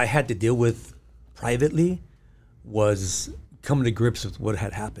 what I had to deal with privately was coming to grips with what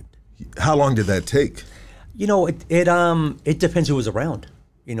had happened. How long did that take? You know, it depends who was around.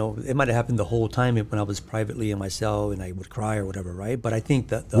 You know, it might have happened the whole time when I was privately in my cell and I would cry or whatever, right? But I think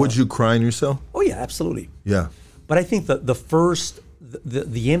that would you cry in your cell? Oh yeah, absolutely. Yeah. But I think that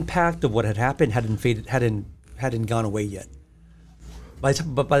the impact of what had happened hadn't gone away yet.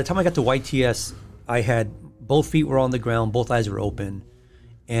 But by the time I got to YTS, I had both feet were on the ground, both eyes were open,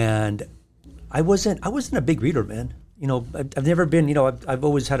 and I wasn't a big reader, man. You know, I've never been. You know, I've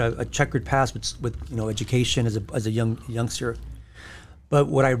always had a checkered past with you know, education as a youngster. But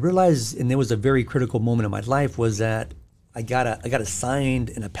what I realized, and it was a very critical moment in my life, was that I got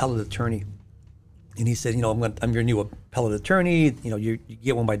assigned an appellate attorney, and he said, you know, I'm your new appellate attorney. You know, you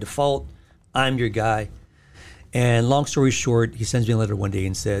get one by default. I'm your guy. And long story short, he sends me a letter one day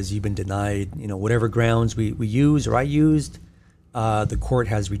and says, "You've been denied, you know, whatever grounds we used or I used, the court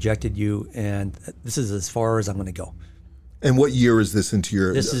has rejected you, and this is as far as I'm going to go." And what year is this into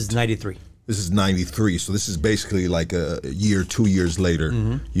your? This is 93. This is 93. So this is basically like a year, 2 years later,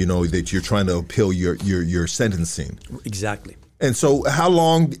 you know, that you're trying to appeal your sentencing. Exactly. And so how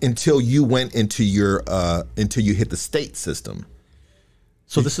long until you went into your, until you hit the state system?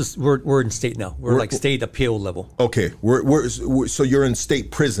 So this is, we're in state now. We're like state appeal level. Okay. So you're in state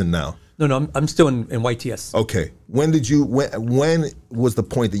prison now? No, I'm still in YTS. Okay. When was the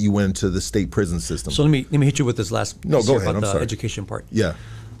point that you went into the state prison system? So let me hit you with this last No, go ahead. about I'm the sorry. education part. Yeah.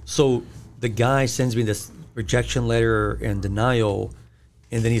 So the guy sends me this rejection letter and denial,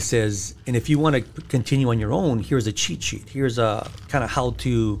 and then he says, and if you want to continue on your own, here's a cheat sheet. Here's a kind of how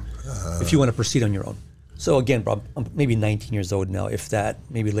to, if you want to proceed on your own. So again, bro, I'm maybe 19 years old now, if that,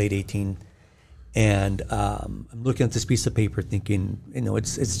 maybe late 18. And I'm looking at this piece of paper thinking, you know,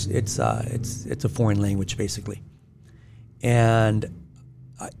 it's a foreign language basically. And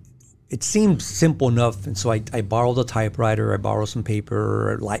it seemed simple enough, and so I borrowed a typewriter, I borrowed some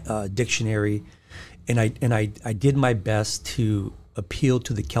paper, a dictionary, and I did my best to appeal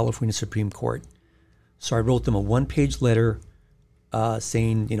to the California Supreme Court. So I wrote them a one-page letter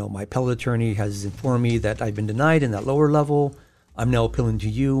saying, you know, my appellate attorney has informed me that I've been denied in that lower level. I'm now appealing to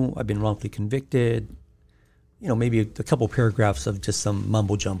you. I've been wrongfully convicted. You know, maybe a couple paragraphs of just some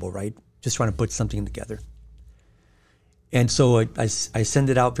mumbo jumbo, right? Just trying to put something together. And so I send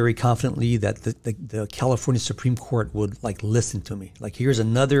it out very confidently that the California Supreme Court would like listen to me. Like, here's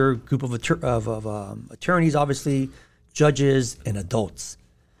another group of attorneys, obviously, judges and adults.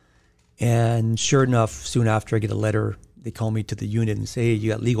 And sure enough, soon after I get a letter, they call me to the unit and say, "Hey,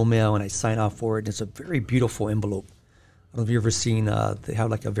 you got legal mail," and I sign off for it. And it's a very beautiful envelope. I don't know if you've ever seen, they have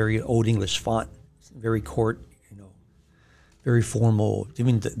like a very old English font, very court, you know, very formal. I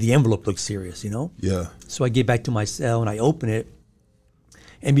mean, the envelope looks serious, you know? Yeah. So I get back to my cell and I open it.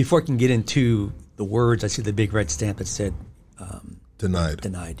 And before I can get into the words, I see the big red stamp that said, Denied.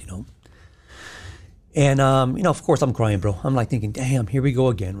 Denied, you know? And, you know, of course I'm crying, bro. I'm like thinking, damn, here we go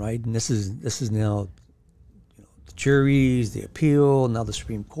again, right? And this is now, you know, the juries, the appeal, now the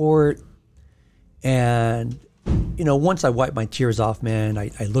Supreme Court. And, you know, once I wiped my tears off, man,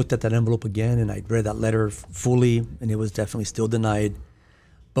 I looked at that envelope again and I read that letter fully, and it was definitely still denied.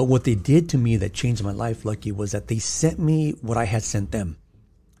 But what they did to me that changed my life, Lucky, was that they sent me what I had sent them.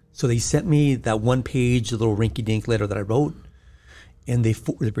 So they sent me that one-page little rinky-dink letter that I wrote, and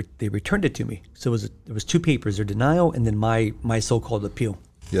they returned it to me. So it was two papers: their denial and then my so-called appeal.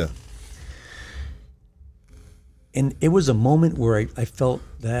 Yeah. And it was a moment where I felt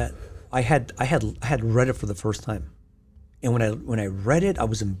that I had read it for the first time, and when I read it, I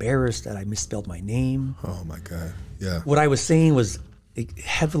was embarrassed that I misspelled my name. Oh my God. Yeah. What I was saying was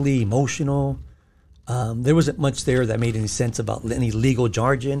heavily emotional. There wasn't much there that made any sense about any legal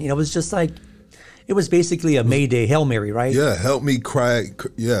jargon. You know, it was just like, it was basically a Mayday Hail Mary, right? Yeah. Help me cry.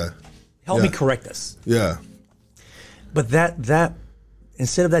 Yeah. Help me correct us. Yeah. But that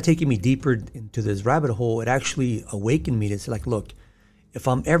instead of that taking me deeper into this rabbit hole, it actually awakened me to say, like, look, if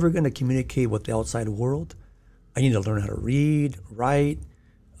I'm ever going to communicate with the outside world, I need to learn how to read, write,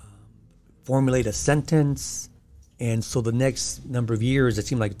 formulate a sentence. And so the next number of years, it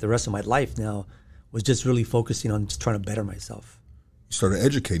seemed like the rest of my life now, was just really focusing on just trying to better myself. You started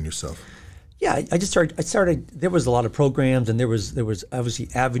educating yourself. Yeah, I started, there was a lot of programs, and there was obviously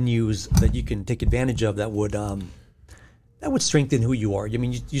avenues that you can take advantage of that would strengthen who you are. I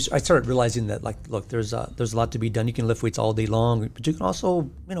mean, I started realizing that, like, look, there's a lot to be done. You can lift weights all day long, but you can also,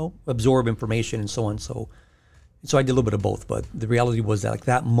 you know, absorb information and so on. So I did a little bit of both. But the reality was that, like,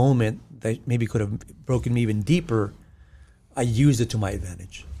 that moment that maybe could have broken me even deeper, I used it to my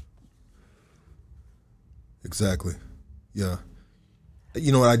advantage. Exactly. Yeah.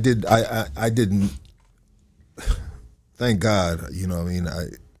 You know what I did? I didn't. Thank God. You know, I mean,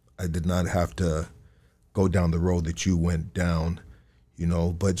 I did not have to go down the road that you went down, you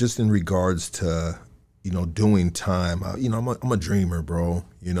know, but just in regards to, you know, doing time, you know, I'm a dreamer, bro,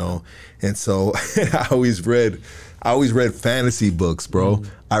 you know, and so I always read fantasy books, bro. Mm-hmm.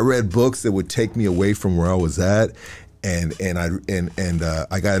 I read books that would take me away from where I was at, and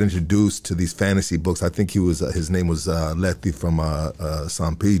I got introduced to these fantasy books. I think his name was Letty from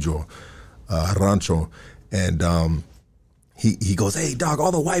San Pedro, Rancho, and He goes, "Hey, dog,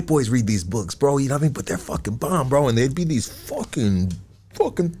 all the white boys read these books, bro. You know what I mean? But they're fucking bomb, bro. And they'd be these fucking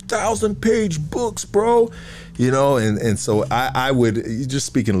fucking 1,000-page books, bro. You know, and so I would, just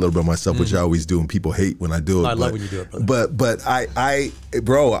speaking a little bit of myself, which I always do, and people hate when I do it. I love when you do it, brother. But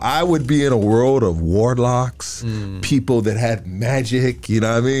bro, I would be in a world of warlocks, people that had magic. You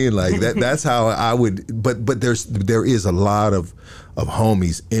know what I mean? Like that's how I would. But there is a lot of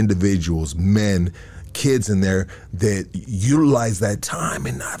homies, individuals, men, kids in there that utilize that time,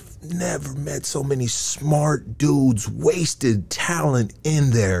 and I've never met so many smart dudes, wasted talent in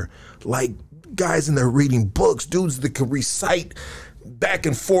there, like guys in there reading books, dudes that can recite back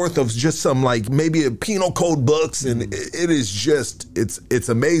and forth of just some, like, maybe a penal code books, and it is just, it's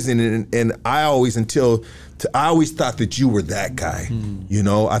amazing. And I always thought that you were that guy. You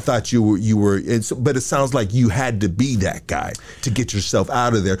know, I thought you were, but it sounds like you had to be that guy to get yourself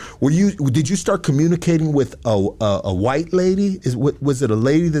out of there. Did you start communicating with a white lady? Was it a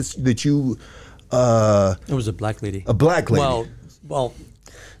lady that you? It was a black lady. A black lady. Well,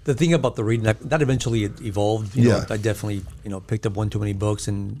 the thing about the reading, that eventually evolved. You know, I definitely, picked up one too many books,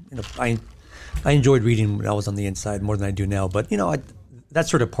 and I enjoyed reading when I was on the inside more than I do now. But that's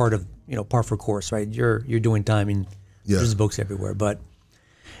sort of part of par for course, right? You're doing time, and there's books everywhere. But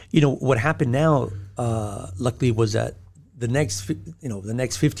what happened now, luckily, was that the next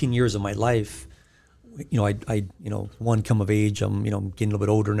 15 years of my life, I one, come of age. I'm getting a little bit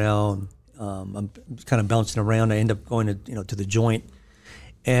older now, and I'm kind of bouncing around. I end up going to the joint.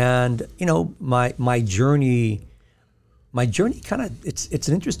 And my journey kind of, it's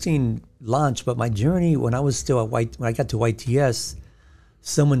an interesting launch, but my journey when I was still when I got to YTS,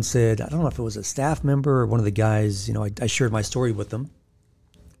 someone said, I don't know if it was a staff member or one of the guys, I shared my story with them.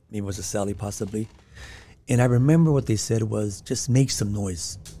 Maybe it was a Sally, possibly. And I remember what they said was, just make some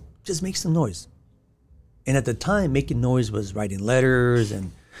noise. Just make some noise. And at the time, making noise was writing letters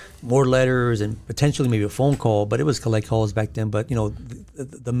and more letters and potentially maybe a phone call, but it was collect calls back then. But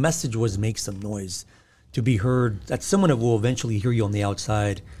the message was, make some noise, to be heard, that someone will eventually hear you on the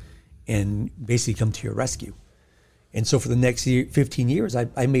outside and basically come to your rescue. And so for the next 15 years,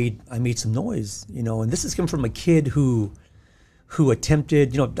 I made some noise, and this has come from a kid who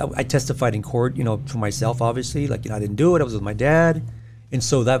attempted, I testified in court, for myself, obviously, like, I didn't do it, I was with my dad. And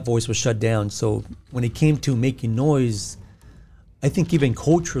so that voice was shut down. So when it came to making noise, I think even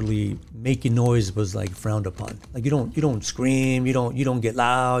culturally, making noise was like frowned upon. Like, you don't scream, you don't get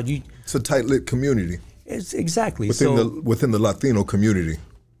loud. It's a tight-knit community. It's exactly within the Latino community.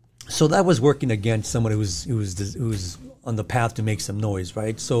 So that was working against someone who's on the path to make some noise,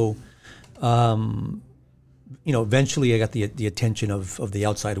 right? So, eventually I got the attention of the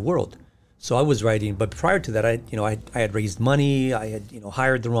outside world. So I was writing, but prior to that, I had raised money. I had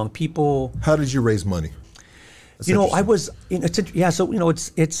hired the wrong people. How did you raise money? I was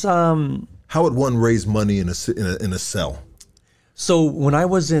it's how would one raise money in a cell? So when I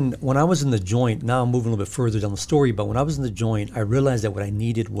was in the joint, now I'm moving a little bit further down the story, but when I was in the joint, I realized that what I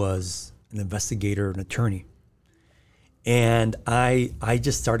needed was an investigator, an attorney. And I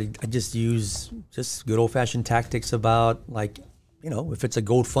just use good old fashioned tactics about, like, if it's a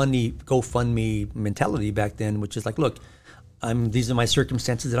GoFundMe mentality back then, which is like, look, these are my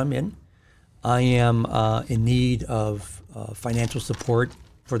circumstances that I'm in. I am in need of financial support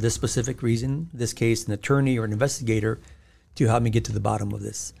for this specific reason, in this case, an attorney or an investigator to help me get to the bottom of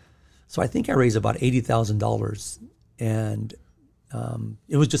this. So I think I raised about $80,000, and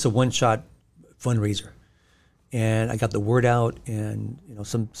it was just a one-shot fundraiser. And I got the word out, and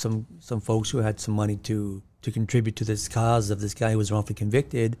some folks who had some money to contribute to this cause of this guy who was wrongfully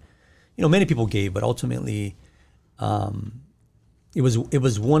convicted. Many people gave, but ultimately, it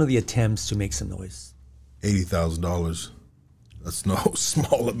was one of the attempts to make some noise. $80,000. That's no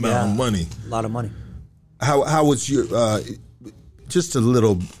small amount of money. A lot of money. How was your just to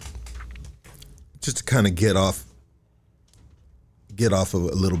kind of get off of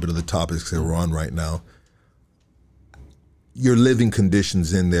a little bit of the topics that we're on right now. Your living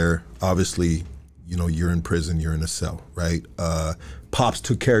conditions in there, obviously, you're in prison, you're in a cell, right? Pops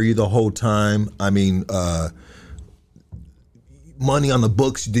took care of you the whole time. I mean, money on the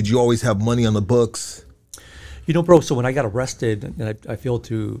books. Did you always have money on the books? Bro, so when I got arrested, and I feel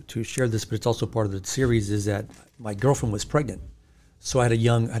to share this, but it's also part of the series, is that my girlfriend was pregnant. So I had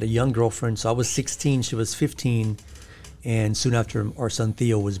a young girlfriend. So I was 16, she was 15, and soon after our son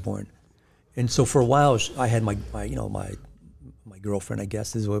Theo was born. And so for a while, I had my girlfriend, I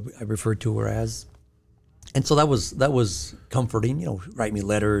guess is what I referred to her as. And so that was comforting. Write me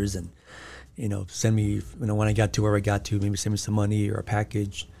letters and send me when I got to where I got to, maybe send me some money or a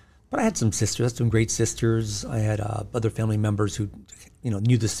package. But I had some sisters, some great sisters. I had other family members who,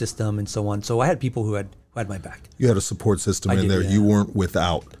 knew the system and so on. So I had people who had had my back. You had a support system in there. Yeah. You weren't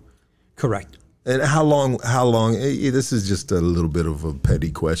without. Correct. And how long, this is just a little bit of a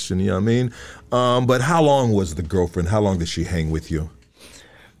petty question, you know what I mean? But how long was the girlfriend? How long did she hang with you?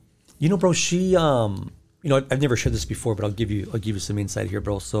 You know, bro, she, you know, I've never shared this before, but I'll give you some insight here,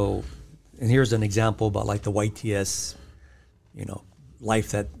 bro. So, and here's an example about like the YTS, you know, life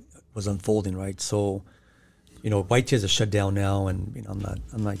that was unfolding, right? So, you know, YTS is shut down now, and you know,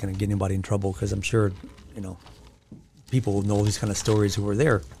 I'm not going to get anybody in trouble because I'm sure, you know, people will know these kind of stories who were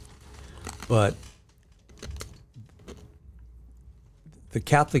there. But the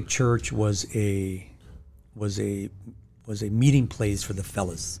Catholic Church was a meeting place for the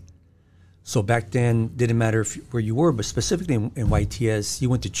fellas. So back then, didn't matter where you were, but specifically in YTS, you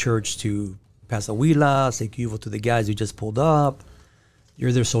went to church to pass a huila, say que to the guys who just pulled up.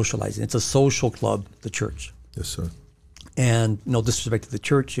 You're there socializing. It's a social club, the church. Yes, sir. And no disrespect to the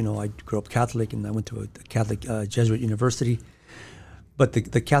church, you know, I grew up Catholic and I went to a Catholic Jesuit university. But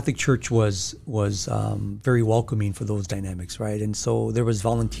the Catholic Church was very welcoming for those dynamics, right? And so there was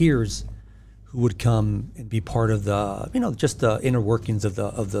volunteers who would come and be part of the, you know, just the inner workings of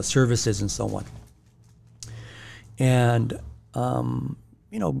the services and so on. And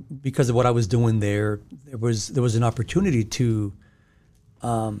you know, because of what I was doing there was an opportunity to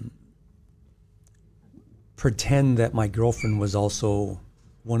pretend that my girlfriend was also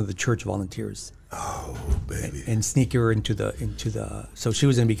one of the church volunteers. Oh, baby! And sneak her into the. So she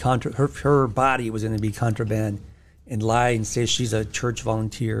was going to be her body was going to be contraband, and lie and say she's a church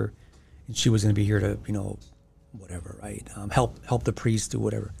volunteer, and she was going to be here to, you know, whatever, right? Help the priest do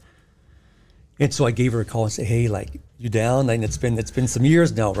whatever. And so I gave her a call and say, hey, like, you down? And it's been some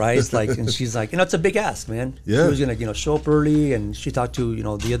years now, right? It's like, and she's like, you know, it's a big ask, man. Yeah. She was gonna, you know, show up early, and she talked to, you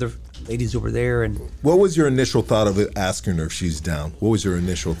know, the other ladies over there. And what was your initial thought of it, asking her if she's down? What was your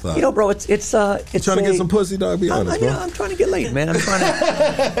initial thought? You know, bro, it's trying to get some pussy, dog. Be honest, bro. I'm trying to get laid, man. I'm trying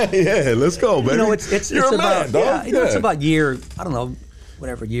to. Yeah, let's go, baby. You know, it's You're a about man, dog. yeah, you know, it's about year, I don't know,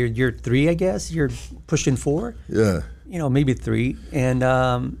 whatever, year 3, I guess. You're pushing 4. Yeah. You know, maybe 3, and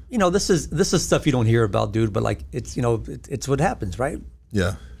you know, this is stuff you don't hear about, dude. But like, it's, you know, it's what happens, right?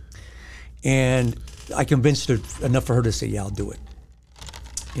 Yeah. And I convinced her enough for her to say, "Yeah, I'll do it."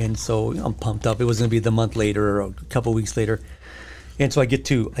 And so, you know, I'm pumped up. It was going to be the month later or a couple weeks later, and so I get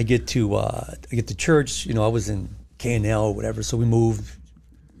to church. You know, I was in KNL or whatever, so we move,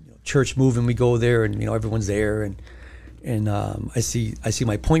 you know, church move, and we go there, and you know, everyone's there, and I see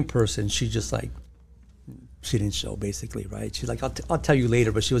my point person. She's just like. She didn't show, basically, right? She's like, I'll tell you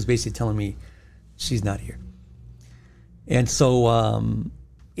later, but she was basically telling me she's not here. And so,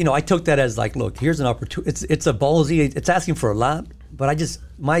 you know, I took that as like, look, here's an opportunity. It's a ballsy, it's asking for a lot, but I just,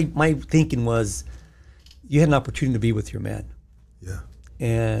 my thinking was, you had an opportunity to be with your man. Yeah.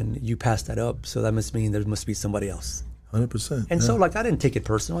 And you passed that up, so that must mean there must be somebody else. 100%. And so, like, I didn't take it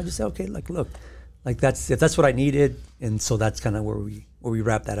personal. I just said, okay, like, look, like if that's what I needed, and so that's kind of where we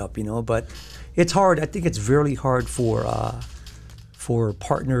wrap that up, you know. But it's hard. I think it's really hard for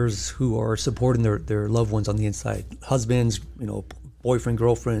partners who are supporting their loved ones on the inside, husbands, you know, boyfriend,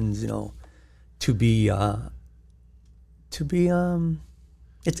 girlfriends, you know, to be.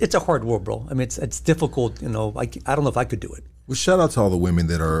 It's a hard world, bro. I mean, it's difficult. You know, I don't know if I could do it. Well, shout out to all the women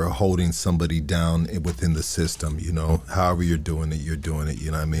that are holding somebody down within the system, you know, however you're doing it, you know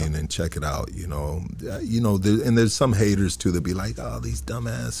what I mean? And check it out, you know, and there's some haters too that be like, oh, these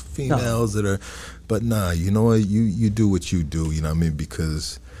dumbass females that are, but nah, you know what, you do what you do, you know what I mean?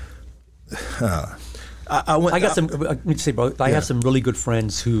 Because I got some, let me say, bro, I have some really good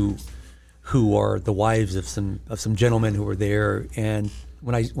friends who are the wives of some gentlemen who were there, and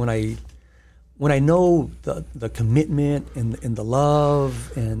when I know the commitment and the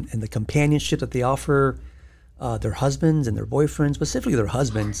love and the companionship that they offer their husbands and their boyfriends, specifically their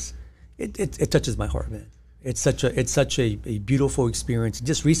husbands, it touches my heart, man. It's such a beautiful experience.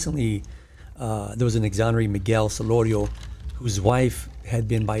 Just recently, there was an exonerated Miguel Solorio, whose wife had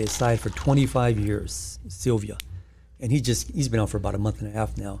been by his side for 25 years, Sylvia, and he's been out for about a month and a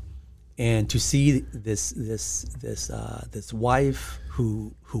half now. And to see this wife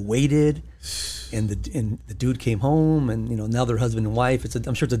who waited, and the dude came home, and you know, now they're husband and wife.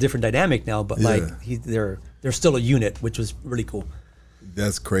 I'm sure it's a different dynamic now, but like they're still a unit, which was really cool.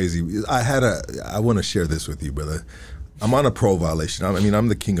 That's crazy. I want to share this with you, brother. I'm on a pro violation. I mean, I'm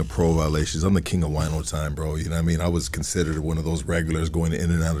the king of pro violations. I'm the king of wino time, bro. You know what I mean? I was considered one of those regulars going in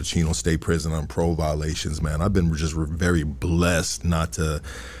and out of Chino State Prison on pro violations, man. I've been just very blessed not to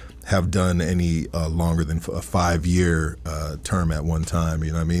have done any longer than a 5-year term at one time. You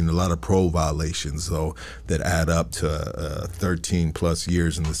know what I mean? A lot of pro violations, though, that add up to 13 plus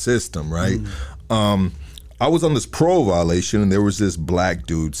years in the system, right? I was on this parole violation, and there was this black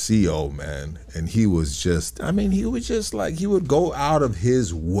dude, CO, man, and he was just, I mean, he was just like, he would go out of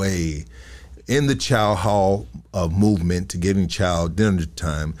his way in the chow hall movement to getting chow dinner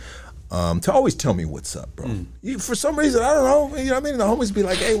time to always tell me what's up, bro. For some reason, I don't know, you know what I mean? The homies be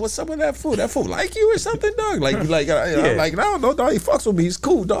like, hey, what's up with that fool? That fool like you or something, dog? Like, I'm like, I don't know, dog, he fucks with me. He's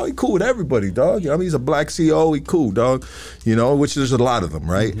cool, dog. He cool with everybody, dog. You know what I mean? He's a black CO, he cool, dog. You know, which there's a lot of them,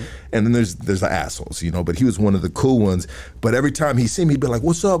 right? And then there's the assholes, you know, but he was one of the cool ones. But every time he see me, he'd be like,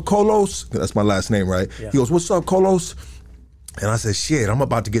 what's up, Colos? That's my last name, right? He goes, what's up, Colos? And I said, shit, I'm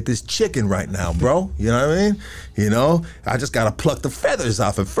about to get this chicken right now, bro. You know what I mean? You know, I just got to pluck the feathers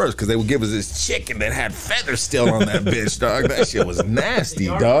off at first because they would give us this chicken that had feathers still on that bitch, dog. That shit was nasty,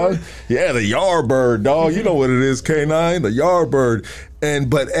 dog. Yeah, the yardbird, dog. You know what it is, K9, the yardbird.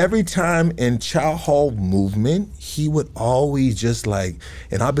 But every time in chow hall movement, he would always just like,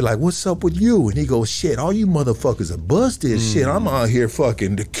 and I'd be like, what's up with you? And he goes, shit, all you motherfuckers are busted. Shit, I'm out here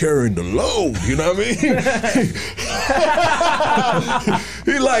fucking carrying the load. You know what I mean?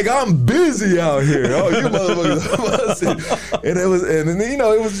 He like, I'm busy out here. Oh, you motherfuckers are busted. And it was, and you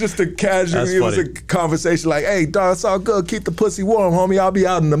know, it was just a casual, it was a conversation like, hey, dog, it's all good. Keep the pussy warm, homie. I'll be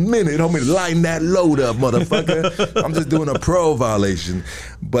out in a minute, homie. Lighten that load up, motherfucker. I'm just doing a parole violation.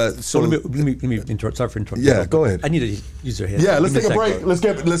 But so let me interrupt. Sorry for interrupting. Yeah, go ahead. I need to use your head. Yeah, let's take a break. Let's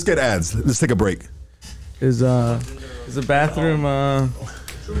get ads. Let's take a break. Is the bathroom? All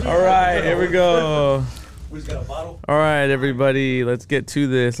right, here we go. Who's got a bottle? All right, everybody, let's get to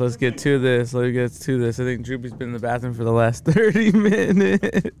this. I think Droopy's been in the bathroom for the last 30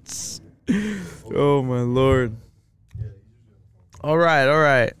 minutes. Oh my lord. All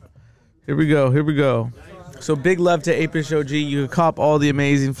right. Here we go. So big love to Apeish OG. You can cop all the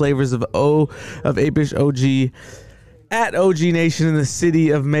amazing flavors of Apeish OG at OG Nation in the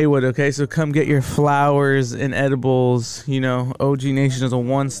city of Maywood, okay? So come get your flowers and edibles. You know, OG Nation is a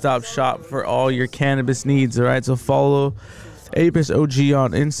one-stop shop for all your cannabis needs, all right? So follow Apeish OG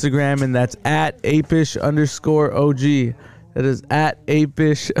on Instagram, and that's at Apeish_OG. That is at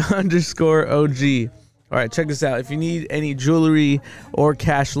Apeish_OG. All right, check this out. If you need any jewelry or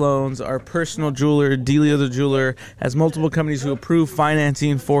cash loans, our personal jeweler, Delio the Jeweler, has multiple companies who approve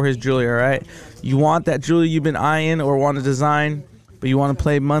financing for his jewelry, all right? You want that jewelry you've been eyeing or want to design, but you want to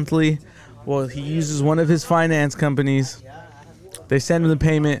pay monthly? Well, he uses one of his finance companies. They send him the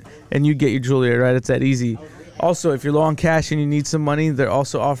payment, and you get your jewelry, all right? It's that easy. Also, if you're low on cash and you need some money, they're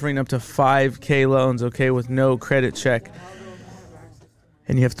also offering up to 5K loans, okay, with no credit check.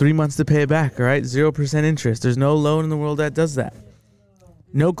 And you have 3 months to pay it back, all right? 0% interest. There's no loan in the world that does that.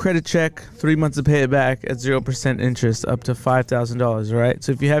 No credit check, 3 months to pay it back at 0% interest, up to $5,000, all right?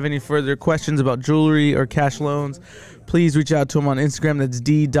 So if you have any further questions about jewelry or cash loans, please reach out to him on Instagram. That's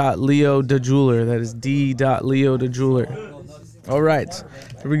d.leo.thejeweler. That is d.leo.thejeweler. All right,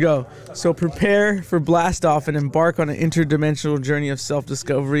 here we go. So prepare for blast off and embark on an interdimensional journey of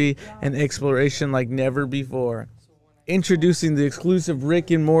self-discovery and exploration like never before. Introducing the exclusive Rick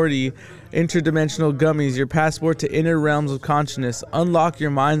and Morty interdimensional gummies, your passport to inner realms of consciousness. Unlock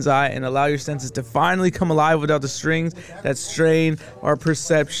your mind's eye and allow your senses to finally come alive without the strings that strain our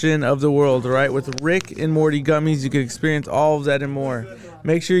perception of the world, all right? With Rick and Morty gummies, you can experience all of that and more.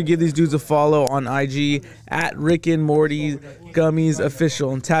 Make sure you give these dudes a follow on IG at Rick and Morty Gummies Official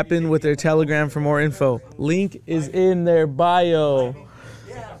and tap in with their Telegram for more info. Link is in their bio.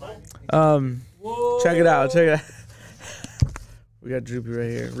 Check it out. We got Droopy right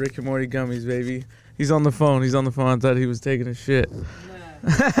here. Rick and Morty Gummies, baby. He's on the phone. I thought he was taking a shit.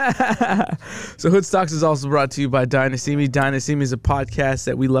 So Hood Stocks is also brought to you by Dynasty. Dynasty is a podcast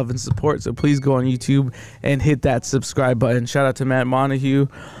that we love and support. So please go on YouTube and hit that subscribe button. Shout out to Matt Montague.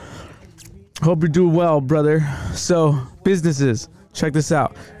 Hope you're doing well, brother. So businesses, check this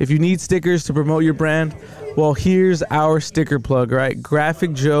out. If you need stickers to promote your brand, well, here's our sticker plug, right?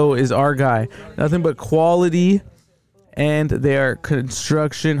 Graphic Joe is our guy. Nothing but quality. And they are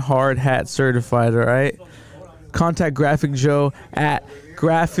construction hard hat certified, all right? Contact Graphic Joe at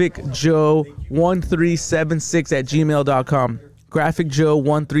graphicjoe1376@gmail.com.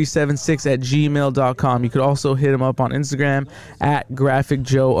 graphicjoe1376@gmail.com. You could also hit him up on Instagram at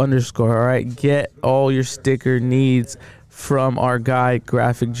graphicjoe_, all right? Get all your sticker needs from our guy,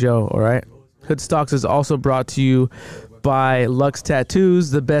 Graphic Joe, all right? Hood Stocks is also brought to you by Lux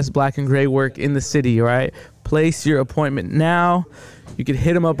Tattoos, the best black and gray work in the city, all right? Place your appointment now. You can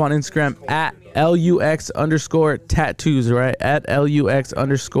hit them up on Instagram at LUX_tattoos, right? At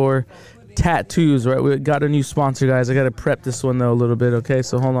LUX_tattoos, right? We got a new sponsor, guys. I got to prep this one, though, a little bit, okay?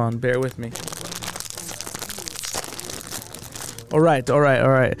 So hold on. Bear with me. All right.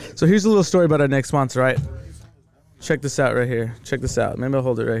 So here's a little story about our next sponsor, right? Check this out right here. Check this out. Maybe I'll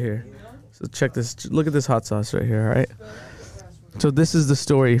hold it right here. So check this. Look at this hot sauce right here, all right? So this is the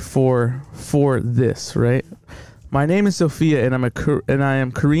story for this, right? My name is Sophia, and I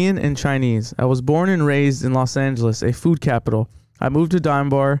am Korean and Chinese. I was born and raised in Los Angeles, a food capital. I moved to Dime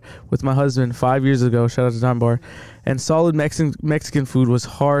Bar with my husband 5 years ago. Shout out to Dime Bar. And solid Mexican food was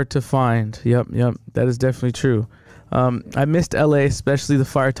hard to find. Yep, that is definitely true. I missed LA, especially the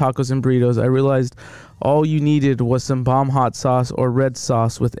fire tacos and burritos. I realized all you needed was some bomb hot sauce or red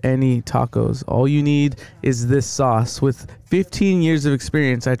sauce with any tacos. All you need is this sauce. With 15 years of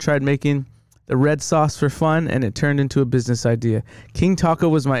experience, I tried making the red sauce for fun, and it turned into a business idea. King Taco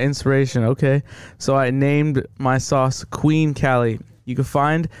was my inspiration, okay? So I named my sauce Queen Cali. You can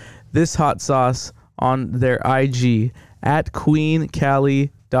find this hot sauce on their IG at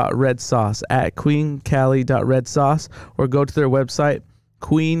queencali.redsauce, at queencali.redsauce, or go to their website,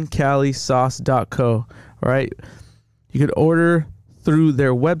 queencalisauce.co. All right? You could order through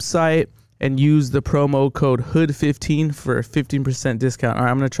their website and use the promo code HOOD15 for a 15% discount. All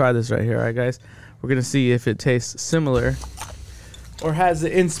right, I'm going to try this right here. All right, guys? We're going to see if it tastes similar or has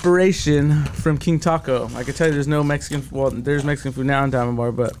the inspiration from King Taco. I can tell you there's no Mexican, well, there's Mexican food now in Diamond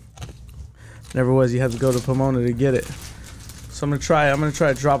Bar, but never was. You have to go to Pomona to get it. So I'm going to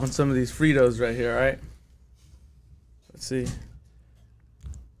try dropping some of these Fritos right here, all right? Let's see.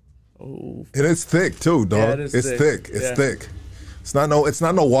 Oh. And it's thick too, dog. Yeah, it is thick. It's thick. It's not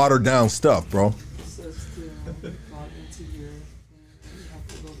no watered down stuff, bro.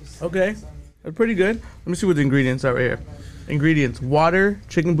 Okay, that's pretty good. Let me see what the ingredients are right here. Ingredients: water,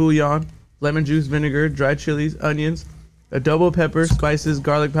 chicken bouillon, lemon juice, vinegar, dried chilies, onions, adobo pepper, spices,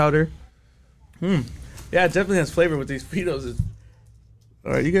 garlic powder. Yeah, it definitely has flavor with these Fritos.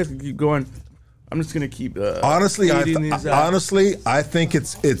 All right, you guys can keep going. I'm just gonna keep. Honestly, I think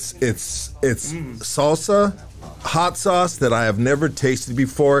it's salsa, hot sauce that I have never tasted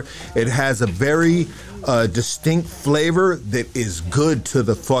before. It has a very distinct flavor that is good to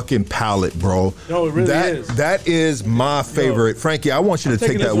the fucking palate, bro. No, it really is. That is my favorite. Frankie, I want you to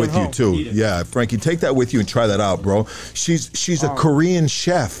take that with you too. Yeah, Frankie, take that with you and try that out, bro. She's a Korean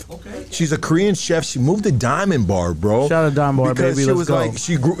chef. Okay. She's a Korean chef. She moved to Diamond Bar, bro. Shout out Diamond Bar, because baby. Let's go.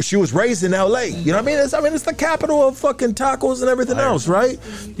 She was raised in LA. You know what I mean? It's the capital of fucking tacos and everything else, right?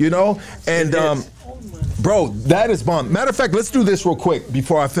 You know? And bro, that is bomb. Matter of fact, let's do this real quick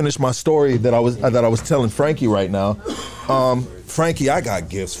before I finish my story that I was telling Frankie right now. Frankie, I got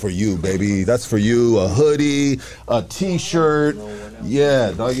gifts for you, baby. That's for you. A hoodie, a t-shirt.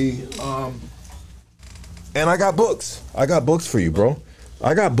 Yeah, doggy. And I got books. I got books for you, bro.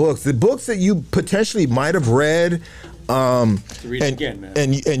 I got books. The books that you potentially might have read. Read again, man.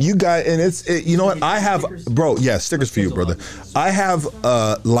 And you got, and you know what? I have, bro. Yeah, stickers for you, brother. I have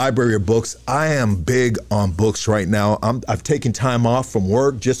a library of books. I am big on books right now. I've taken time off from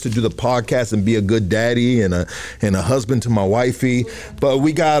work just to do the podcast and be a good daddy and a husband to my wifey. But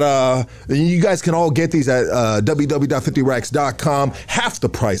we got, you guys can all get these at www.50racks.com. Half the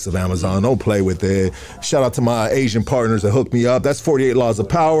price of Amazon. Don't play with it. Shout out to my Asian partners that hooked me up. That's 48 Laws of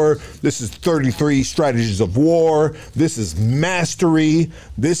Power. This is 33 Strategies of War. This is mastery.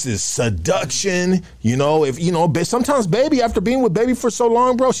 This is seduction. You know, sometimes baby, after being with baby for so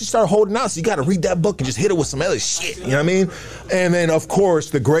long, bro, she started holding out. So you got to read that book and just hit her with some other shit. You know what I mean? And then, of course,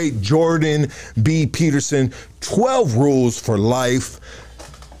 the great Jordan B. Peterson, 12 Rules for Life.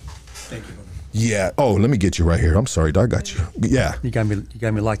 Thank you. Yeah. Oh, let me get you right here. I'm sorry, I got you. Yeah. You got me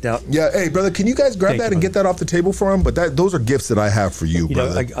locked out. Yeah. Hey, brother, can you guys grab that and get that off the table for him? But those are gifts that I have for you,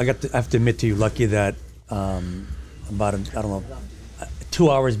 brother. I have to admit to you, lucky that about 2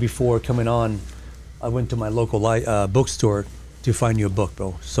 hours before coming on, I went to my local bookstore to find you a book,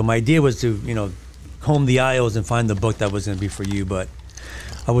 bro. So my idea was to, comb the aisles and find the book that was going to be for you, but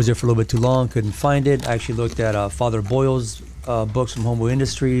I was there for a little bit too long, couldn't find it. I actually looked at Father Boyle's books from Homeboy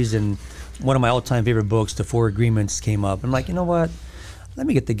Industries, and one of my all-time favorite books, The Four Agreements, came up. I'm like, you know what? Let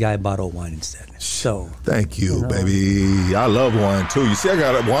me get the guy a bottle of wine instead. So thank you, baby. I love wine too. You see, I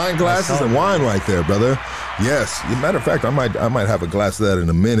got wine glasses and wine right there, brother. Yes. Matter of fact, I might have a glass of that in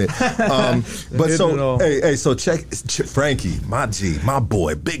a minute. But so, hey, so check Frankie, my G, my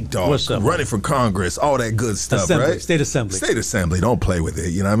boy, big dog, what's up, running for Congress, all that good stuff, Assembly, right? State Assembly. Don't play with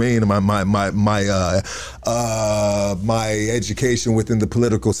it. You know what I mean? My education within the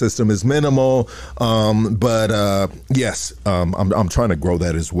political system is minimal, but yes, I'm trying to grow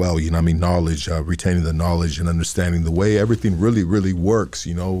that as well. You know what I mean? Knowledge, retaining the knowledge and understanding the way everything really, really works.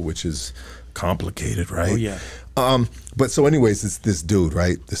 Which is complicated, right? Oh yeah. But so anyways, it's this dude,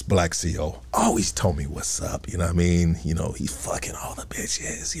 right? This black CO always told me what's up, you know what I mean? You know, he's fucking all the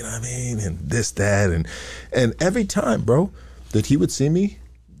bitches, you know what I mean? And this, that, and every time, bro, that he would see me,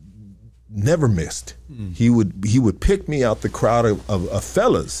 never missed. He would pick me out the crowd of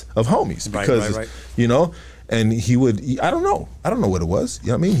fellas, of homies, because, you know, and he would, I don't know what it was, you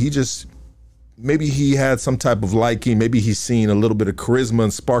know what I mean? He just, maybe he had some type of liking, maybe he's seen a little bit of charisma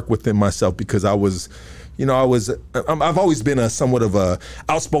and spark within myself because I was, you know, I've always been somewhat of a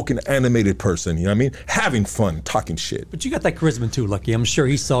outspoken, animated person. You know what I mean? Having fun, talking shit. But you got that charisma too, Lucky. I'm sure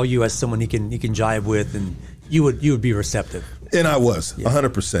he saw you as someone he can jive with, and you would be receptive. And I was 100%. You know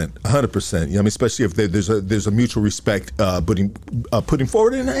what I mean? Especially if there's a mutual respect putting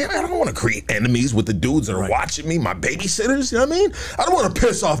forward. And I don't want to create enemies with the dudes that are watching me, my babysitters. You know what I mean? I don't want to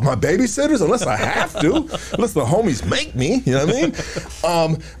piss off my babysitters unless I have to, unless the homies make me. You know what I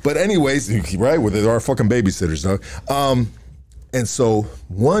mean? But anyways, right? Where there are fucking babysitters, though. And so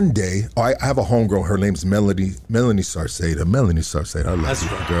one day, I have a homegirl. Her name's Melanie Sarceda. Melanie Sarceda. I love you,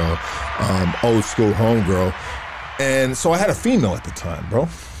 girl. Old school homegirl. And so I had a female at the time, bro.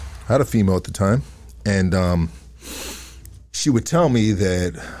 I had a female at the time. And she would tell me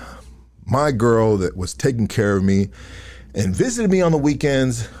that my girl that was taking care of me and visited me on the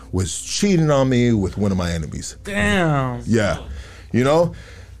weekends was cheating on me with one of my enemies. Damn. Yeah. You know?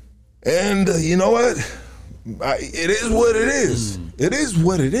 And you know what? It is what it is. It is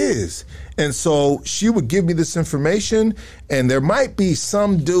what it is. And so she would give me this information, and there might be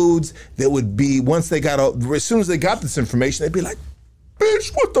some dudes that would be, once they got out, as soon as they got this information, they'd be like,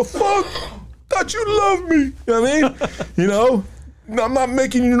 bitch, what the fuck? Thought you loved me. You know what I mean? You know? I'm not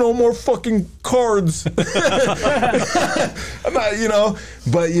making you no more fucking cards. I'm not, you know,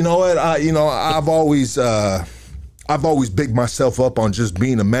 but you know what? I've always bigged myself up on just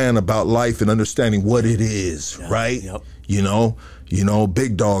being a man about life and understanding what it is, right? Yep. You know,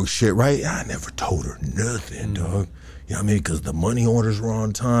 big dog shit, right? I never told her nothing, dog. You know what I mean? Because the money orders were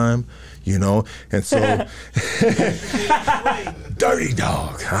on time, you know? And so, dirty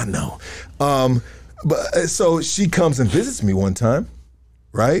dog, I know. But so she comes and visits me one time,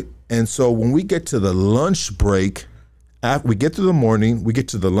 right? And so when we get to the lunch break, after we get through the morning, we get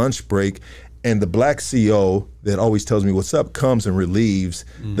to the lunch break, and the black CO that always tells me what's up comes and relieves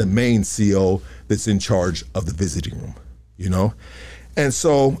the main CO that's in charge of the visiting room, you know? And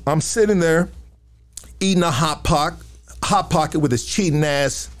so I'm sitting there eating a hot pocket with this cheating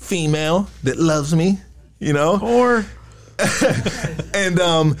ass female that loves me, you know? Or and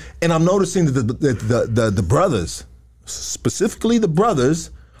I'm noticing that the brothers, specifically the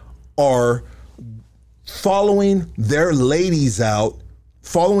brothers, are following their ladies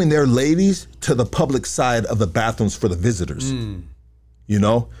to the public side of the bathrooms for the visitors. You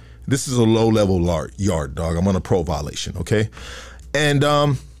know, this is a low-level yard, dog. I'm on a pro violation, okay? And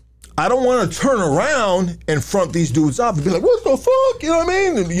I don't want to turn around and front these dudes off and be like, what the fuck? You know what I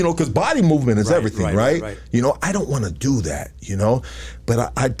mean? And, you know, because body movement is everything, right? You know, I don't want to do that, you know?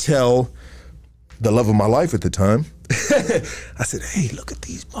 But I tell the love of my life at the time, I said, hey, look at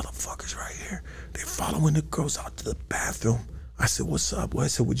these motherfuckers right here. They're following the girls out to the bathroom. I said, what's up? Well, I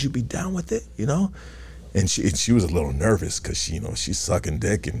said, would you be down with it, you know? And she was a little nervous because, you know, she's sucking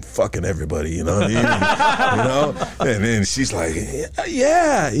dick and fucking everybody, you know what I mean? You know? And then she's like,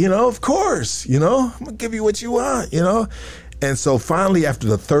 yeah, you know, of course, you know? I'm going to give you what you want, you know? And so finally, after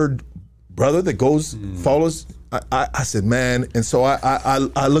the third brother that goes, follows, I said, man, and so I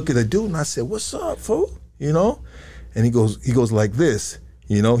look at the dude and I said, what's up, fool? You know? And he goes like this,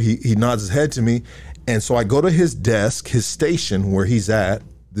 you know? He nods his head to me. And so I go to his desk, his station where he's at,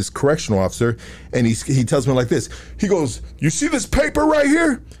 this correctional officer, and he tells me like this. He goes, you see this paper right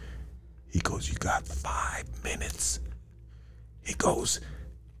here? He goes, you got 5 minutes. He goes,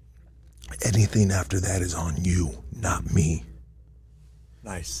 anything after that is on you, not me.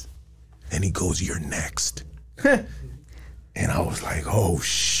 Nice. And he goes, you're next. And I was like, oh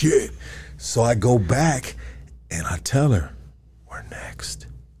shit. So I go back and I tell her, we're next.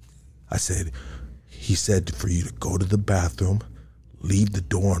 I said, he said for you to go to the bathroom, leave the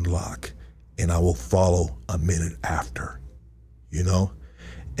door unlocked, and I will follow a minute after, you know?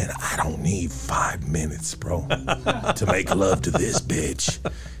 And I don't need 5 minutes, bro, to make love to this bitch.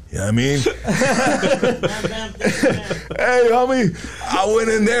 You know what I mean? Hey, homie, I went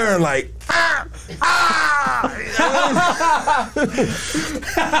in there and like,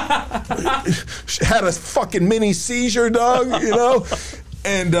 had a fucking mini seizure, dog, you know?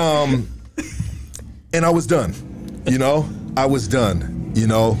 And I was done, you know? I was done, you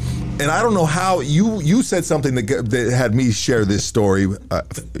know? And I don't know how you said something that had me share this story,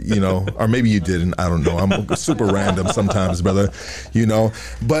 you know, or maybe you didn't. I don't know. I'm super random sometimes, brother. You know.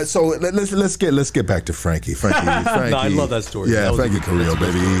 But so let's get back to Franky. Franky. No, I love that story. Yeah, Franky Carrillo,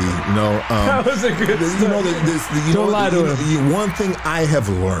 baby. You know. That was a good story. You know, Don't lie to him. one thing I have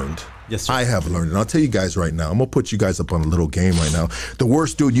learned. Yes, sir. I have learned, and I'll tell you guys right now. I'm gonna put you guys up on a little game right now. The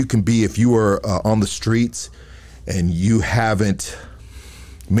worst dude you can be if you are on the streets and you haven't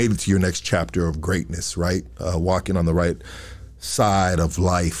made it to your next chapter of greatness, right? Walking on the right side of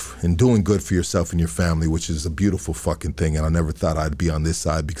life and doing good for yourself and your family, which is a beautiful fucking thing. And I never thought I'd be on this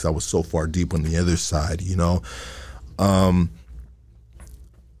side because I was so far deep on the other side, you know?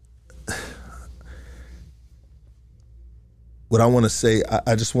 What I want to say,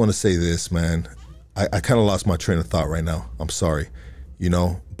 I just want to say this, man. I kind of lost my train of thought right now. I'm sorry, you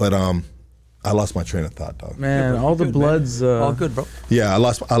know? But I lost my train of thought, dog. Man, all the blood's all good, bro. Yeah, I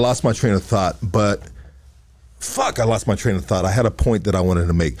lost my train of thought, but fuck, I lost my train of thought. I had a point that I wanted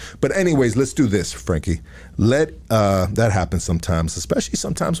to make. But anyways, let's do this, Franky. Let that happen sometimes, especially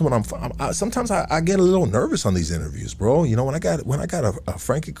sometimes when sometimes I get a little nervous on these interviews, bro. You know, when I got a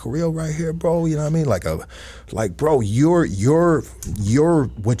Franky Carrillo right here, bro, you know what I mean? Like bro, you're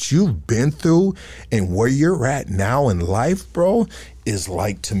what you've been through and where you're at now in life, bro, is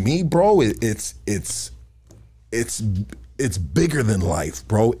like, to me, bro, it's bigger than life,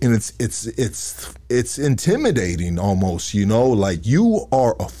 bro, and it's intimidating almost, you know, like you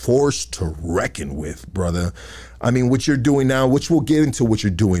are a force to reckon with, brother. I mean, what you're doing now, which we'll get into what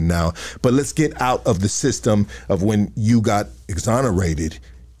you're doing now, but let's get out of the system of when you got exonerated,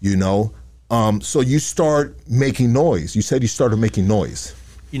 you know. So you start making noise. You said you started making noise.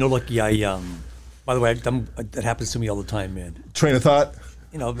 You know, look, yeah, by the way, that happens to me all the time, man. Train of thought?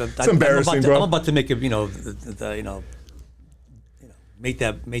 You know, it's embarrassing, bro. I'm about to make a, you know,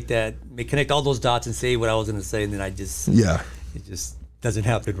 connect all those dots and say what I was going to say, and then it just doesn't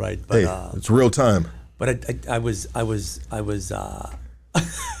happen, right? But hey, it's real time. But I was I'm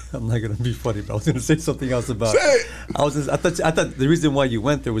not going to be funny, but I was going to say something else about. I thought the reason why you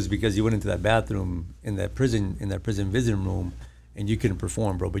went there was because you went into that bathroom in that prison visiting room, and you couldn't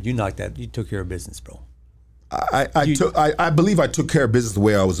perform, bro. But you took care of business, bro. I believe I took care of business the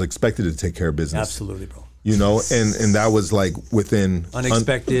way I was expected to take care of business. Absolutely, bro. You know, and that was like within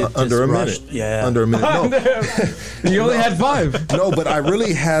unexpected, under a rushed. minute. Yeah, under a minute. No. You only had 5. No, but I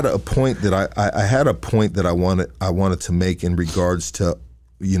really had a point that I had a point that I wanted to make in regards to,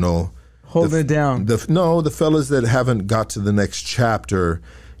 you know, holding it down. The fellas that haven't got to the next chapter.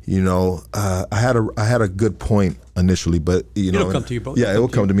 You know, I had a good point initially, but you know, it'll come to you, bro. Yeah, it will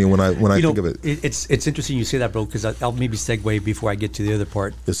come to me when I think of it. It's interesting you say that, bro, because I'll maybe segue before I get to the other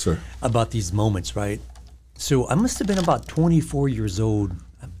part. Yes, sir. About these moments, right? So I must have been about 24 years old.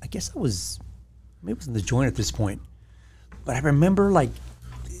 I guess maybe I was in the joint at this point, but I remember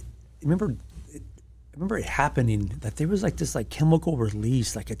it happening, that there was like this like chemical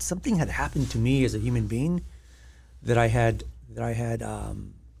release, like something had happened to me as a human being, that I had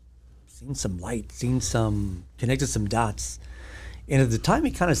seen some light, connected some dots. And at the time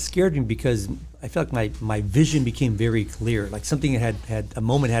it kind of scared me because I felt like my vision became very clear, like something a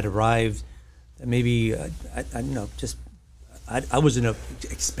moment had arrived that maybe, I don't know, just, I wasn't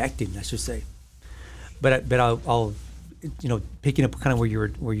expecting, I should say. But I'll, you know, picking up kind of where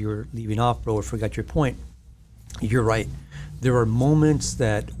you were leaving off, bro, or forgot your point. You're right. There are moments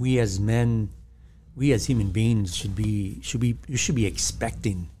that we as men, we as human beings should be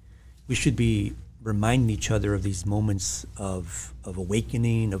expecting. We should be reminding each other of these moments of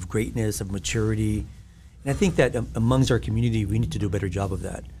awakening, of greatness, of maturity. And I think that amongst our community, we need to do a better job of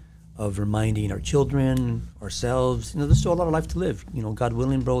that, of reminding our children, ourselves. You know, there's still a lot of life to live. You know, God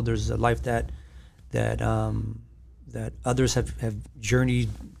willing, bro, there's a life that others have journeyed,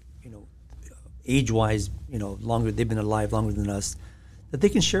 you know, age-wise, you know, longer. They've been alive longer than us, that they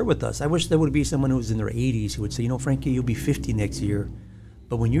can share with us. I wish there would be someone who was in their 80s who would say, you know, Franky, you'll be 50 next year,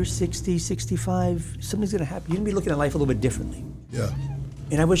 but when you're 60, 65, something's gonna happen. You're gonna be looking at life a little bit differently. Yeah.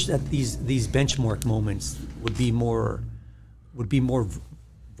 And I wish that these benchmark moments would be more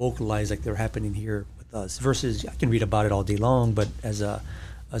vocalized, like they're happening here with us. Versus, I can read about it all day long, but as a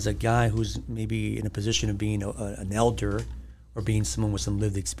guy who's maybe in a position of being an elder or being someone with some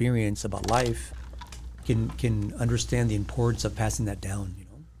lived experience about life, can understand the importance of passing that down, you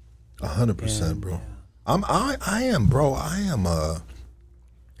know. 100%, bro.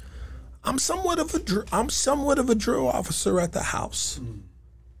 I'm somewhat of a drill officer at the house.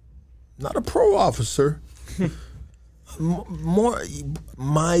 Not a pro officer. More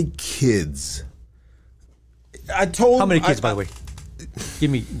my kids. I told how many kids, by the way?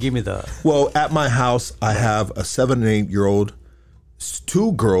 Give me the. Well, at my house, I have a 7 and 8-year-old,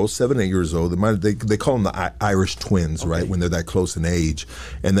 2 girls, 7 and 8 years old. They call them the Irish twins, right? When they're that close in age.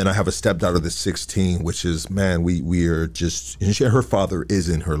 And then I have a stepdaughter that's 16, which is, man, we are just, her father is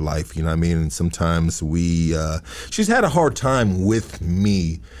in her life, you know what I mean? And sometimes she's had a hard time with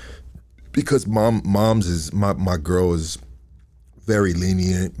me because my girl is very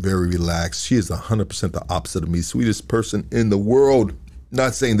lenient, very relaxed. She is 100% the opposite of me, sweetest person in the world.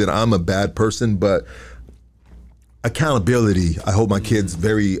 Not saying that I'm a bad person, but accountability. I hold my kids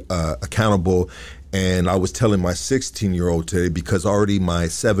very accountable. And I was telling my 16-year-old today, because already my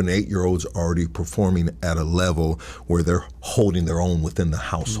 7, 8-year-olds are already performing at a level where they're holding their own within the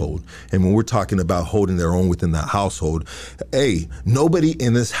household. And when we're talking about holding their own within the household, hey, nobody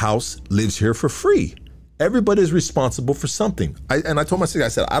in this house lives here for free. Everybody is responsible for something. I told my sister, I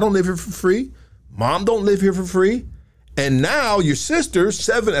said, I don't live here for free. Mom don't live here for free. And now your sister,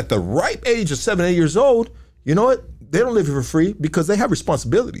 at the ripe age of 7, 8 years old, you know what? They don't live here for free because they have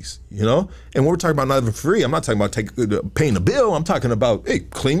responsibilities, you know? And when we're talking about not living for free, I'm not talking about paying a bill. I'm talking about, hey,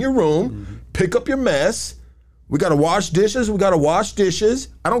 clean your room, pick up your mess. We got to wash dishes.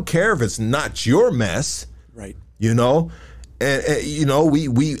 I don't care if it's not your mess. Right. You know? And you know,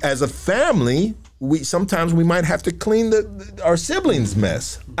 we as a family, sometimes we might have to clean our siblings'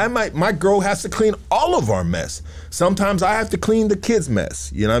 mess. My girl has to clean all of our mess. Sometimes I have to clean the kids'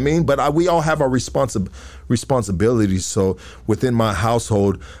 mess. You know what I mean? But we all have our responsibilities. So within my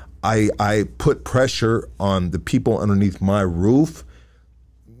household, I put pressure on the people underneath my roof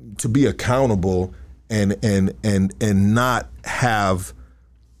to be accountable and not have.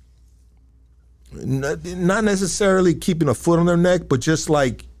 Not necessarily keeping a foot on their neck, but just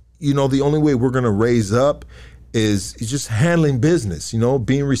like, you know, the only way we're going to raise up is just handling business, you know,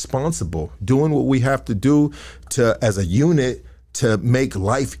 being responsible, doing what we have to do as a unit to make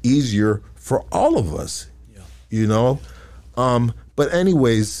life easier for all of us, you know? But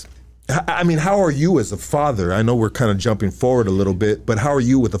anyways, I mean, how are you as a father? I know we're kind of jumping forward a little bit, but how are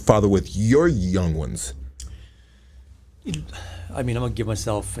you with a father with your young ones? I mean, I'm gonna give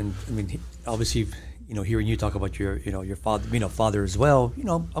myself, and I mean, obviously, you know, hearing you talk about your father, being a father as well, you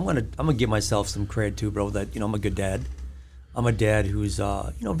know, I'm gonna give myself some credit too, bro. That, you know, I'm a good dad. I'm a dad who's,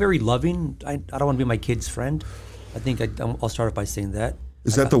 you know, very loving. I don't want to be my kid's friend. I think I'll start off by saying that.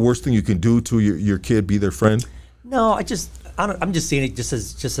 Is that the worst thing you can do to your kid? Be their friend? No, I'm just saying it just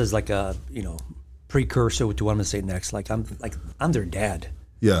as like a, you know, precursor to what I'm gonna say next. Like I'm their dad.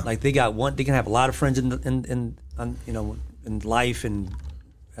 Yeah. Like they can have a lot of friends in you know, in life and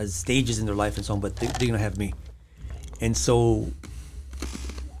as stages in their life and so on, but they're gonna have me. And so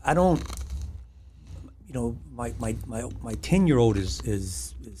I don't, you know, my 10-year-old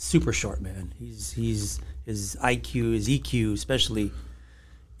is super sharp, man. He's his IQ, his EQ especially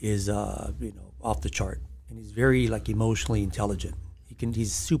is you know, off the chart, and he's very like emotionally intelligent.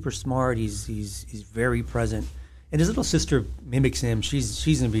 He's super smart. He's very present, and his little sister mimics him.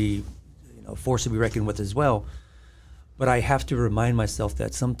 She's gonna be, you know, force to be reckoned with as well. But I have to remind myself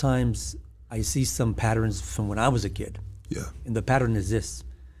that sometimes I see some patterns from when I was a kid. Yeah. And the pattern is this,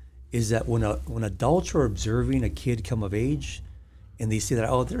 is that when adults are observing a kid come of age and they see that,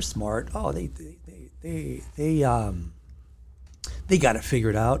 oh, they're smart, oh, they got it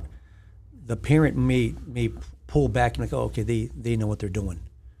figured out, the parent may pull back and like, oh, okay, they know what they're doing.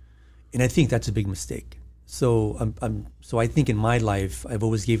 And I think that's a big mistake. So I think in my life, I've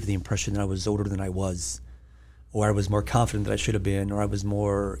always gave the impression that I was older than I was, or I was more confident than I should have been, or I was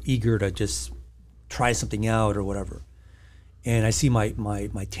more eager to just try something out or whatever. And I see my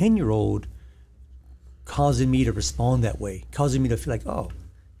 10-year-old causing me to respond that way, causing me to feel like, oh,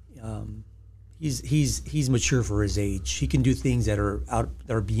 he's mature for his age. He can do things that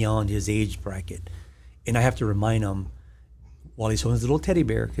are beyond his age bracket. And I have to remind him, while he's holding his little teddy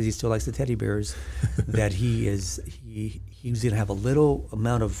bear, because he still likes the teddy bears, that he's gonna have a little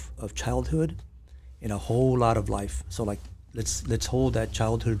amount of childhood and a whole lot of life. So like, let's hold that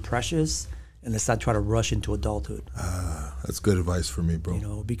childhood precious, and let's not try to rush into adulthood. That's good advice for me, bro. You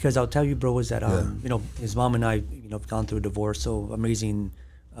know, because I'll tell you, bro, is that you know, his mom and I, you know, have gone through a divorce. So I'm raising,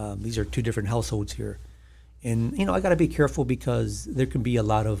 these are 2 different households here, and you know, I got to be careful because there can be a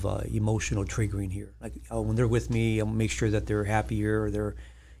lot of emotional triggering here. Like when they're with me, I'll make sure that they're happier, or they're,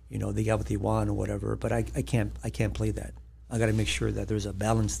 you know, they got what they want or whatever. But I can't play that. I got to make sure that there's a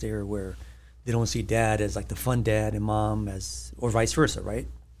balance there where they don't see dad as like the fun dad and mom as, or vice versa, right?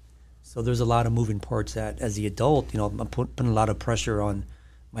 So there's a lot of moving parts that, as the adult, you know, I'm putting a lot of pressure on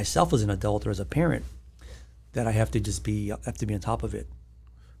myself as an adult or as a parent, that I have to just be on top of it.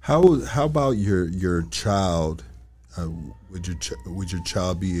 How about your child? would your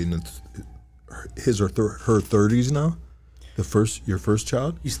child be in his or her 30s now? Your first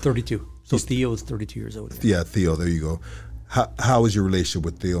child? He's 32. So Theo is 32 years old. Yeah, Theo. There you go. How is your relationship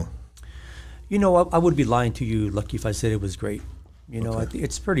with Theo? You know, I would be lying to you, Lucky, if I said it was great. You know, Okay.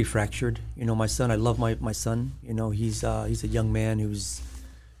 it's pretty fractured. You know, my son, I love my son. You know, he's a young man who's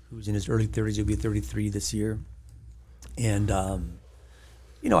in his early 30s. He'll be 33 this year. And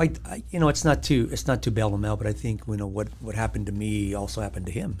you know, it's not to bail him out, but I think, you know, what happened to me also happened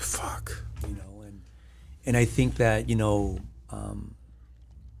to him. Fuck. You know, and I think that, you know,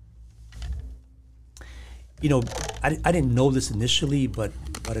 I didn't know this initially, but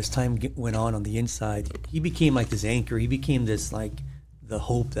as time went on the inside, he became like this anchor. He became this, like, the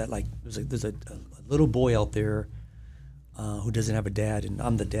hope that, like, there's a little boy out there who doesn't have a dad, and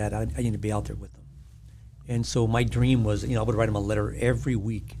I'm the dad. I need to be out there with him. And so my dream was, you know, I would write him a letter every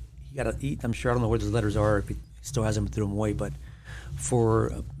week. I'm sure, I don't know where those letters are, if he still has them, threw them away, but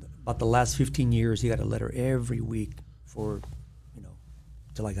for about the last 15 years, he got a letter every week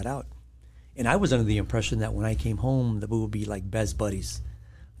till I got out. And I was under the impression that when I came home, that we would be like best buddies.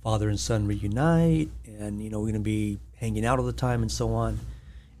 Father and son reunite, and, you know, we're going to be hanging out all the time and so on.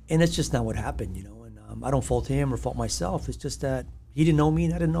 And that's just not what happened, you know. And I don't fault him or fault myself. It's just that he didn't know me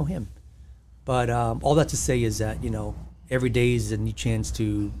and I didn't know him. But all that to say is that, you know, every day is a new chance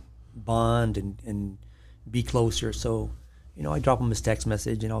to bond and be closer. So, you know, I drop him his text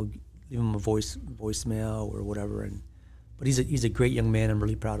message and I'll leave him a voicemail or whatever. But he's a great young man. I'm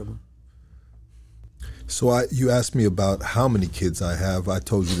really proud of him. So you asked me about how many kids I have. I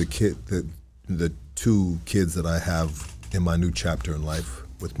told you the 2 kids that I have in my new chapter in life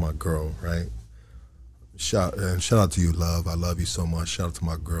with my girl, right? Shout out to you, love. I love you so much. Shout out to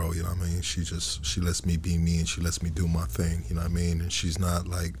my girl, you know what I mean? She lets me be me and she lets me do my thing, you know what I mean? And she's not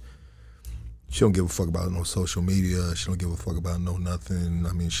like, she don't give a fuck about no social media. She don't give a fuck about no nothing.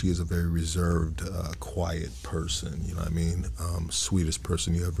 I mean, she is a very reserved, quiet person, you know what I mean? Sweetest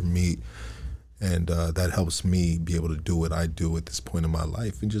person you ever meet. And that helps me be able to do what I do at this point in my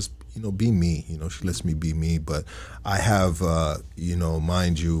life and just, you know, be me. You know, she lets me be me. But I have, you know,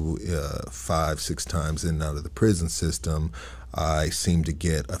 mind you, 5-6 times in and out of the prison system, I seem to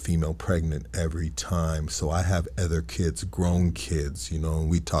get a female pregnant every time. So I have other kids, grown kids, you know,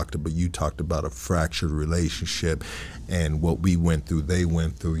 and you talked about a fractured relationship and what we went through, they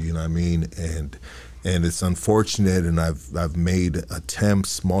went through, you know what I mean? And it's unfortunate, and I've made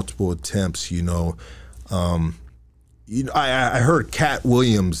attempts, multiple attempts, you know. I heard Cat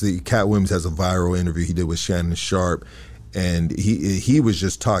Williams has a viral interview he did with Shannon Sharp, and he was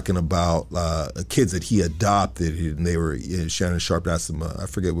just talking about kids that he adopted, and they were, Shannon Sharp asked him, I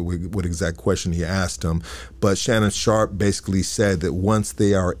forget what exact question he asked him, but Shannon Sharp basically said that once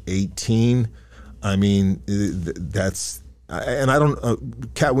they are 18, I mean, that's. And I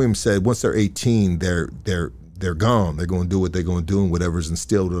don't. Cat Williams said once they're 18, they're gone. They're going to do what they're going to do, and whatever's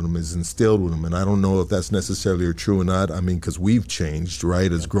instilled in them is instilled with them. And I don't know if that's necessarily true or not. I mean, because we've changed,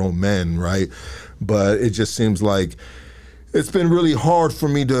 right, as grown men, right? But it just seems like it's been really hard for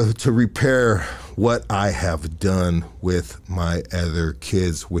me to repair what I have done with my other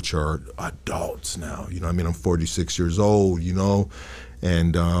kids, which are adults now. You know, I mean, I'm 46 years old. You know.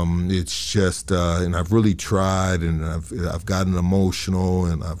 And it's just, and I've really tried, and I've gotten emotional,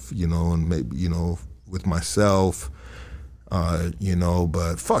 and I've, you know, and maybe, you know, with myself, you know,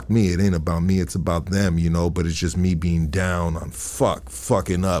 but fuck me, it ain't about me, it's about them, you know, but it's just me being down on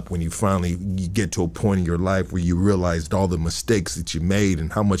fucking up when you get to a point in your life where you realized all the mistakes that you made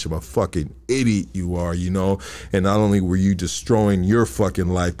and how much of a fucking idiot you are, you know, and not only were you destroying your fucking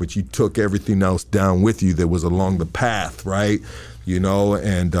life, but you took everything else down with you that was along the path, right? You know,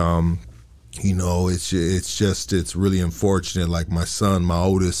 and you know, it's really unfortunate. Like my son, my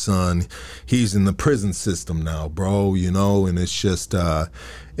oldest son, he's in the prison system now, bro. You know, and it's just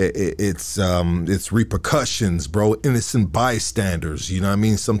it's repercussions, bro. Innocent bystanders. You know what I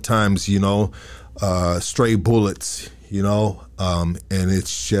mean? Sometimes, you know, stray bullets. You know, and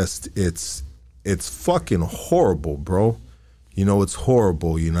it's just it's fucking horrible, bro. You know, it's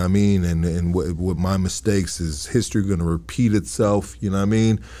horrible, you know what I mean? And what my mistakes, is history going to repeat itself, you know what I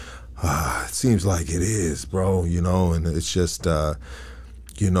mean? It seems like it is, bro, you know, and it's just,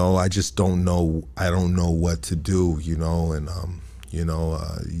 you know, I just don't know. I don't know what to do, you know, and, you know,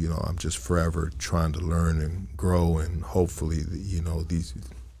 I'm just forever trying to learn and grow, and hopefully, you know, these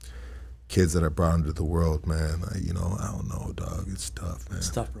kids that I brought into the world, man, you know, I don't know, dog. It's tough, man. It's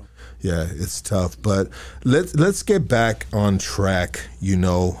tough, bro. Yeah, it's tough. But let's get back on track, you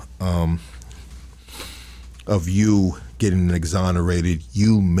know, of you getting exonerated,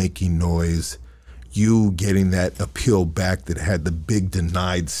 you making noise, you getting that appeal back that had the big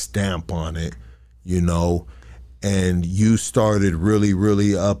denied stamp on it, you know, and you started really,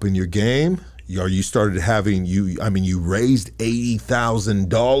 really up in your game. You started having, you raised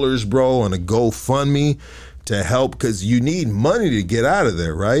 $80,000, bro, on a GoFundMe to help, because you need money to get out of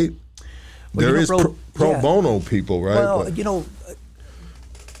there, right? Well, there is pro bono people, right? Well, you know,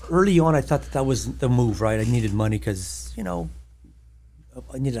 early on I thought that was the move, right? I needed money because, you know,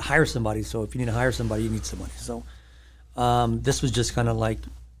 I needed to hire somebody. So if you need to hire somebody, you need some money. So this was just kind of like,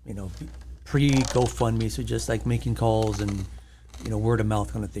 you know, pre-GoFundMe, so just like making calls and, you know, word of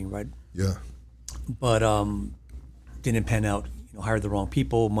mouth kind of thing, right? Yeah. But didn't pan out. You know, hired the wrong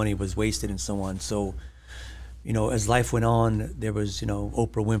people, money was wasted, and so on. So, you know, as life went on, there was, you know,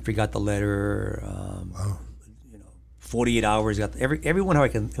 Oprah Winfrey got the letter. Wow. You know, 48 Hours got everyone who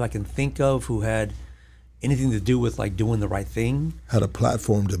I can think of who had anything to do with like doing the right thing Had a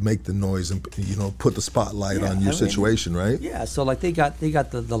platform to make the noise and, you know, put the spotlight on your situation, right? Yeah. So like they got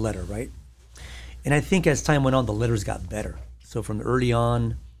the letter, right? And I think as time went on, the letters got better. So from early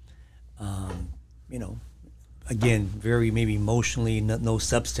on, you know, again, very maybe emotionally, no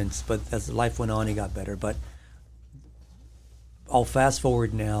substance, but as life went on, it got better. But I'll fast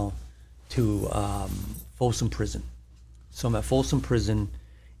forward now to Folsom Prison. So I'm at Folsom Prison,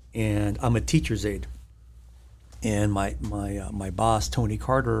 and I'm a teacher's aide. And my boss, Tony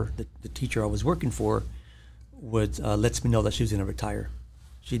Carter, the teacher I was working for, lets me know that she was going to retire.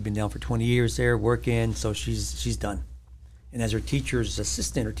 She'd been down for 20 years there working, so she's done. And as her teacher's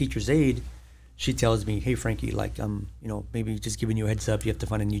assistant or teacher's aide, she tells me, "Hey, Franky, like you know, maybe just giving you a heads up, you have to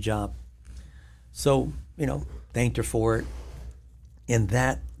find a new job." So, you know, thanked her for it. And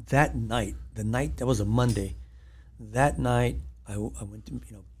that night, that was a Monday. That night, I went to, you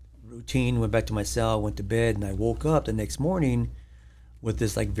know, routine, went back to my cell, went to bed, and I woke up the next morning with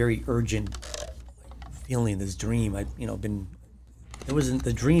this like very urgent feeling, this dream.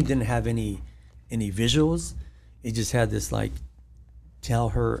 The dream didn't have any visuals. It just had this like,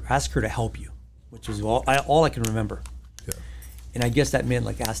 ask her to help you, which is all I can remember. Yeah. And I guess that meant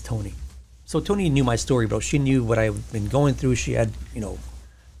like ask Tony. So Tony knew my story, bro. She knew what I've been going through. She had, you know,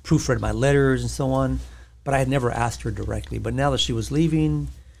 proofread my letters and so on, but I had never asked her directly. But now that she was leaving,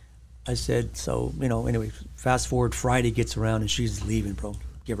 I said, so, you know, anyway, fast forward, Friday gets around and she's leaving, bro.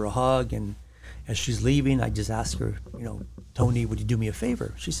 Give her a hug, and as she's leaving, I just asked her, you know, "Tony, would you do me a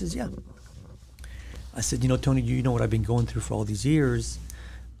favor?" She says, "Yeah." I said, "You know, Tony, you know what I've been going through for all these years.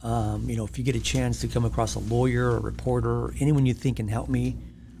 You know, if you get a chance to come across a lawyer or a reporter or anyone you think can help me,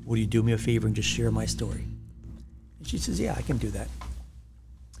 would you do me a favor and just share my story?" And she says, "Yeah, I can do that."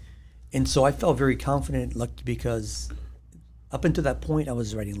 And so I felt very confident, lucky, because up until that point, I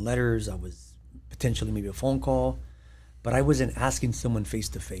was writing letters. I was potentially maybe a phone call, but I wasn't asking someone face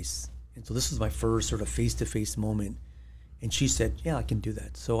to face. And so this was my first sort of face to face moment. And she said, "Yeah, I can do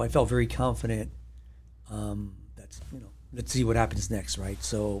that." So I felt very confident. That's, you know, let's see what happens next, right?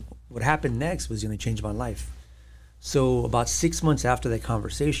 So what happened next was going to change my life. So about 6 months after that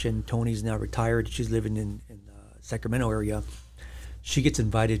conversation, Tony's now retired. She's living in the Sacramento area. She gets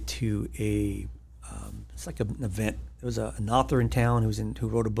invited to it's like an event. There was an author in town who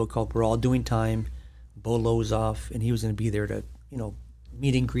wrote a book called "We're All Doing Time," Bo Lozoff, and he was going to be there to, you know,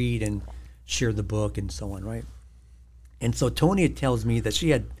 meet and greet and share the book and so on, right? And so Tony tells me that she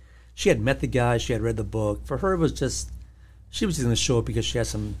had met the guy, she had read the book. For her, it was just, she was just going to show up because she has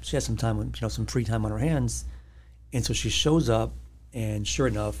some time, you know, some free time on her hands. And so she shows up, and sure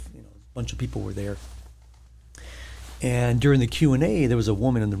enough, you know, a bunch of people were there. And during the Q&A, there was a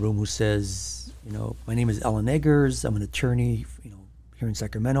woman in the room who says, you know, "My name is Ellen Eggers. I'm an attorney, you know, here in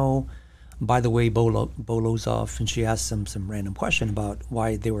Sacramento. By the way, Bo Lozoff," and she asked some random question about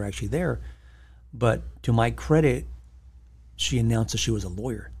why they were actually there. But to my credit, she announced that she was a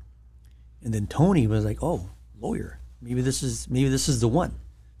lawyer. And then Tony was like, "Oh, lawyer. Maybe this is the one."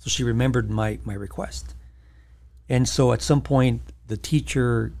 So she remembered my request. And so at some point, the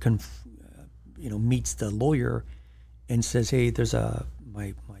teacher meets the lawyer and says, "Hey, there's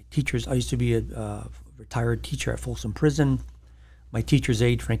my teachers. I used to be a retired teacher at Folsom Prison. My teacher's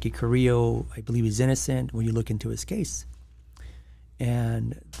aide, Franky Carrillo, I believe he's innocent when you look into his case."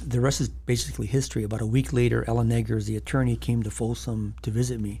 And the rest is basically history. About a week later, Ellen Eggers, the attorney, came to Folsom to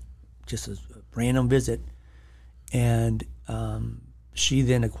visit me, just a random visit. And she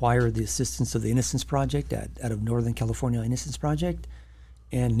then acquired the assistance of the Innocence Project out of Northern California Innocence Project,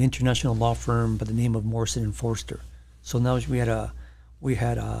 and an international law firm by the name of Morrison and Forster. So now we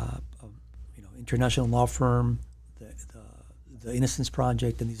had a international law firm, the Innocence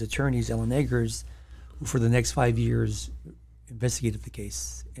Project, and these attorneys, Ellen Eggers, who for the next 5 years investigated the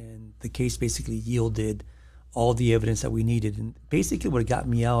case, and the case basically yielded all the evidence that we needed. And basically what got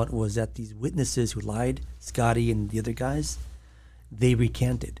me out was that these witnesses who lied, Scotty and the other guys, they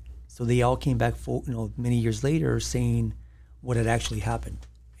recanted. So they all came back many years later saying what had actually happened.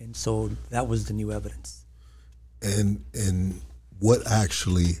 And so that was the new evidence. And what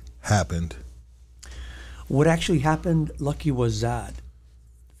actually happened? What actually happened, Lucky, was that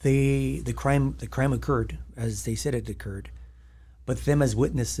the crime occurred as they said it occurred, but them as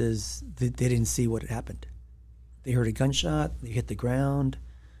witnesses, they didn't see what had happened. They heard a gunshot, they hit the ground,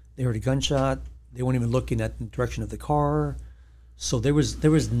 they heard a gunshot, they weren't even looking at the direction of the car. So there was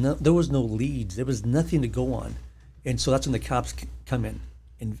no leads, there was nothing to go on. And so that's when the cops come in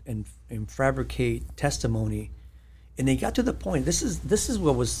and fabricate testimony. And they got to the point, this is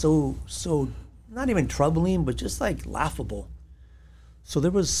what was so not even troubling, but just like laughable. So there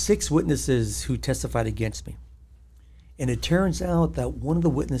was 6 witnesses who testified against me. And it turns out that one of the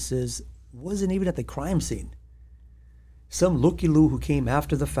witnesses wasn't even at the crime scene. Some looky-loo who came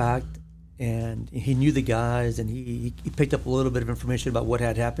after the fact, and he knew the guys, and he picked up a little bit of information about what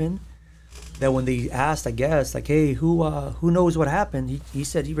had happened. That when they asked, I guess, like, hey, who knows what happened? He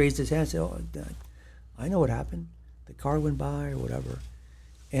said, he raised his hand and said, oh, I know what happened. The car went by or whatever.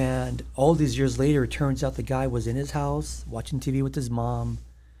 And all these years later, it turns out the guy was in his house watching TV with his mom,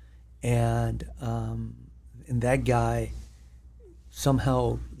 and that guy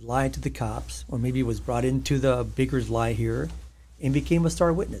somehow lied to the cops, or maybe was brought into the Baker's lie here, and became a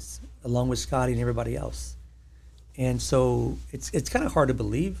star witness along with Scotty and everybody else. And so it's kind of hard to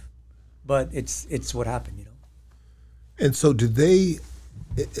believe, but it's what happened, you know. And so did they,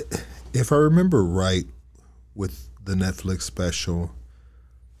 if I remember right, with the Netflix special,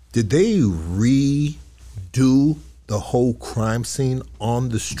 did they redo the whole crime scene on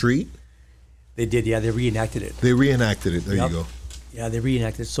the street? They did, yeah. They reenacted it. They reenacted it. There Yep. you go. Yeah, they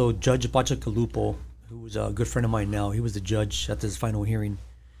reenacted it. So Judge Bacalupo, who was a good friend of mine now, he was the judge at this final hearing,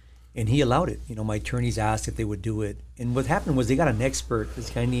 and he allowed it. You know, my attorneys asked if they would do it, and what happened was they got an expert, this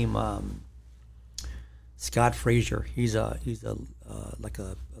guy named Scott Frazier. He's like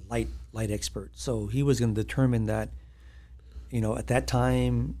a light expert. So he was going to determine that, you know, at that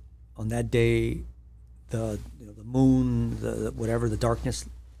time, on that day, the moon, the darkness,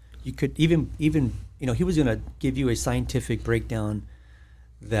 you could even you know, he was going to give you a scientific breakdown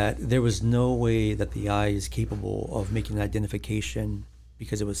that there was no way that the eye is capable of making an identification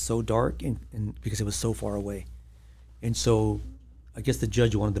because it was so dark and because it was so far away. And so I guess the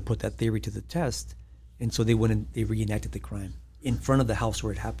judge wanted to put that theory to the test, and so they went and they reenacted the crime in front of the house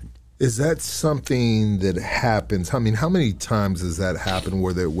where it happened. Is that something that happens? I mean, how many times does that happen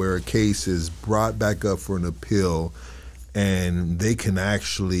where a case is brought back up for an appeal and they can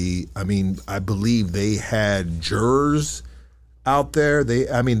actually, I mean, I believe they had jurors out there.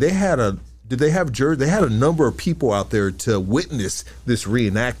 Did they have jurors? They had a number of people out there to witness this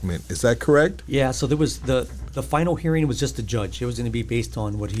reenactment. Is that correct? Yeah, so there was the final hearing was just the judge. It was going to be based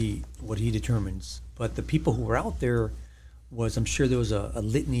on what he determines. But the people who were out there I'm sure there was a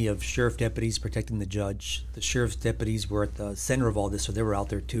litany of sheriff deputies protecting the judge. The sheriff's deputies were at the center of all this, so they were out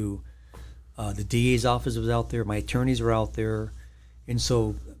there too. The DA's office was out there. My attorneys were out there. And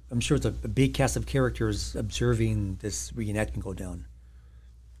so I'm sure it's a big cast of characters observing this reenactment go down.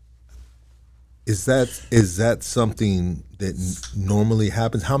 Is that something that normally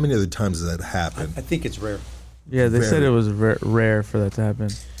happens? How many other times does that happen? I think it's rare. Yeah, they said it was rare for that to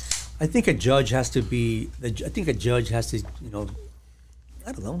happen. I think a judge has to, you know,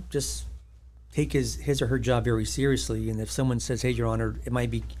 I don't know, just take his or her job very seriously. And if someone says, "Hey, Your Honor, it might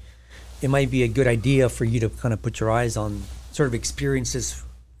be a good idea for you to kind of put your eyes on sort of experiences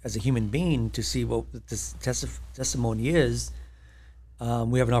as a human being to see what this testimony is,"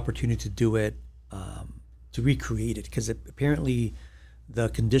 we have an opportunity to do it, to recreate it, because apparently the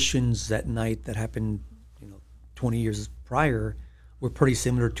conditions that night that happened, you know, 20 years prior were pretty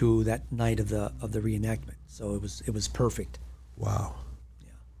similar to that night of the reenactment. So it was perfect. Wow. Yeah.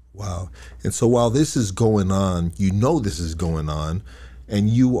 Wow. And so while this is going on, you know this is going on, and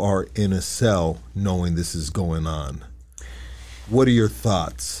you are in a cell knowing this is going on. What are your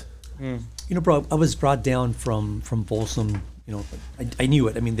thoughts? You know, bro, I was brought down from Folsom. You know, I knew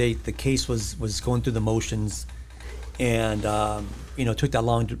it. I mean, the case was going through the motions, and you know, took that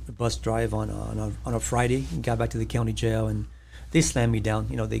long bus drive on a Friday and got back to the county jail, and they slammed me down.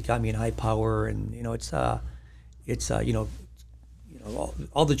 You know, they got me in high power, and you know, it's you know,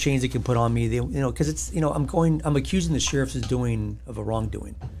 all the chains they can put on me. They, because it's, I'm accusing the sheriffs of a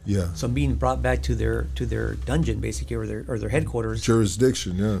wrongdoing. Yeah. So I'm being brought back to their dungeon basically, or their headquarters.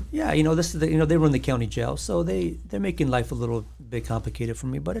 Jurisdiction, yeah. Yeah, this is they run the county jail, so they're making life a little bit complicated for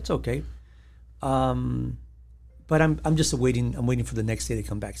me, but it's okay. But I'm just waiting. I'm waiting for the next day to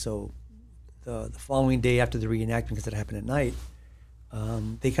come back. So the following day after the reenactment, because it happened at night,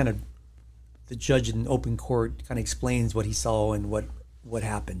 the judge in open court kind of explains what he saw and what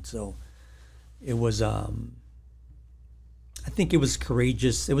happened. So it was, I think it was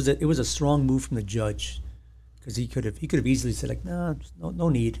courageous. It was a strong move from the judge, because he could have easily said like, no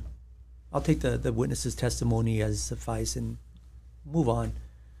need. I'll take the witness's testimony as suffice and move on.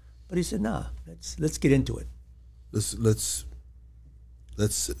 But he said, nah, let's get into it. Let's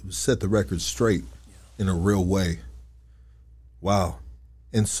set the record straight in a real way. Wow.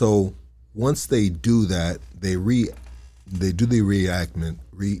 And so once they do that, they do the reenactment.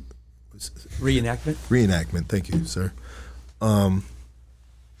 Reenactment. Thank you, sir.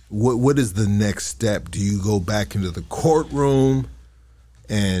 What is the next step? Do you go back into the courtroom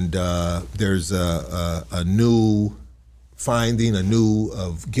and there's a new finding,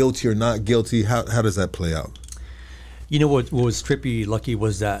 of guilty or not guilty? How does that play out? What was trippy, Lucky,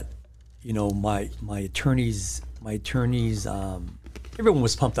 was that my attorneys, everyone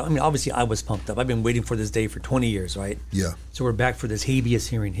was pumped up. I mean, obviously I was pumped up. I've been waiting for this day for 20 years, right? Yeah. So we're back for this habeas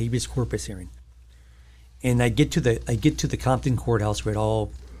corpus hearing. And I get to the Compton courthouse where it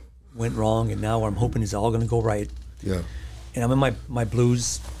all went wrong, and now I'm hoping it's all going to go right. Yeah. And I'm in my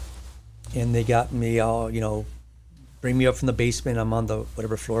blues, and they got me all, bring me up from the basement. I'm on the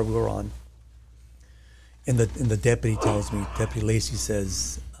whatever floor we were on. And the deputy tells me, Deputy Lacey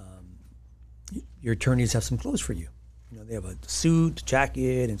says, your attorneys have some clothes for you. They have a suit,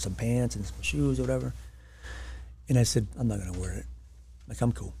 jacket, and some pants and some shoes or whatever. And I said, I'm not going to wear it. Like,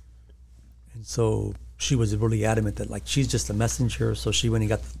 I'm cool. And so she was really adamant that, like, she's just a messenger. So she went and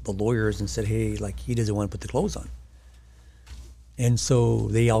got the lawyers and said, hey, like, he doesn't want to put the clothes on. And so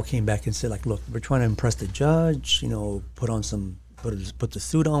they all came back and said, like, look, we're trying to impress the judge, put the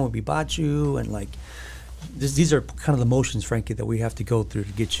suit on when we bought you. And, like, these are kind of the motions, Frankie, that we have to go through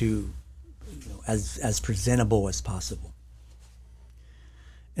to get you, as presentable as possible.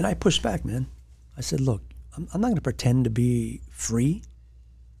 And I pushed back, man. I said, look, I'm not going to pretend to be free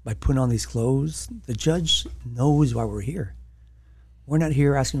by putting on these clothes. The judge knows why we're here. We're not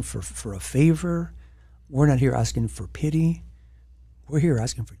here asking for a favor. We're not here asking for pity. We're here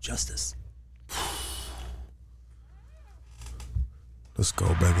asking for justice. Let's go,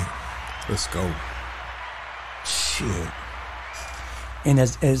 baby. Let's go. Shit. And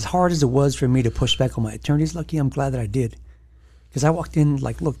as hard as it was for me to push back on my attorneys, Lucky, I'm glad that I did. Because I walked in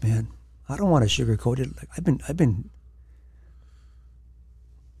like, look, man, I don't want to sugarcoat it. Like, I've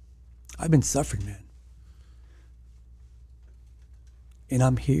been suffering, man. And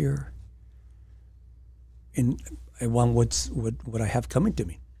I'm here. And I want what I have coming to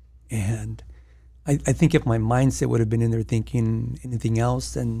me. And I think if my mindset would have been in there thinking anything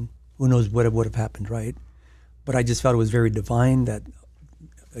else, then who knows what would have happened, right? But I just felt it was very divine that,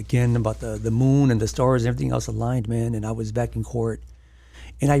 again, about the moon and the stars and everything else aligned, man. And I was back in court.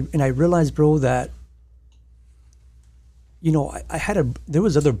 And I realized, bro, that, there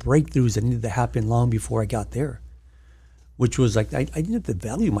was other breakthroughs that needed to happen long before I got there, which was like, I needed to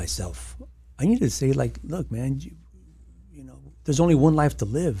value myself. I needed to say, like, look, man, there's only one life to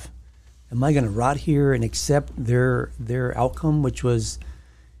live. Am I going to rot here and accept their outcome, which was,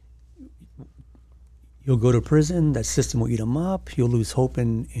 he'll go to prison, that system will eat him up, he'll lose hope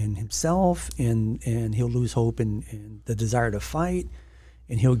in himself, and he'll lose hope in the desire to fight,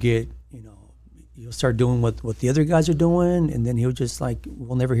 and he'll get, he'll start doing what the other guys are doing, and then he'll just, like,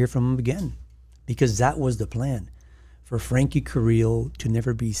 we'll never hear from him again. Because that was the plan, for Franky Carrillo to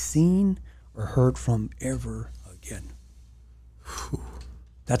never be seen or heard from ever again.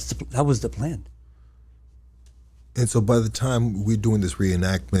 That was the plan. And so by the time we're doing this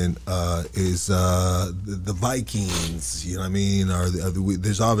reenactment, is the Vikings, you know what I mean?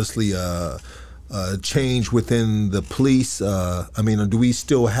 There's obviously a change within the police. Do we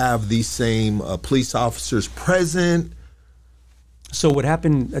still have these same police officers present? So what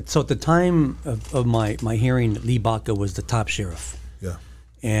happened, so at the time of my hearing, Lee Baca was the top sheriff. Yeah.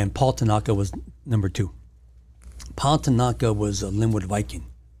 And Paul Tanaka was number 2. Paul Tanaka was a Linwood Viking.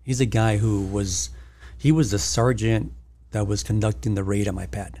 He's a guy he was the sergeant that was conducting the raid at my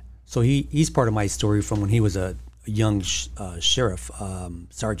pad. So he's part of my story from when he was a young sheriff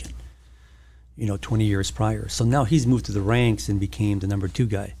sergeant, 20 years prior. So now he's moved to the ranks and became the number 2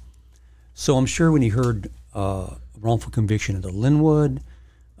 guy. So I'm sure when he heard wrongful conviction of the Linwood,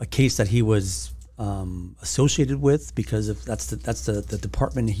 a case that he was associated with because of that's the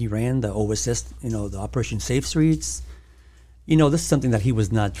department he ran, the OSS, the Operation Safe Streets. This is something that he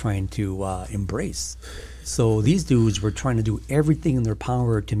was not trying to embrace. So these dudes were trying to do everything in their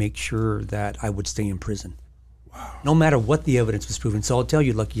power to make sure that I would stay in prison. Wow. No matter what the evidence was proven. So I'll tell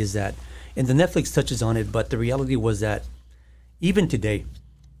you, Lucky, is that, and the Netflix touches on it, but the reality was that even today,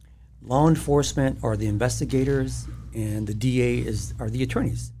 law enforcement are the investigators and the DA are the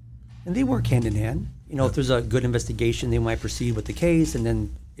attorneys. And they work hand in hand. If there's a good investigation, they might proceed with the case, and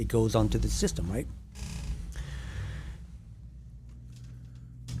then it goes on to the system, right?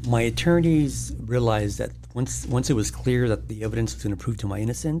 My attorneys realized that once it was clear that the evidence was going to prove to my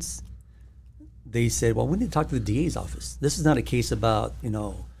innocence, they said, well, we need to talk to the DA's office. This is not a case about,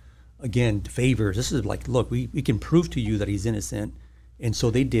 again, favors. This is like, look, we can prove to you that he's innocent. And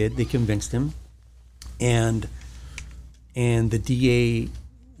so they did. They convinced him. And the DA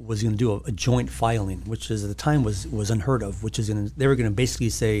was going to do a joint filing, which is at the time was unheard of, which is they were going to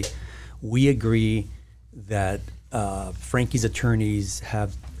basically say, we agree that Franky's attorneys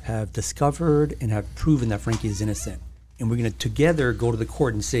have discovered and have proven that Franky is innocent. And we're going to together go to the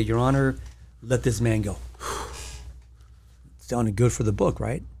court and say, Your Honor, let this man go. It sounded good for the book,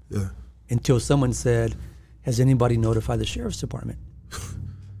 right? Yeah. Until someone said, has anybody notified the sheriff's department?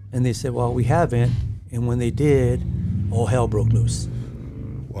 And they said, well, we haven't. And when they did, all hell broke loose.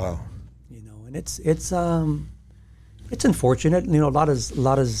 Wow. And it's unfortunate. A lot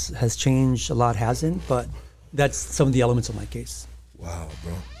has changed, a lot hasn't, but that's some of the elements of my case. Wow,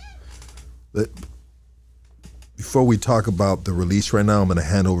 bro. Before we talk about the release right now, I'm going to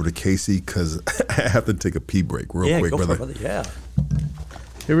hand over to Casey because I have to take a pee break real quick, brother. For it, brother. Yeah.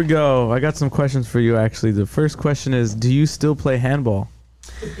 Here we go. I got some questions for you, actually. The first question is, do you still play handball?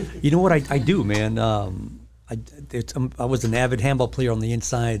 You know what? I do, man. I was an avid handball player on the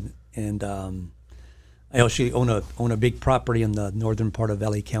inside, and I actually own a big property in the northern part of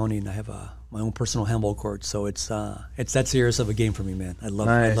LA County, and I have my own personal handball court. So it's that serious of a game for me, man. I love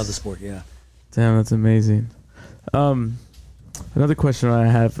the sport. Yeah. Damn, that's amazing. Another question I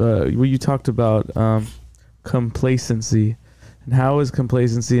have, you talked about complacency, and how is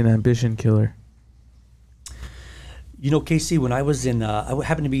complacency an ambition killer? Casey, when I was in, I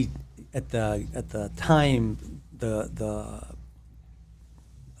happened to be at the time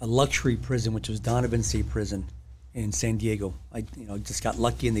a luxury prison, which was Donovan State Prison in San Diego. I just got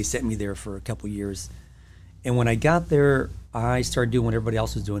lucky and they sent me there for a couple years. And when I got there, I started doing what everybody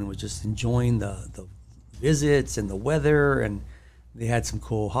else was doing, was just enjoying the visits and the weather, and they had some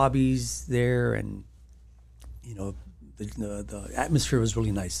cool hobbies there, and the atmosphere was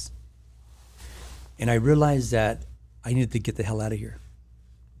really nice. And I realized that I needed to get the hell out of here,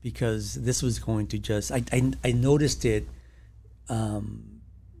 because this was going to just I noticed it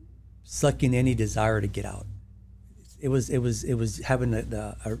sucking any desire to get out. It was having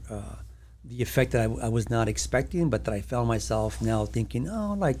the effect that I was not expecting, but that I found myself now thinking,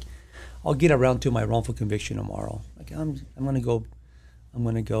 I'll get around to my wrongful conviction tomorrow. Like I'm gonna go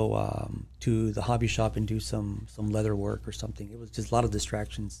to the hobby shop and do some leather work or something. It was just a lot of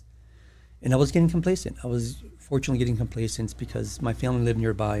distractions, and I was getting complacent. I was fortunately getting complacent because my family lived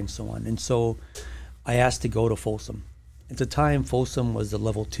nearby and so on. And so I asked to go to Folsom. At the time, Folsom was a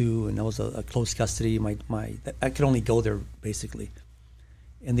level 2, and that was a close custody. I could only go there basically.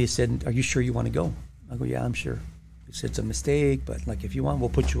 And they said, "Are you sure you want to go?" I go, "Yeah, I'm sure." They said, "It's a mistake, but if you want, we'll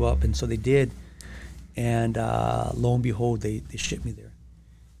put you up." And so they did. And lo and behold, they shipped me there.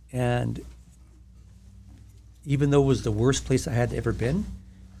 And even though it was the worst place I had ever been,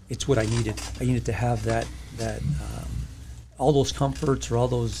 it's what I needed. I needed to have that all those comforts, or all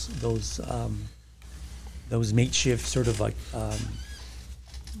those makeshift sort of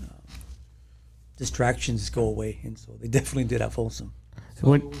distractions go away. And so they definitely did at Folsom.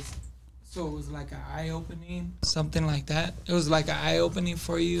 So it was like an eye-opening, something like that? It was like an eye-opening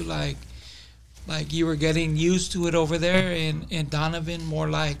for you, like you were getting used to it over there, and Donovan more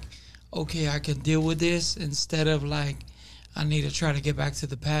like, okay, I can deal with this, instead of I need to try to get back to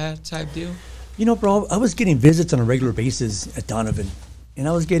the pad type deal? Bro, I was getting visits on a regular basis at Donovan, and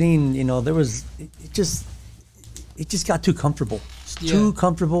I was getting, it just got too comfortable. Too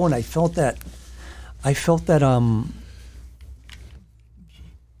comfortable, and I felt that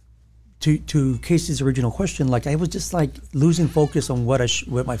to Casey's original question, I was just losing focus on what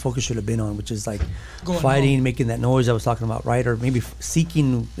my focus should have been on, which is fighting, home, making that noise I was talking about, right? Or maybe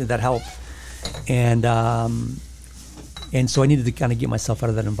seeking that help. And so I needed to kind of get myself out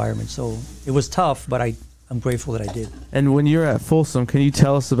of that environment. So it was tough, but I'm grateful that I did. And when you're at Folsom, can you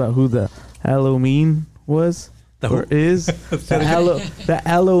tell us about who the Halloween was? Or is the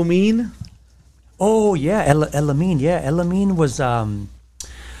Elamine? Oh yeah, Elamine. Yeah, Elamine was.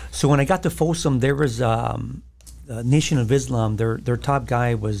 So when I got to Folsom, there was the Nation of Islam. Their top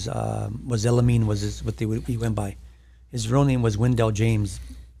guy was Elamine. He went by. His real name was Wendell James.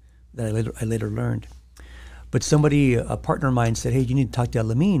 That I later learned. But somebody, a partner of mine, said, "Hey, you need to talk to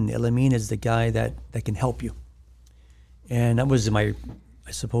Elamine. Elamine is the guy that can help you." And that was in my,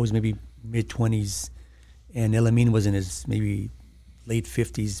 I suppose, maybe mid-20s. And Elamine was in his maybe late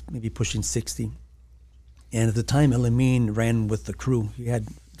 50s, maybe pushing 60. And at the time, Elamine ran with the crew. He had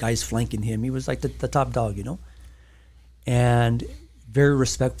guys flanking him. He was like the top dog, you know? And very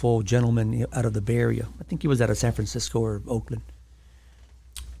respectful gentleman out of the Bay Area. I think he was out of San Francisco or Oakland.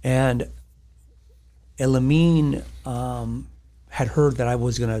 And Elamine had heard that I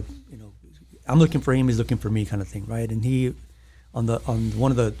was going to, you know, I'm looking for him, he's looking for me kind of thing, right? And he, on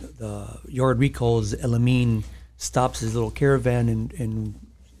one of the yard recalls, Elamine stops his little caravan and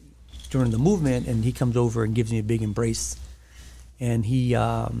during the movement, and he comes over and gives me a big embrace. And he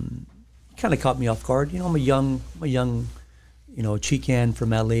kind of caught me off guard. You know, I'm a young, you know, Chican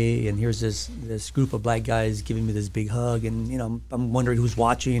from LA, and here's this group of black guys giving me this big hug, and you know, I'm wondering who's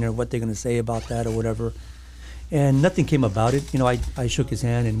watching or what they're going to say about that or whatever. And nothing came about it. You know, I shook his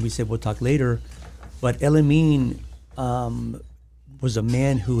hand and we said we'll talk later. But Elamine was a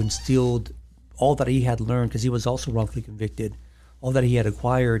man who instilled all that he had learned, because he was also wrongfully convicted, all that he had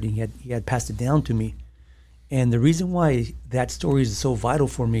acquired, and he had passed it down to me. And the reason why that story is so vital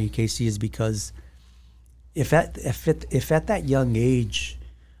for me, Casey, is because if at that young age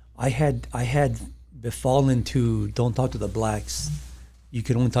I had befallen to don't talk to the blacks, you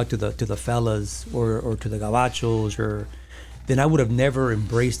could only talk to the fellas or to the gabachos, or then I would have never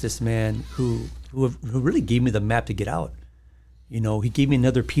embraced this man who really gave me the map to get out. You know, he gave me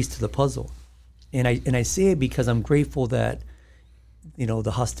another piece to the puzzle. And I say it because I'm grateful that, you know,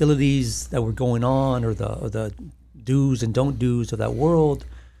 the hostilities that were going on, or the do's and don't do's of that world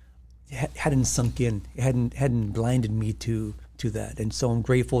hadn't sunk in. It hadn't blinded me to that. And so I'm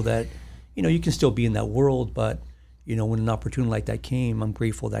grateful that, you know, you can still be in that world, but you know, when an opportunity like that came, I'm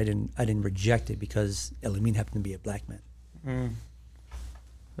grateful that I didn't reject it, because Elamine happened to be a black man.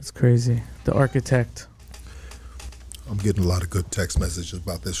 That's crazy. The architect. I'm getting a lot of good text messages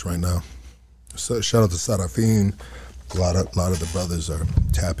about this right now. So shout out to Sarafin. A lot of the brothers are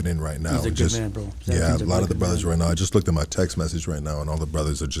tapping in right now. He's a good man, bro. Yeah, a lot of the brothers right now. I just looked at my text message right now, and all the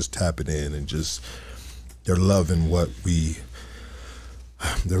brothers are just tapping in and just, they're loving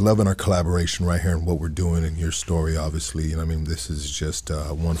they're loving our collaboration right here and what we're doing in your story, obviously. And I mean, this is just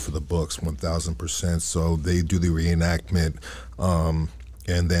one for the books, 1,000%. So they do the reenactment.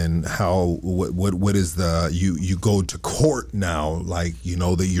 And then what is you go to court now, like, you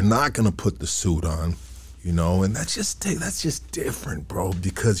know, that you're not going to put the suit on, you know, and that's just different, bro,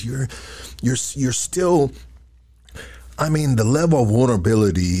 because you're still, I mean, the level of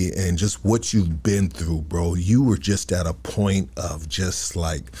vulnerability and just what you've been through, bro, you were just at a point of just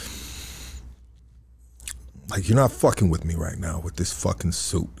like you're not fucking with me right now with this fucking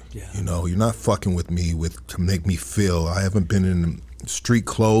suit. Yeah. You know, you're not fucking with me to make me feel, I haven't been in street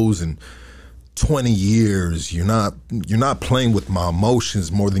clothes in 20 years. You're not playing with my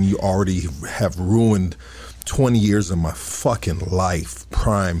emotions more than you already have ruined 20 years of my fucking life,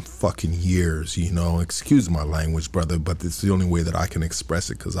 prime fucking years, you know. Excuse my language, brother, but it's the only way that I can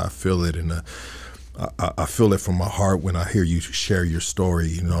express it, because I feel it I feel it from my heart when I hear you share your story,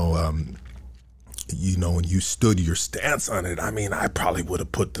 you know. When you stood your stance on it, I mean, I probably would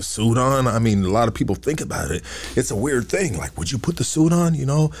have put the suit on. I mean, a lot of people think about it. It's a weird thing. Like, would you put the suit on? You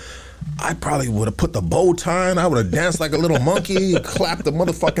know, I probably would have put the bow tie on. I would have danced like a little monkey, clapped the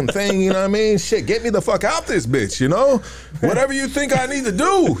motherfucking thing, you know what I mean? Shit, get me the fuck out this bitch, you know? Whatever you think I need to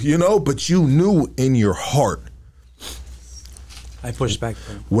do, you know? But you knew in your heart. I pushed back.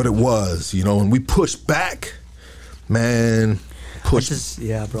 What it was, you know, and we pushed back, man. Push back.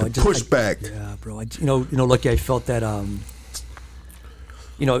 Yeah, bro. Lucky I felt that. I've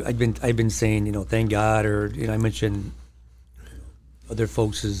been saying, you know, thank God, or you know, I mentioned other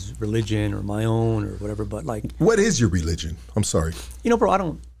folks' religion or my own or whatever. But like, what is your religion? I'm sorry. You know, bro, I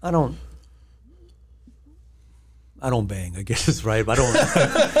don't bang. I guess it's right. But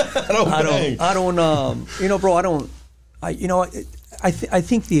you know, bro, I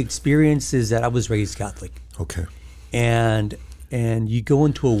think the experience is that I was raised Catholic. Okay. And you go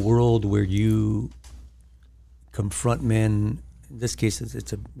into a world where you confront men. In this case,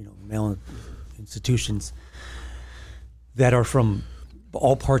 it's male institutions that are from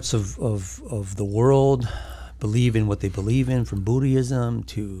all parts of the world, believe in what they believe in, from Buddhism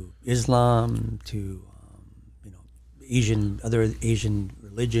to Islam to other Asian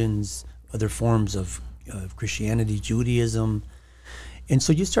religions, other forms of Christianity, Judaism, and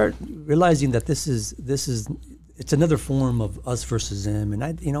so you start realizing that it's another form of us versus them. And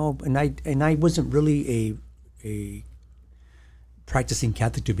I wasn't really a practicing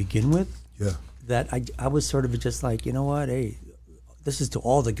Catholic to begin with. Yeah. That I was sort of just like, you know what, hey, this is to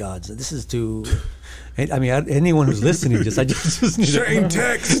all the gods. This is to, I mean, anyone who's listening, I just need chain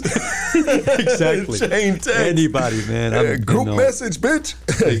text. Exactly. Chain text. Anybody, man. Yeah, group message, bitch.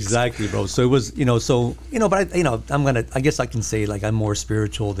 Exactly, bro. So it was, but I guess I can say like I'm more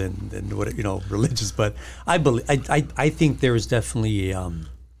spiritual than what, religious, but I think there is definitely,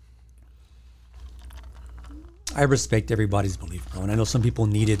 I respect everybody's belief, bro. And I know some people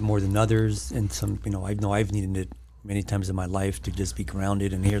need it more than others, and some, I know I've needed it many times in my life to just be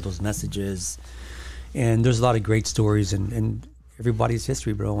grounded and hear those messages. And there's a lot of great stories and everybody's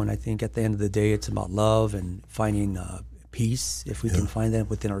history, bro. And I think at the end of the day, it's about love and finding peace, if we can find that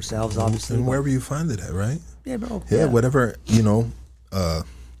within ourselves, obviously. And wherever you find it at, right? Yeah, bro. Yeah, whatever,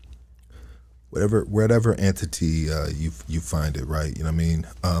 whatever entity you find it, right? You know what I mean?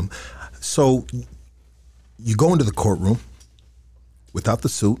 So you go into the courtroom without the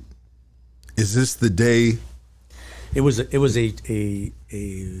suit. Is this the day? It was a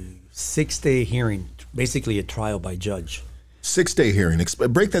 6-day hearing, basically a trial by judge. 6-day hearing.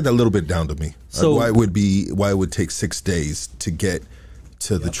 Break that a little bit down to me. So why it would take 6 days to get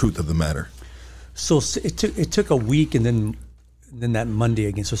to the truth of the matter? So it took a week, and then that Monday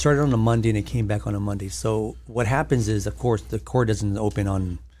again. So it started on a Monday and it came back on a Monday. So what happens is, of course, the court doesn't open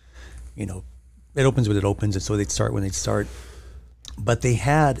on, it opens when it opens, and so they start when they start. But they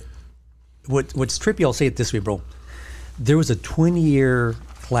had what's trippy. I'll say it this way, bro. There was a 20-year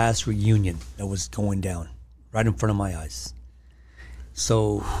class reunion that was going down right in front of my eyes.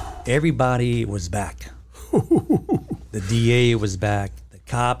 So everybody was back. The DA was back. The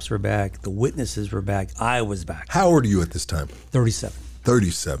cops were back. The witnesses were back. I was back. How old are you at this time? 37.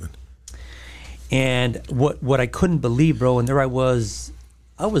 37. And what I couldn't believe, bro, and there I was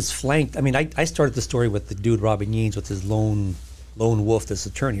flanked. I mean, I started the story with the dude, Robin Yanes, with his lone wolf, this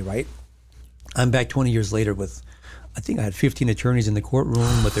attorney, right? I'm back 20 years later with, I think I had 15 attorneys in the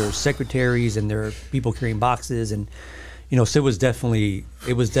courtroom, but there were secretaries and there were people carrying boxes, and so it was definitely a,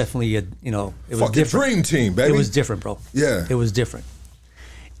 it was Fucking different. dream team, baby. It was different, bro. Yeah. It was different.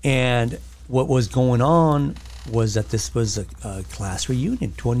 And what was going on was that this was a class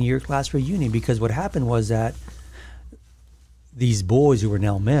reunion, 20-year class reunion, because what happened was that these boys who were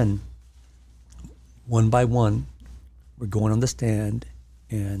now men, one by one, were going on the stand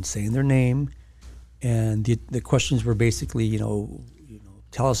and saying their name. And the questions were basically,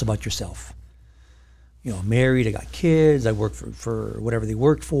 tell us about yourself. Married, I got kids, I work for whatever they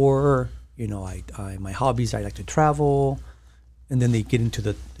worked for. My hobbies, I like to travel. And then they get into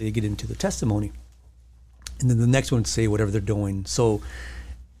the testimony. And then the next one would say whatever they're doing. So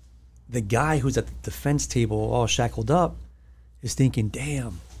the guy who's at the defense table, all shackled up, is thinking,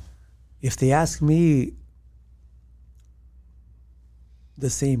 damn, if they ask me the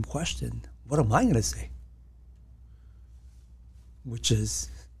same question, what am I going to say? Which is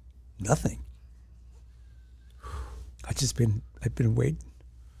nothing. I've been waiting.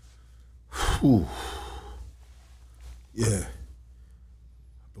 Whew. Yeah.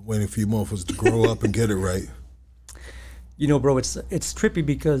 Been waiting for you motherfuckers to grow up and get it right. Bro, it's trippy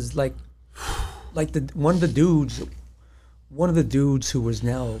because one of the dudes who was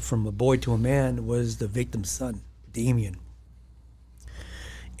now from a boy to a man was the victim's son, Damien.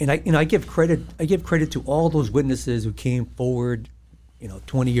 And I give credit to all those witnesses who came forward,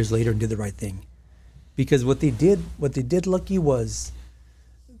 20 years later and did the right thing. Because what they did, Lucky, was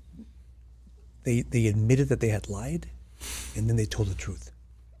they admitted that they had lied, and then they told the truth.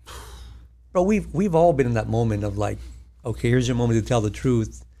 Bro, we've all been in that moment of like, okay, here's your moment to tell the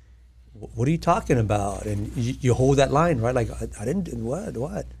truth. What are you talking about? And you hold that line, right? Like, I didn't do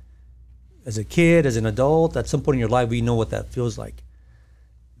what? As a kid, as an adult, at some point in your life, we know what that feels like.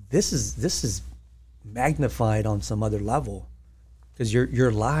 This is magnified on some other level, because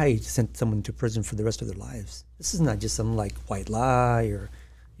your lie sent someone to prison for the rest of their lives. This is not just some like white lie, or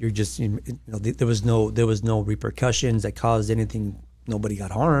you're just there was no repercussions that caused anything. Nobody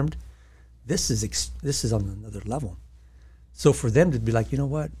got harmed. This is on another level. So for them to be like, you know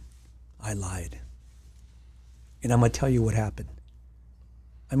what, I lied, and I'm gonna tell you what happened.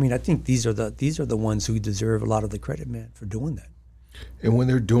 I mean, I think these are the ones who deserve a lot of the credit, man, for doing that. And when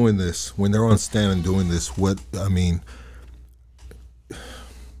they're doing this, when they're on stand and doing this,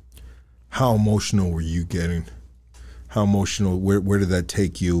 how emotional were you getting? How emotional, where did that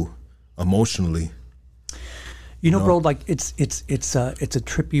take you emotionally? You know, bro, like it's a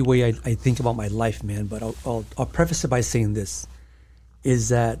trippy way I think about my life, man. But I'll preface it by saying this: is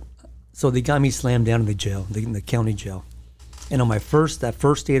that so they got me slammed down in the jail, in the county jail, and on that first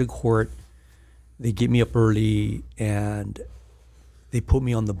day of court, they get me up early and they put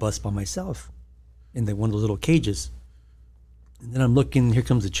me on the bus by myself in one of those little cages, and then I'm looking. Here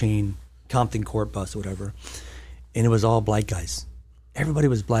comes the chain, Compton Court bus or whatever, and it was all black guys. Everybody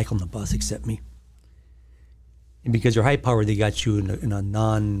was black on the bus except me. And because you're high powered, they got you in a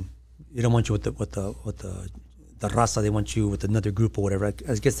non. They don't want you with the raza. They want you with another group or whatever. I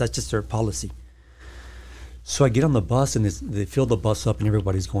guess that's just their policy. So I get on the bus and they fill the bus up and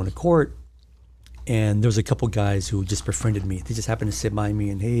everybody's going to court. And there's a couple guys who just befriended me. They just happened to sit by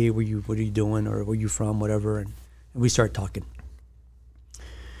me and, hey, what are you doing, or where you from, whatever. And we start talking.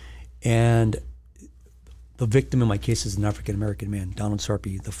 And the victim in my case is an African-American man, Donald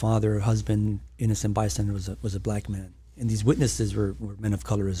Sarpy. The father, husband, innocent bystander was a black man. And these witnesses were men of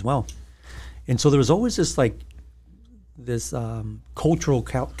color as well. And so there was always this cultural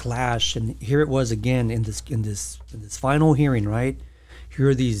clash. And here it was again in this final hearing, right? Here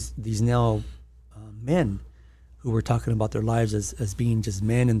are these now men who were talking about their lives as being just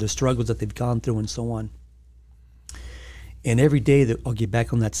men and the struggles that they've gone through and so on. And every day I'll get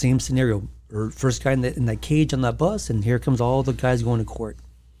back on that same scenario. Or first guy in that cage on that bus, and here comes all the guys going to court.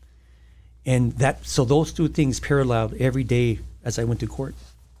 And so those two things paralleled every day as I went to court.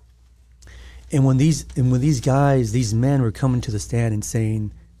 And when these men were coming to the stand and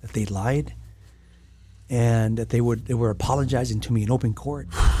saying that they lied, and that they were apologizing to me in open court.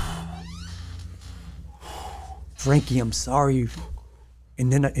 Franky, I'm sorry.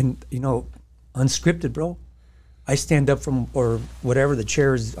 And then unscripted, bro. I stand up from, or whatever, the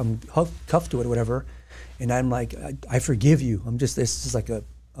chair is, I'm cuffed to it or whatever, and I'm like, I forgive you. This is like a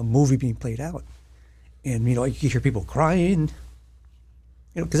movie being played out. And, you hear people crying,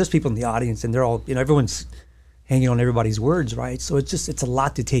 because there's people in the audience and they're all, everyone's hanging on everybody's words, right? So it's a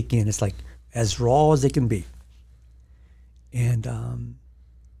lot to take in. It's like as raw as they can be. And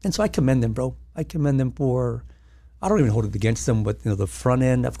so I commend them, bro. I commend them for, I don't even hold it against them, but, the front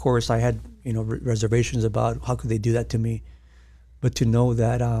end, of course, I had, reservations about how could they do that to me. But to know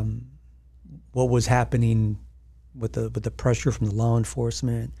that what was happening with the pressure from the law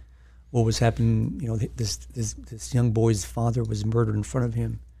enforcement, what was happening, this young boy's father was murdered in front of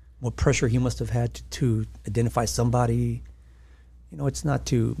him, what pressure he must have had to identify somebody. It's not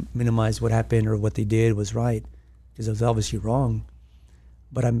to minimize what happened or what they did was right, because it was obviously wrong.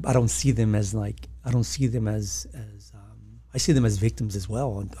 But I don't see them as I see them as victims as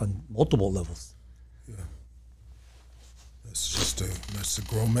well on multiple levels. Yeah. That's a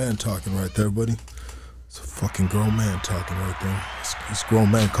grown man talking right there, buddy. It's a fucking grown man talking right there. It's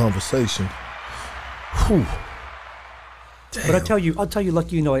grown man conversation. Whew. Damn. But I'll tell you,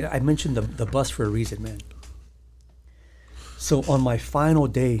 Lucky, I mentioned the bus for a reason, man. So on my final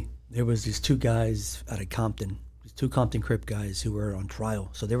day, there was these two guys out of Compton, these two Compton Crip guys who were on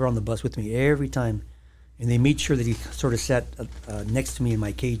trial. So they were on the bus with me every time. And they made sure that he sort of sat next to me in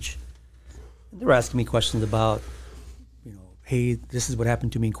my cage. And they were asking me questions about, hey, this is what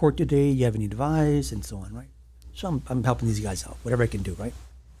happened to me in court today. You have any advice, and so on, right? So I'm helping these guys out, whatever I can do, right?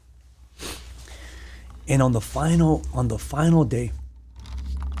 And on the final day,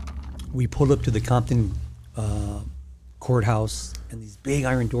 we pulled up to the Compton courthouse, and these big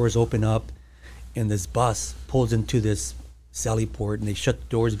iron doors open up, and this bus pulls into this sally port, and they shut the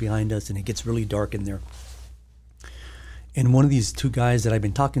doors behind us, and it gets really dark in there. And one of these two guys that I've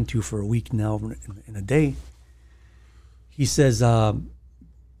been talking to for a week now, in a day, he says,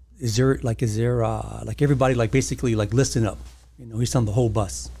 is there everybody basically listen up? He's on the whole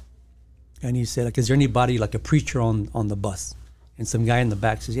bus. And he said, is there anybody a preacher on the bus? And some guy in the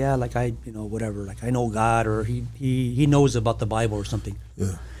back says, yeah, whatever, I know God, or he knows about the Bible or something.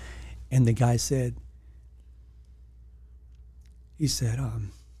 Yeah. And the guy said,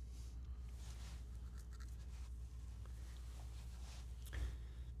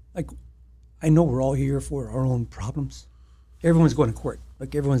 I know we're all here for our own problems. Everyone's going to court.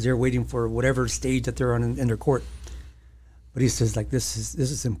 Everyone's there waiting for whatever stage that they're on in their court. But he says, this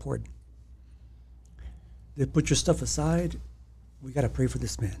is important. They put your stuff aside. We got to pray for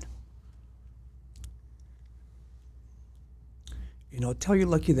this man. Tell you,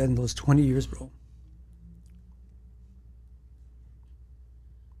 Lucky, that in those 20 years, bro,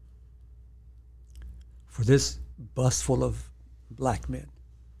 for this bus full of black men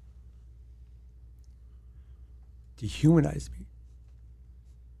dehumanize me,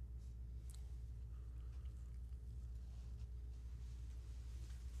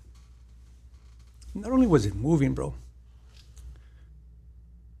 not only was it moving, bro,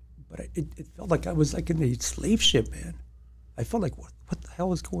 but it felt like I was like in a slave ship, man. I felt like, what the hell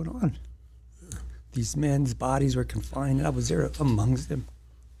was going on? These men's bodies were confined, and I was there amongst them.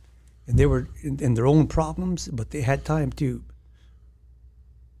 And they were in their own problems, but they had time to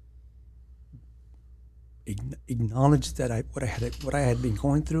acknowledge that what I had been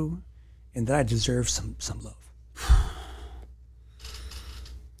going through, and that I deserved some love.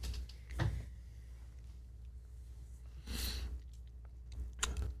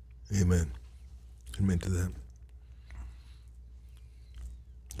 Amen. Amen to that.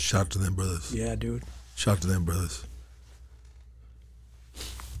 Shout to them, brothers. Yeah, dude. Shout to them, brothers.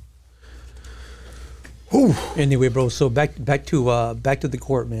 Whew. Anyway, bro. So back to the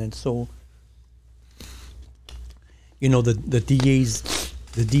court, man. So you know the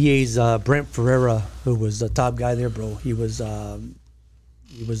DA's Brent Ferreira, who was the top guy there, bro. He was the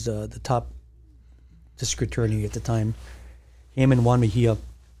top district attorney at the time. Him and Juan Mejia.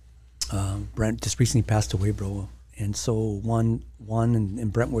 Brent just recently passed away, bro. And so Juan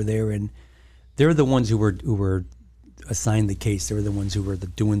and Brent were there, and they're the ones who were assigned the case. They were the ones who were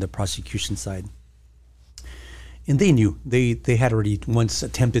doing the prosecution side. And they knew they had already once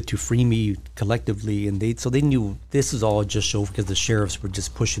attempted to free me collectively, and they knew this is all just show because the sheriffs were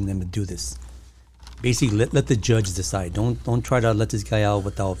just pushing them to do this. Basically, let the judge decide. Don't try to let this guy out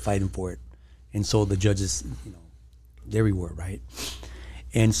without fighting for it. And so the judges, there we were, right?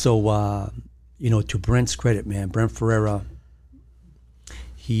 And so, to Brent's credit, man, Brent Ferreira,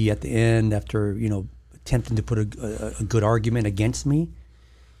 he at the end, after attempting to put a good argument against me,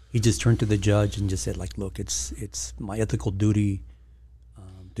 he just turned to the judge and just said, like, look, it's my ethical duty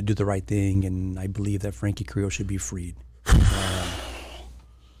to do the right thing, and I believe that Franky Carrillo should be freed.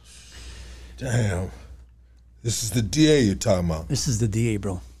 Damn. This is the DA you're talking about. This is the DA,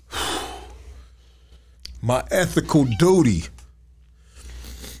 bro. My ethical duty.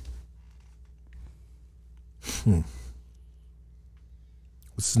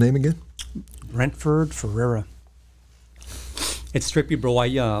 What's his name again? Brentford Ferreira. It's trippy, bro. I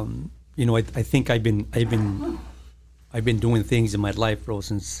think I've been doing things in my life, bro,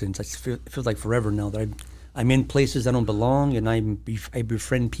 since it feels like forever now that I'm in places I don't belong, and I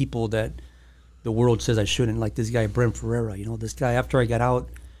befriend people that the world says I shouldn't. Like this guy Brent Ferreira. This guy, after I got out,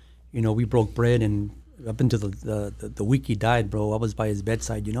 we broke bread, and up until the week he died, bro, I was by his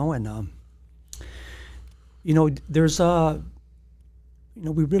bedside, and there's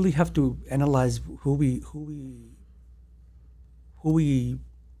we really have to analyze who we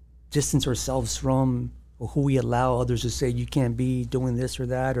distance ourselves from, or who we allow others to say you can't be doing this or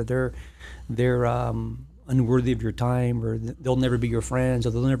that, or they're unworthy of your time, or they'll never be your friends,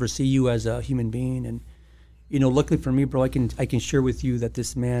 or they'll never see you as a human being. And luckily for me, bro, I can share with you that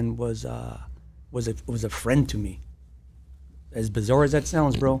this man was a friend to me. As bizarre as that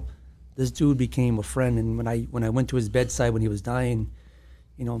sounds, bro, this dude became a friend. And when I went to his bedside when he was dying,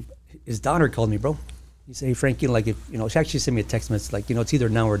 his daughter called me, bro. He said, "Hey, Franky, like if she actually sent me a text message, like it's either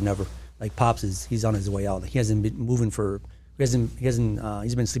now or never. Like Pops he's on his way out. Like he hasn't been moving he's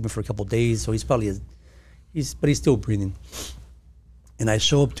been sleeping for a couple of days, so but he's still breathing." And I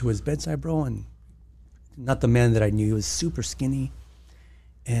show up to his bedside, bro, and not the man that I knew. He was super skinny,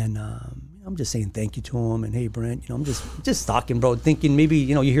 and I'm just saying thank you to him, and hey, Brent, I'm just talking, bro, thinking maybe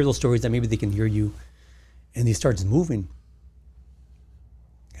you hear those stories that maybe they can hear you, and he starts moving.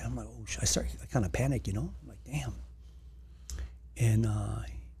 And I'm like, oh, I kind of panic, I'm like, damn. And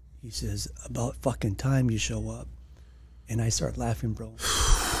he says, about fucking time you show up. And I start laughing, bro.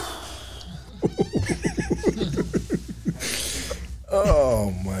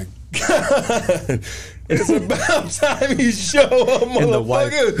 Oh my God. It's about time you show up,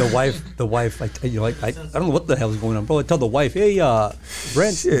 motherfucker. And the wife, I don't know what the hell is going on, bro. I tell the wife, hey,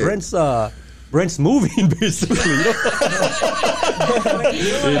 Brent's moving, basically.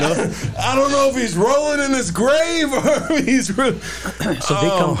 I don't know if he's rolling in his grave or if he's really. So they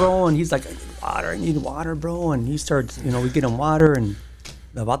come, bro, and he's like, I need water, bro. And he starts, we get him water, and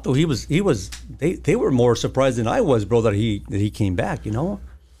the vato, they were more surprised than I was, bro, that he came back,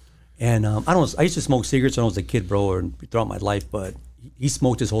 And I used to smoke cigarettes when I was a kid, bro, or throughout my life, but he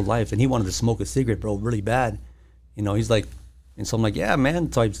smoked his whole life, and he wanted to smoke a cigarette, bro, really bad. He's like. And so I'm like, yeah, man.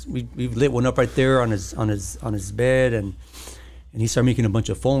 So we lit one up right there on his bed, and he started making a bunch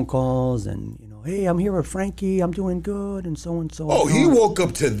of phone calls, and hey, I'm here with Franky, I'm doing good, and so and so. Oh, he woke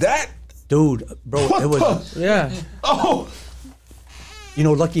up to that, dude, bro. It was yeah. Oh,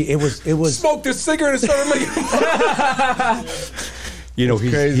 lucky it was. Smoked a cigarette and started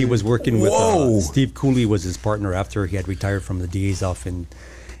making. He was working with Steve Cooley was his partner after he had retired from the DA's office,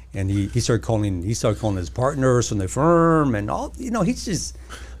 And he started calling his partners from the firm and all, you know, he's just,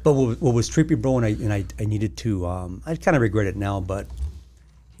 but what was trippy, bro, and I needed to, I kind of regret it now, but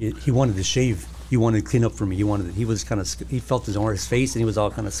he wanted to shave. He wanted to clean up for me. He felt his face and he was all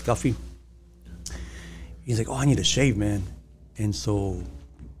kind of scuffy. He's like, oh, I need to shave, man. And so,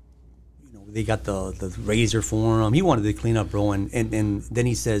 you know, they got the razor for him. He wanted to clean up, bro. And then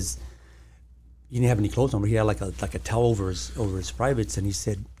he says, he didn't have any clothes on, but he had like a towel over his privates, and he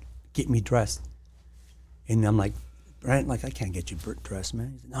said, get me dressed. And I'm like, Brent, like, I can't get you dressed,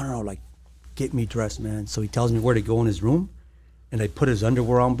 man. He said, no, like, get me dressed, man. So he tells me where to go in his room, and I put his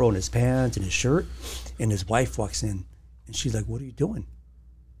underwear on, bro, and his pants and his shirt, and his wife walks in, and she's like, what are you doing?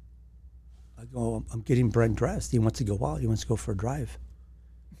 I go, I'm getting Brent dressed. He wants to go out. He wants to go for a drive.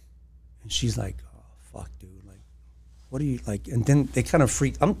 And she's like, oh, fuck, dude. Like, what are you, like, and then they kind of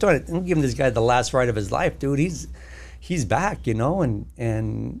freaked. I'm giving this guy the last ride of his life, dude. He's back, you know, and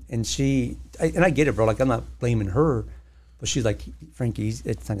I get it, bro. Like, I'm not blaming her, but she's like, Frankie,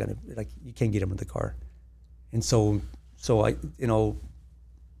 it's not gonna, like, you can't get him in the car. And so I, you know,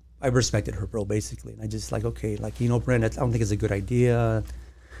 I respected her, bro, basically. And I just like, okay, like, you know, Brent, I don't think it's a good idea.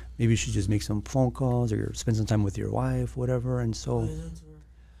 Maybe you should just make some phone calls or spend some time with your wife, whatever. And so,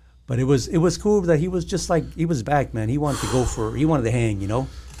 but it was cool that he was just like, he was back, man. He wanted to hang, you know.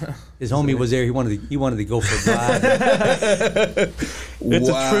 His homie was there. He wanted to go for a drive. It's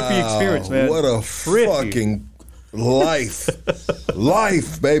a trippy experience, man. What a fucking life,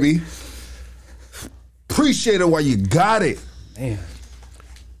 baby. Appreciate it while you got it, man.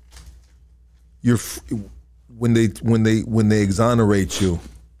 When they exonerate you,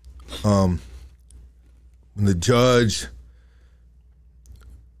 when the judge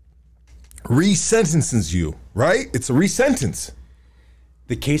resentences you, right? It's a resentence.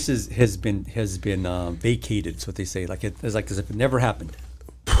 The case has been vacated. That's what they say. Like it's like as if it never happened.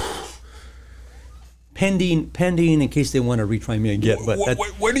 Pending in case they want to retry me again. But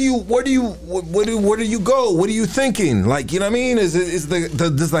where do you go? What are you thinking? Like, you know what I mean? Does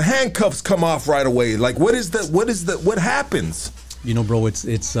the handcuffs come off right away? Like, what happens? You know, bro, it's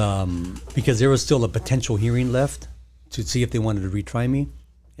because there was still a potential hearing left to see if they wanted to retry me.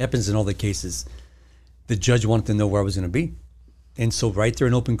 It happens in all the cases. The judge wanted to know where I was going to be. And so right there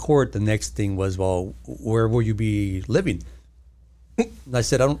in open court, the next thing was, well, where will you be living? And I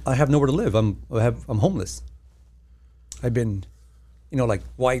said, I have nowhere to live. I'm homeless. I've been, you know, like,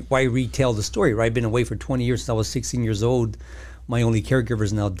 why retell the story, right? I've been away for 20 years since I was 16 years old. My only caregiver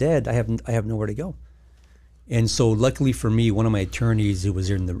is now dead. I have nowhere to go. And so luckily for me, one of my attorneys who was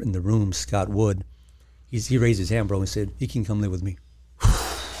here in the room, Scott Wood, he raised his hand, bro, and said, he can come live with me.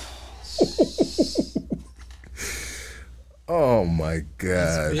 Oh my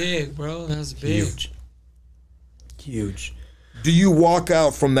God. That's big, bro. That's big. Huge. Do you walk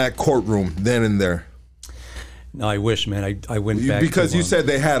out from that courtroom then and there? No, I wish, man. I went back because you said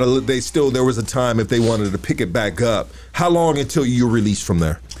there was a time if they wanted to pick it back up. How long until you were released from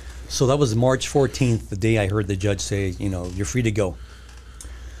there? So that was March 14th, the day I heard the judge say, you know, you're free to go.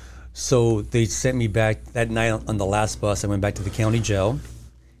 So they sent me back that night on the last bus. I went back to the county jail,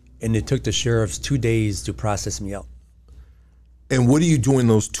 and it took the sheriffs 2 days to process me out. And what are you doing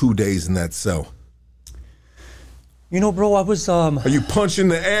those 2 days in that cell? You know, bro, I was... Are you punching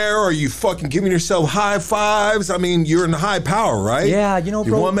the air? Are you fucking giving yourself high fives? I mean, you're in high power, right? Yeah, you know,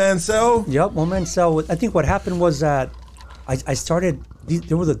 bro. One-man cell? Yep, one-man cell. I think what happened was that I started...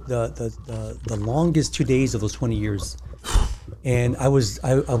 There were the longest 2 days of those 20 years. And I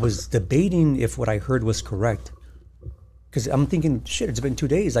was debating if what I heard was correct. Because I'm thinking, shit, it's been 2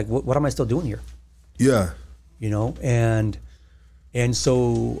 days. Like, what am I still doing here? Yeah. You know, and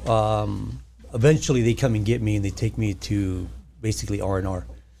so eventually they come and get me and they take me to basically R&R.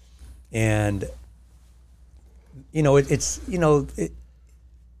 And, you know,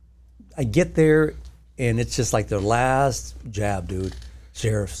 I get there and it's just like their last jab, dude,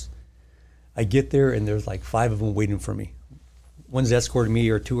 sheriffs. I get there and there's like 5 of them waiting for me. One's escorting me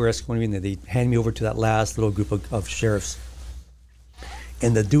or 2 are escorting me, and then they hand me over to that last little group of sheriffs.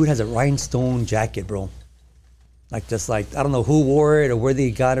 And the dude has a rhinestone jacket, bro. Like, just like, I don't know who wore it or where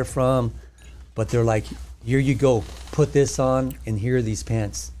they got it from, but they're like, here you go, put this on, and here are these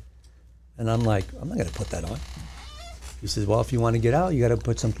pants. And I'm like, I'm not gonna put that on. He says, well, if you want to get out, you gotta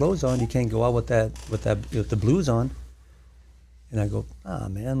put some clothes on. You can't go out with the blues on. And I go,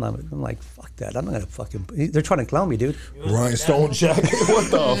 man, I'm like, fuck that. I'm not gonna fucking, they're trying to clown me, dude. Rhinestone jacket,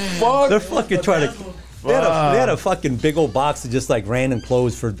 what the fuck? They're fucking trying to, they had a fucking big old box of just like random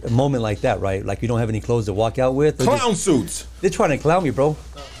clothes for a moment like that, right? Like you don't have any clothes to walk out with. Clown suits. They're trying to clown me, bro.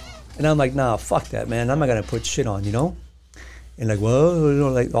 And I'm like, nah, fuck that, man. I'm not gonna put shit on, you know? And like, well, you know,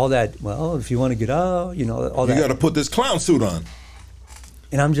 like all that. Well, if you want to get out, you know, all that. You got to put this clown suit on.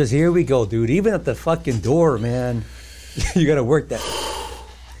 And I'm just, here we go, dude. Even at the fucking door, man, you got to work that.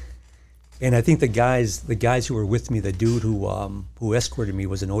 And I think the guys who were with me, the dude who escorted me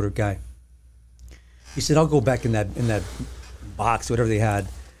was an older guy. He said, "I'll go back in that box, whatever they had.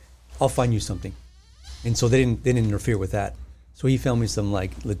 I'll find you something." And so they didn't interfere with that. So he found me some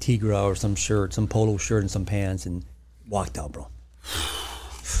like La Tigra or some shirt, some polo shirt and some pants, and walked out, bro.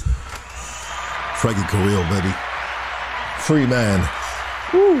 Franky Carrillo, baby. Free man.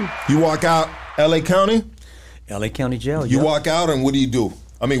 Woo. You walk out, L.A. County? L.A. County Jail. You walk out, and what do?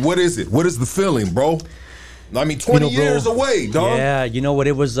 I mean, what is it? What is the feeling, bro? I mean, 20 years away, dog. Yeah, you know what?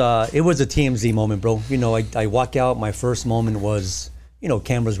 It was a TMZ moment, bro. You know, I walk out. My first moment was, you know,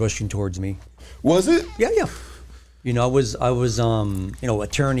 cameras rushing towards me. Was it? Yeah. You know, I was, you know,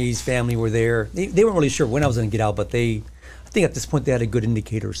 attorneys, family were there. They weren't really sure when I was going to get out, but I think at this point they had a good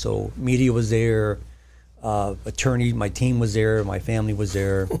indicator. So media was there, attorney, my team was there, my family was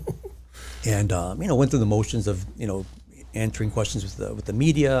there, and you know, went through the motions of, you know, answering questions with the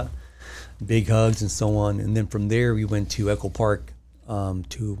media, big hugs and so on. And then from there we went to Echo Park,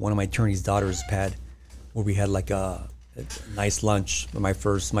 to one of my attorney's daughter's pad, where we had like a nice lunch, my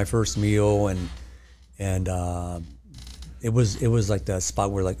first meal, and it was like the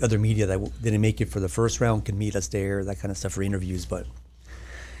spot where like other media that didn't make it for the first round could meet us there, that kind of stuff for interviews. But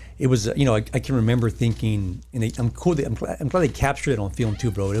it was, you know, I can remember thinking, and I'm glad they captured it on film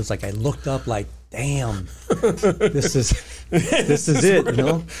too, bro. It was like I looked up like, damn, this is it, you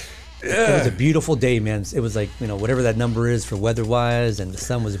know. Yeah. It was a beautiful day, man. It was like, you know, whatever that number is for weather-wise, and the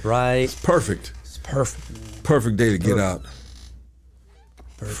sun was bright. It's perfect. It's perfect, man. Perfect day to get out.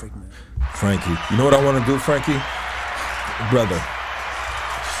 Perfect, man. Franky, you know what I want to do, Franky? Brother,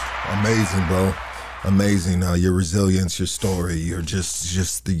 amazing, bro. Amazing. Your resilience, your story, your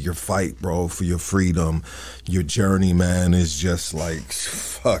your fight, bro, for your freedom, your journey, man, is just like,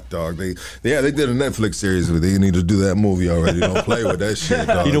 fuck, dog. They did a Netflix series with it. They need to do that movie already. Don't play with that shit,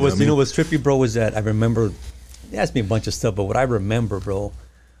 dog. You know what's trippy, bro, was that I remember, they asked me a bunch of stuff, but what I remember, bro,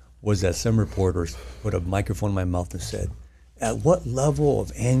 was that some reporters put a microphone in my mouth and said, "At what level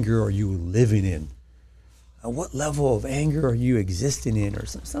of anger are you living in? At what level of anger are you existing in?" Or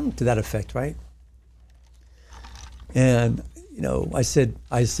something to that effect, right? And, you know, I said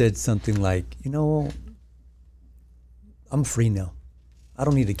something like, you know, I'm free now. I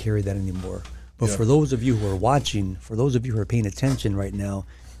don't need to carry that anymore. But for those of you who are watching, for those of you who are paying attention right now,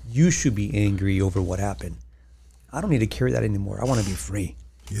 you should be angry over what happened. I don't need to carry that anymore. I want to be free.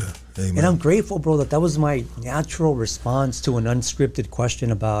 Yeah, amen. And I'm grateful, bro, that was my natural response to an unscripted question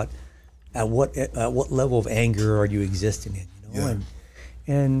about at what level of anger are you existing in, you know? Yeah.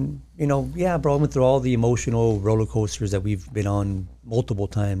 And you know, yeah, bro, I went through all the emotional roller coasters that we've been on multiple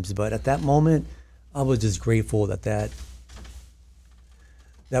times. But at that moment, I was just grateful that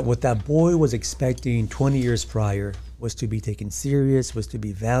what that boy was expecting 20 years prior was to be taken serious, was to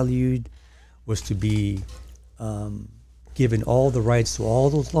be valued, was to be given all the rights to all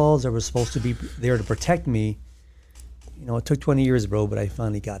those laws that were supposed to be there to protect me. You know, it took 20 years, bro, but I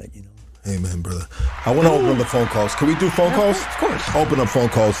finally got it, you know. Amen, brother. I want to open up the phone calls. Can we do phone calls? Of course. Open up phone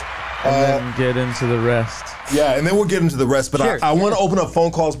calls. And then get into the rest. Yeah, and then we'll get into the rest. But Sure. I want to open up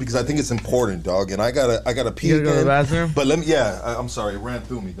phone calls because I think it's important, dog. And I gotta pee You gotta again. go to the bathroom? But I'm sorry, it ran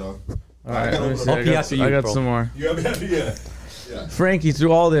through me, dog. All right, let me see. I'll pee after you, I got bro. some more. Yeah. Franky,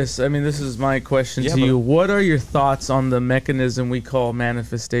 through all this, I mean, this is my question to you. What are your thoughts on the mechanism we call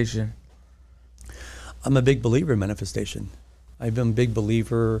manifestation? I'm a big believer in manifestation. I've been a big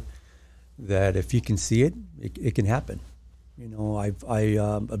believer that if you can see it, it can happen. You know, I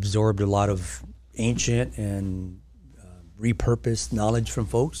absorbed a lot of ancient and repurposed knowledge from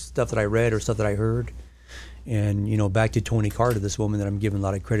folks, stuff that I read or stuff that I heard. And, you know, back to Tony Carter, this woman that I'm giving a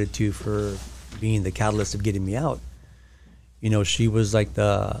lot of credit to for being the catalyst of getting me out. You know, she was like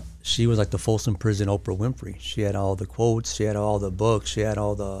the Folsom Prison Oprah Winfrey. She had all the quotes, she had all the books, she had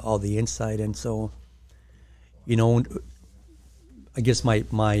all the insight. And so, you know, I guess my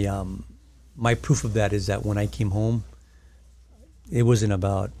proof of that is that when I came home, it wasn't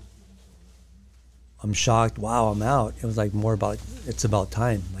about, I'm shocked, wow, I'm out. It was like more about, it's about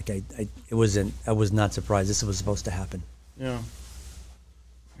time. Like I was not surprised. This was supposed to happen. Yeah.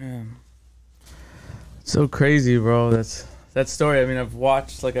 So crazy, bro. That story. I mean, I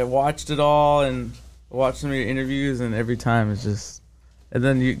watched it all and watched some of your interviews, and every time it's just, and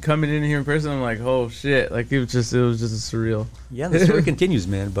then you coming in here in person, I'm like, oh shit. Like it was just surreal. Yeah, the story continues,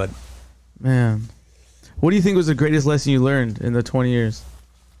 man. But man, what do you think was the greatest lesson you learned in the 20 years?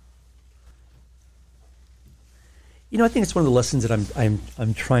 You know, I think it's one of the lessons that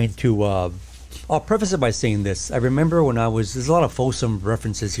I'm trying to. I'll preface it by saying this. I remember when there's a lot of Folsom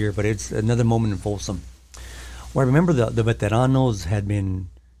references here, but it's another moment in Folsom, where I remember the veteranos had been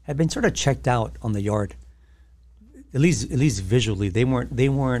sort of checked out on the yard. At least visually, they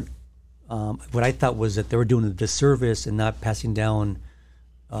weren't. What I thought was that they were doing a disservice and not passing down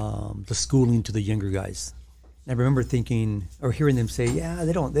the schooling to the younger guys. And I remember thinking or hearing them say, "Yeah,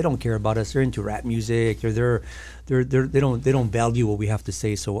 they don't care about us. They're into rap music, or they don't value what we have to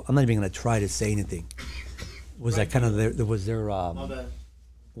say. So I'm not even going to try to say anything." Was that kind of their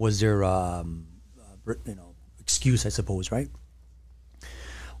excuse, I suppose, right?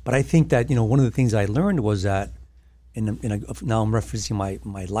 But I think that one of the things I learned was that, now I'm referencing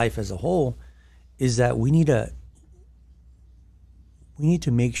my life as a whole, is that we need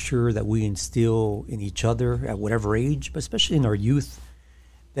to make sure that we instill in each other at whatever age, but especially in our youth,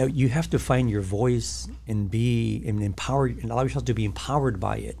 that you have to find your voice and be empowered and allow yourself to be empowered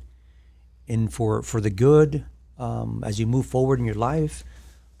by it, and for the good as you move forward in your life.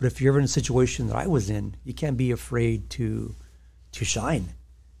 But if you're ever in a situation that I was in, you can't be afraid to shine.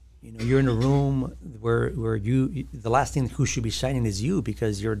 You're in a room where the last thing who should be shining is you,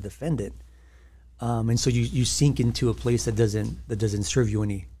 because you're a defendant. And so you sink into a place that doesn't serve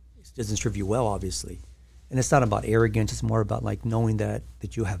you well, obviously. And it's not about arrogance; it's more about like knowing that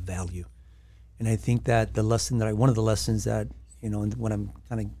you have value. And I think that one of the lessons that when I'm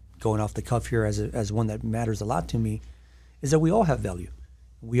kind of going off the cuff here as one that matters a lot to me, is that we all have value.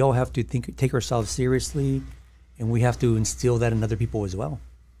 We all have to take ourselves seriously, and we have to instill that in other people as well.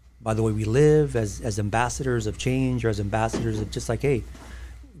 By the way we live as ambassadors of change, or as ambassadors of just like, hey.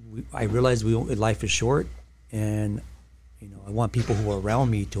 I realize life is short, and I want people who are around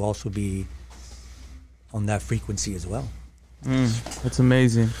me to also be on that frequency as well. That's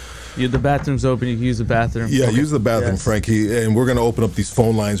amazing. The bathroom's open. You can use the bathroom. Yeah, use the bathroom, yes. Frankie. And we're going to open up these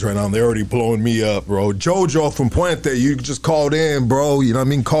phone lines right now. They're already blowing me up, bro. Jojo from Puente, you just called in, bro. You know what I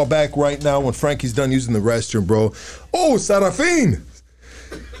mean? Call back right now when Frankie's done using the restroom, bro. Oh, Serafin.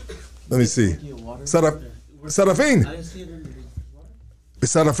 Let me see. Serafin.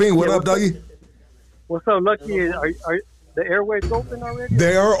 Serafin, what up, doggy? What's up, Lucky? Are the airways open already?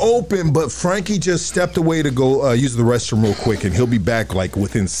 They are open, but Frankie just stepped away to go use the restroom real quick, and he'll be back like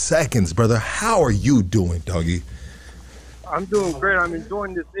within seconds, brother. How are you doing, doggy? I'm doing great. I'm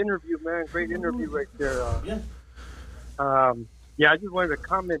enjoying this interview, man. Great interview right there. I just wanted to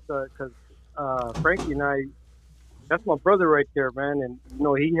comment because Frankie and I, that's my brother right there, man. And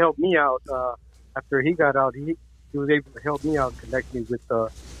he helped me out after he got out. He was able to help me out, connect me with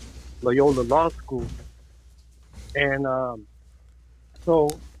Loyola Law School. And so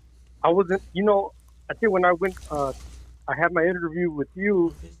I wasn't, I think when I went, I had my interview with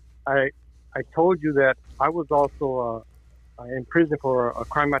you, I told you that I was also in prison for a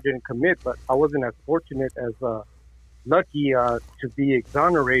crime I didn't commit, but I wasn't as fortunate as Lucky to be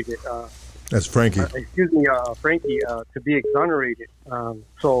exonerated. That's Frankie. Frankie, to be exonerated.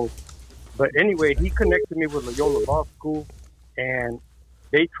 But anyway, he connected me with Loyola Law School, and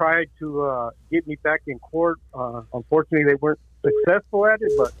they tried to get me back in court. Unfortunately, they weren't successful at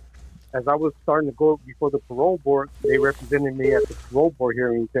it, but as I was starting to go before the parole board, they represented me at the parole board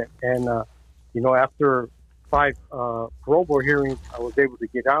hearings. And after 5 parole board hearings, I was able to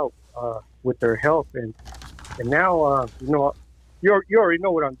get out with their help. And now, you already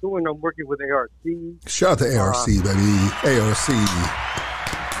know what I'm doing. I'm working with ARC. Shout out to ARC, baby. ARC.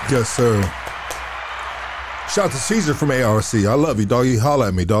 Yes, sir. Shout out to Caesar from ARC. I love you, dog. You holla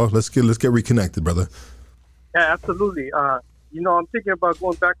at me, dog. Let's get reconnected, brother. Yeah, absolutely. I'm thinking about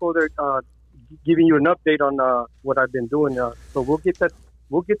going back over there, giving you an update on what I've been doing. So we'll get that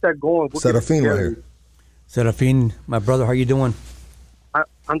going. Serafin right here. Serafin, my brother, how you doing?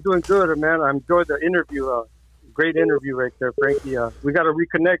 I'm doing good, man. I enjoyed the interview. Great interview right there, Frankie. We got to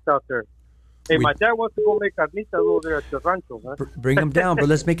reconnect out there. Hey, my dad wants to go make carnitas over there at the rancho, man. Bring him down, bro.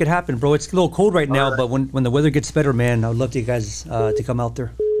 Let's make it happen, bro. It's a little cold right now, but when the weather gets better, man, I'd love you guys to come out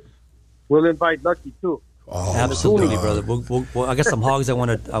there. We'll invite Lucky too. Oh, absolutely, brother. We'll, I got some hogs I want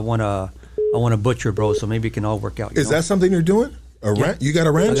to butcher, bro. So maybe it can all work out. Is that something you're doing? Ranch? You got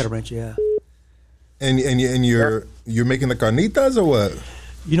a ranch? I got a ranch, yeah. And you're making the carnitas or what?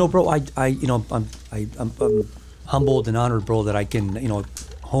 Bro, I'm humbled and honored, bro, that I can,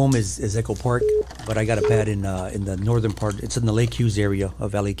 home is Echo Park, but I got a pad in the northern part. It's in the Lake Hughes area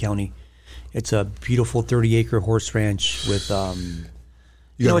of LA County. It's a beautiful 30-acre horse ranch with. Bro,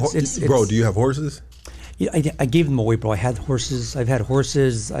 do you have horses? Yeah, I gave them away, bro. I had horses. I've had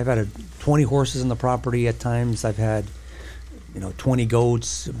horses. I've had 20 horses on the property at times. I've had, 20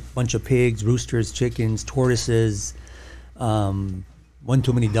 goats, a bunch of pigs, roosters, chickens, tortoises. One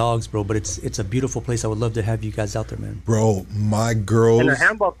too many dogs, bro. But it's a beautiful place. I would love to have you guys out there, man. Bro, my girls. In the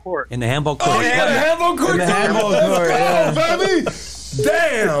handball court. In the handball court. Oh, yeah, the handball court. The handball court, Let's go, baby.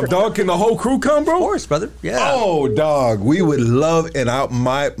 Damn, dog. Can the whole crew come, bro? Of course, brother. Yeah. Oh, dog. We would love and out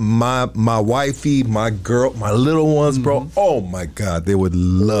my wifey, my girl, my little ones, bro. Oh my God, they would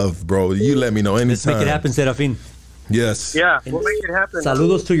love, bro. You let me know anytime. Let's make it happen, Serafin. Yes. Yeah, we'll make it happen.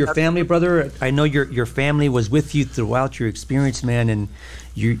 Saludos to your family, brother. I know your family was with you throughout your experience, man, and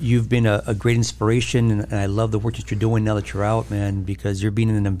you've been a great inspiration, and I love the work that you're doing now that you're out, man, because you're being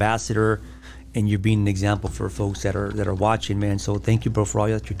an ambassador and you're being an example for folks that are watching, man. So thank you, bro, for all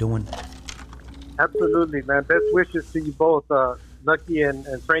that you're doing. Absolutely, man. Best wishes to you both, Lucky and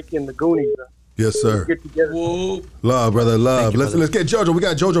Frankie and the Goonies. Yes, sir. Get together. Whoa. Love, brother, love. You, let's brother. get JoJo. We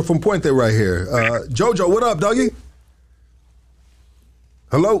got JoJo from Puente right here. JoJo, what up, doggy?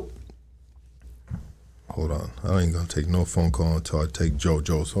 Hello. Hold on. I ain't gonna take no phone call until I take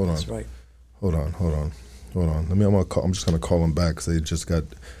JoJo's. Hold on. That's right. Hold on. I'm just gonna call him back because they just got.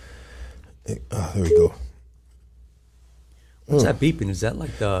 There we go. What's that beeping? Is that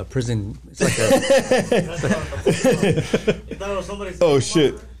like the prison? It's like a. Oh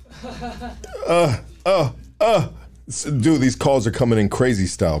shit. Dude, these calls are coming in crazy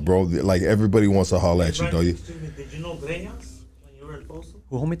style, bro. Like everybody wants to holler at you, don't you? Did you know Greñas when you were in Folsom?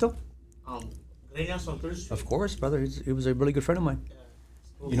 Who, homito? Greñas on 3rd Street. Of course, brother. He was a really good friend of mine.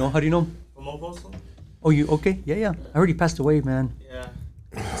 You know? How do you know him? From Old Folsom? Oh, you okay? Yeah. I heard he passed away, man. Yeah.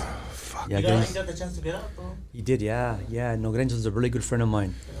 Yeah, You Greñas. got the chance to get out, bro. He did, yeah. No, Greñas was a really good friend of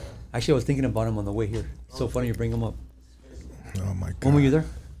mine. Actually, I was thinking about him on the way here. It's so funny you bring him up. Oh my God. When were you there?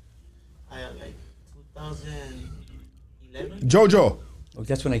 Like 2011. JoJo. Oh,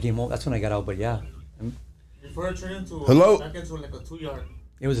 that's when I came home. That's when I got out. But yeah, Before it turned into Hello? back into like a 2-yard.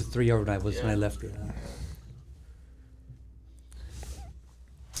 it was a 3 hour night. Was when I left. Yeah.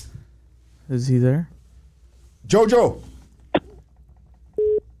 Is he there? JoJo.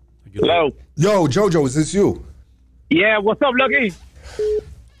 Hello. Yo, JoJo, is this you? Yeah, what's up, Lucky?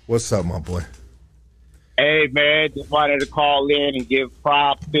 What's up, my boy? Hey, man, just wanted to call in and give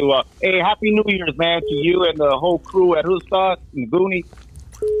props to, hey, Happy New Year's, man, to you and the whole crew at Hoostas and Goonies.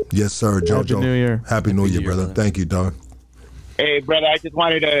 Yes, sir, JoJo. Happy New Year. Happy New Year, brother. brother. Thank you, dog. Hey, brother, I just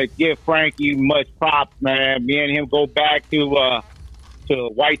wanted to give Frankie much props, man. Me and him go back to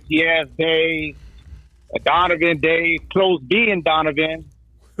YTS days, Donovan days, close being Donovan.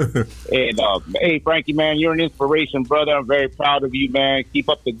 And hey, Frankie, man, you're an inspiration, brother. I'm very proud of you, man. Keep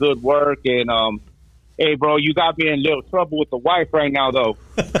up the good work. And hey, bro, you got me in a little trouble with the wife right now, though.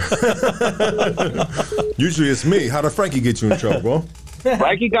 Usually it's me. How did Frankie get you in trouble, bro?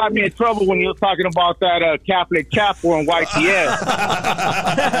 Frankie got me in trouble when you were talking about that Catholic chapel in YTS.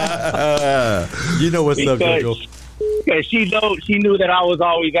 You know what's up, Jojo. Because she knew that I was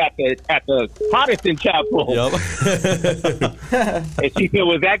always at the Protestant chapel. Yep. And she said,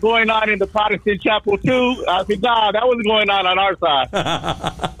 "Was that going on in the Protestant chapel too?" I said, "Nah, that wasn't going on our side."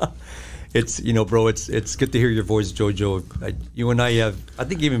 It's bro. It's good to hear your voice, Jojo. You and I have, I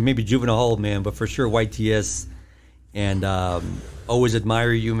think, even maybe juvenile hall, man, but for sure YTS. And always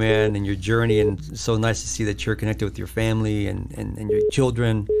admire you, man, and your journey. And it's so nice to see that you're connected with your family and your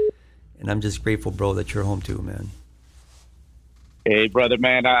children. And I'm just grateful, bro, that you're home too, man. Hey, brother,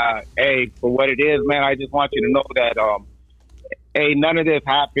 man. Hey, for what it is, man, I just want you to know that, hey, none of this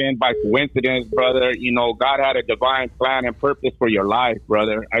happened by coincidence, brother. You know, God had a divine plan and purpose for your life,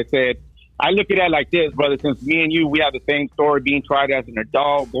 brother. I look at it like this, brother. Since me and you, we have the same story, being tried as an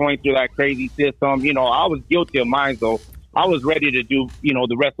adult, going through that crazy system. You know, I was guilty of mine, though. I was ready to do,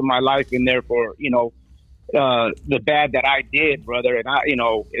 the rest of my life in there for, the bad that I did, brother. And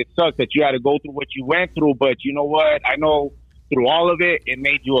it sucks that you had to go through what you went through. But you know what? I know through all of it, it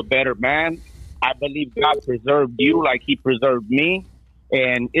made you a better man. I believe God preserved you like he preserved me.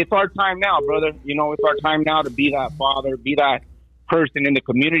 And it's our time now, brother. It's our time now to be that father, be that person in the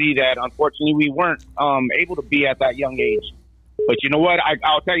community that unfortunately we weren't able to be at that young age. But you know what?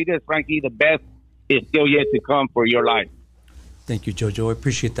 I'll tell you this, Frankie, the best is still yet to come for your life. Thank you, Jojo. I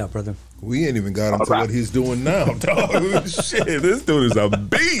appreciate that, brother. We ain't even got into what he's doing now, dog. Shit, this dude is a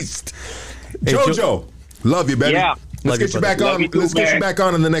beast. Hey, JoJo, love you, baby. Yeah. Let's get you back on. Let's get you back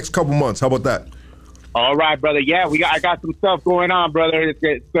on in the next couple months. How about that? All right, brother. Yeah, I got some stuff going on, brother.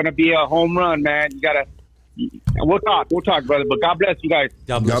 It's going to be a home run, man. We'll talk, brother. But God bless you guys.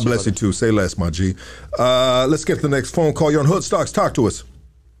 God bless you too. Say less, my G. Let's get to the next phone call. You're on Hood Stocks. Talk to us.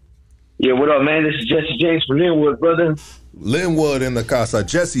 Yeah, what up, man? This is Jesse James from Linwood, brother. Linwood in the casa.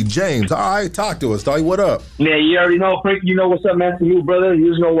 Jesse James. All right, talk to us, dog. What up? Yeah, you already know, Frank. You know what's up, man. To you, brother. You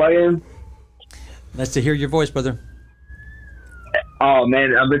just know who I am. Nice to hear your voice, brother. Oh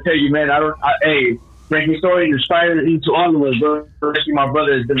man, I'm gonna tell you, man. Hey, Franky's story inspired into all of us, bro. Especially my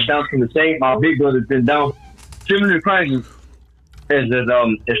brother has been down from the same. My big brother's been down similar crimes as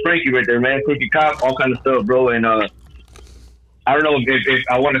Franky right there, man. Taking cop, all kind of stuff, bro. And I don't know if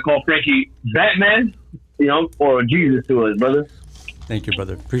I want to call Franky Batman, you know, or Jesus to us, brother. Thank you,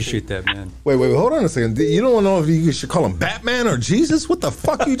 brother. Appreciate that, man. Wait, hold on a second. You don't know if you should call him Batman or Jesus? What the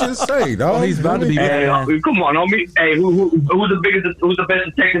fuck you just say, dog? Oh, he's about to be Batman. Hey, come on, homie. Hey, who's the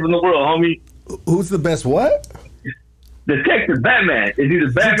best detective in the world, homie? Who's the best what? Detective Batman. Is he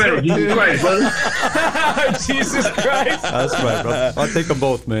the Batman or Jesus Christ, brother? Jesus Christ. That's right, bro. I'll take them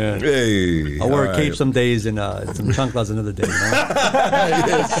both, man. Hey, I'll wear a cape some days and some chanclas another day, man.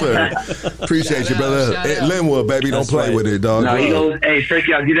 Yes, sir. Appreciate you, brother. Hey, Linwood, baby, don't play with it, dog. No, he goes, hey,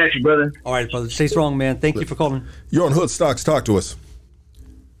 Franky, I'll get at you, brother. All right, brother. Stay strong, man. Thank you for calling. You're on Hood Stocks. Talk to us.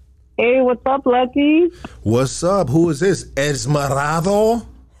 Hey, what's up, Lucky? What's up? Who is this? Esmeraldo?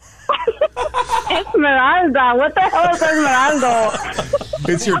 Esmeralda. What the hell is Esmeralda?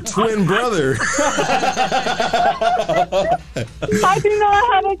 It's your twin brother. How do you know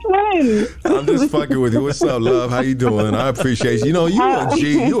I have a twin? I'm just fucking with you. What's up, love? How you doing? I appreciate you. You know, you a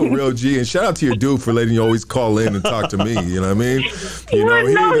G. You a real G. And shout out to your dude for letting you always call in and talk to me. You know what I mean? You know,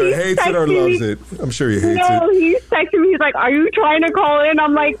 he either hates it or loves it. I'm sure he hates it. No, he's texting me. He's like, "Are you trying to call in?"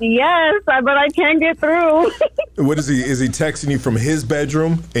 I'm like, "Yes, but I can't get through." What is he? Is he texting you from his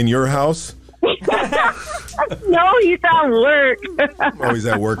bedroom in your house? No, he's at work. Oh, he's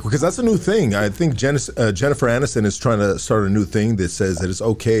at work because that's a new thing. I think Jennifer Aniston is trying to start a new thing that says that it's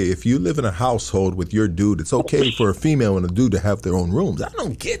okay if you live in a household with your dude. It's okay for a female and a dude to have their own rooms. I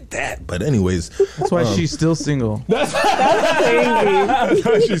don't get that, but anyways, that's why she's still single. That's crazy. That's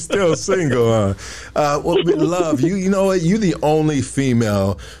why she's still single. Well, love, you know what? You the only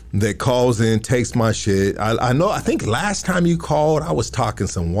female that calls in, takes my shit. I know. I think last time you called, I was talking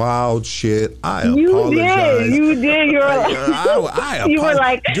some wild shit. I apologize. You did. You were like, you were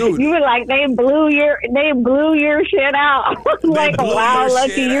like, dude. You were like, they blew your shit out. Like, wow,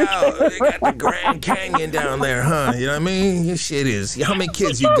 Lucky, you're. They got the Grand Canyon down there, huh? You know what I mean? Your shit is. How many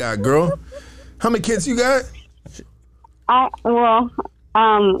kids you got, girl? How many kids you got? I have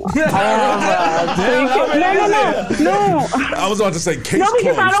no. I was about to say case closed.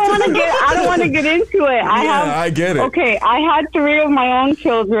 Because I don't want to get into it. I get it. Okay, I had 3 of my own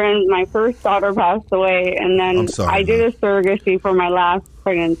children. My first daughter passed away, and then I did a surrogacy for my last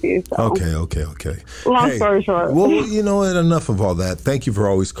pregnancy. So. Okay. Long story short. Well, you know what? Enough of all that. Thank you for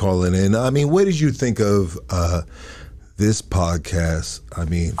always calling in. I mean, what did you think of this podcast? I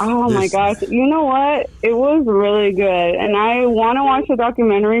mean, my gosh, you know what? It was really good, and I want to watch the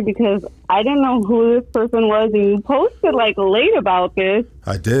documentary because I didn't know who this person was, and you posted like late about this.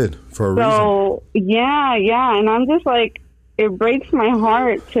 I did for a reason. So yeah, and I'm just like, it breaks my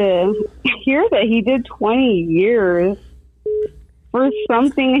heart to hear that he did 20 years for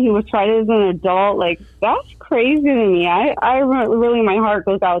something that he was tried as an adult. Like, that's crazy to me. I really, my heart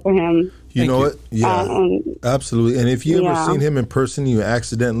goes out to him. You know what? Yeah, absolutely. And if you ever seen him in person, you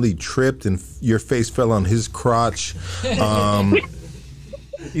accidentally tripped and your face fell on his crotch.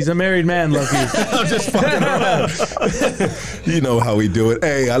 He's a married man, Lucky. I'm just fucking around. You know how we do it.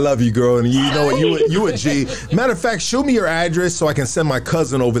 Hey, I love you, girl, and you know what? You a G. Matter of fact, show me your address so I can send my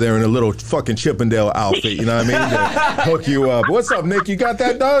cousin over there in a little fucking Chippendale outfit. You know what I mean? To hook you up. What's up, Nick? You got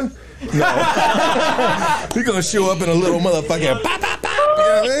that done? No. You're gonna show up in a little motherfucking pop, pop, pop.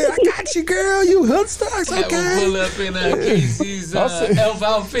 I got you, girl. You Hood Stocks, okay? I will pull up in Casey's elf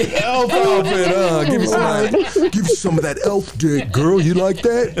outfit. Elf outfit, give you some of that elf dick, girl. You like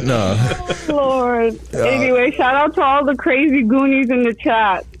that? No. Lord. Anyway, shout out to all the crazy Goonies in the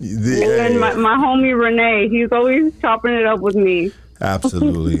chat. And my homie Renee, he's always chopping it up with me.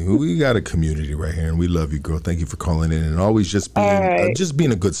 Absolutely. We got a community right here, and we love you, girl. Thank you for calling in and always just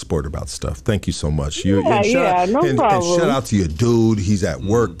being a good sport about stuff. Thank you so much. No problem. And shout out to your dude. He's at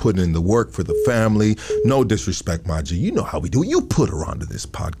work, putting in the work for the family. No disrespect, Maji. You know how we do it. You put her onto this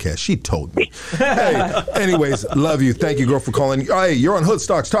podcast. She told me. Hey, anyways, love you. Thank you, girl, for calling. Hey, you're on Hood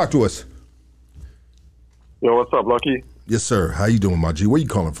Stocks. Talk to us. Yo, what's up, Lucky? Yes, sir. How you doing, Maji? Where you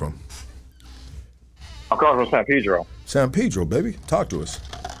calling from? I'm calling from San Pedro. San Pedro, baby. Talk to us.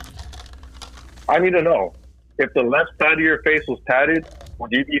 I need to know, if the left side of your face was tatted, would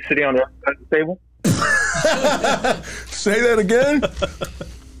you be sitting on the other side of the table? Say that again?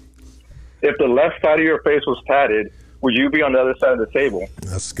 If the left side of your face was tatted, would you be on the other side of the table?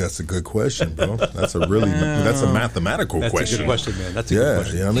 That's a good question, bro. That's a mathematical question. That's a good question, man. That's a good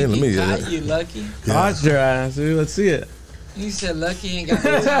question. Yeah, I mean, He got you, Lucky. Watch your ass, dude. Let's see it. You said Lucky ain't got the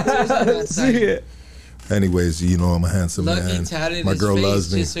tattoos on that Let's see it. Anyways, you know I'm a handsome Lucky man. tatted My his girl face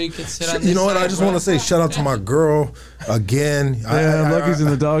loves me. just so you can sit on You this know what? I side, just bro. want to say shout out to my girl again. Yeah, Lucky's in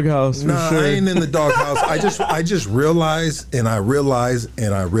the doghouse. Nah, for sure. I ain't in the doghouse. I just realize, and I realize,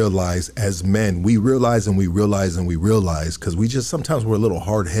 and I realize as men, we realize and we realize and we realize, because we just sometimes we're a little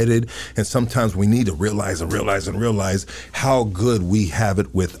hard headed, and sometimes we need to realize and realize and realize how good we have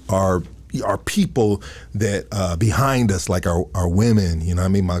it with our people that behind us, like our women, you know what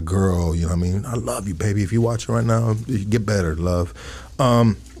I mean? My girl, you know what I mean? I love you, baby. If you're watching right now, you get better, love.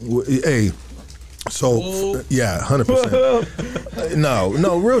 Hey, so, yeah, 100%.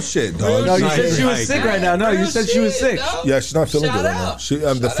 No, real shit, dog. No, you said she was sick right now. No, you said she was sick. Yeah, she's not feeling Shout good right now. out. She,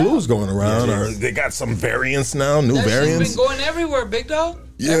 the flu's going around. Or they got some variants now, new That shit's variants. been going everywhere, big dog.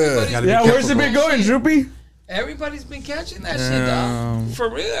 Yeah. Everybody's Yeah, been where's it been going, Droopy? Everybody's been catching that shit, dog. For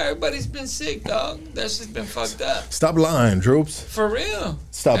real, everybody's been sick, dog. That shit's been fucked up. Stop lying, Droops. For real.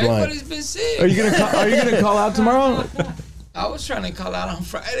 Stop lying. Everybody's been sick. Are you gonna call out tomorrow? I was trying to call out on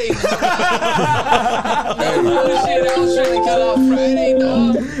Friday. No bullshit, I was trying to call out Friday,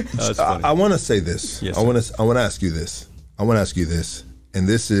 dog. I want to say this. Yes, I want to ask you this. I want to ask you this. And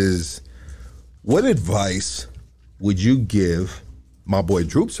this is, what advice would you give my boy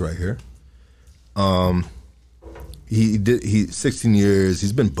Droops right here? He 16 years.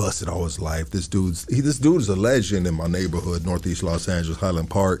 He's been busted all his life. This dude's a legend in my neighborhood, Northeast Los Angeles, Highland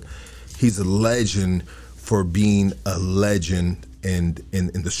Park. He's a legend for being a legend in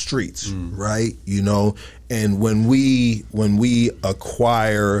the streets, right? You know, and when we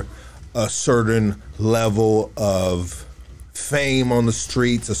acquire a certain level of fame on the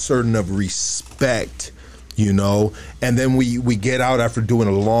streets, a certain of respect, you know, and then we get out after doing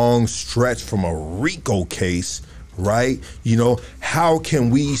a long stretch from a RICO case, right? You know, how can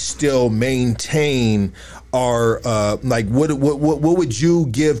we still maintain our like what would you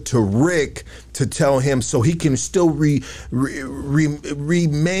give to Rick to tell him so he can still retain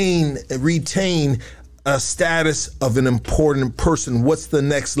a status of an important person? What's the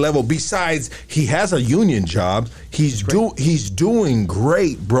next level besides he has a union job? He's doing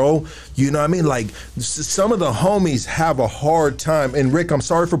great, bro. You know what I mean? Like some of the homies have a hard time. And Rick, I'm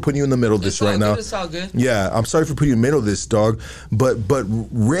sorry for putting you in the middle of this right now. It's all good. Yeah, I'm sorry for putting you in the middle of this, dog. But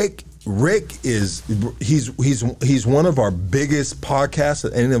Rick is he's one of our biggest podcasts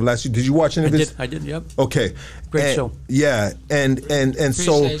at the end of last year. Did you watch any of this? I did. Yep. Okay. Great show. Yeah, and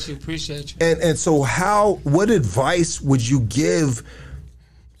so Appreciate you. and so what advice would you give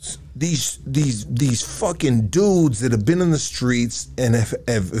these fucking dudes that have been in the streets and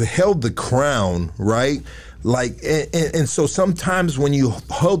have held the crown, right? Like, and so sometimes when you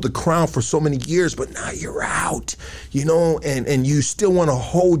hold the crown for so many years, but now you're out, you know, and you still want to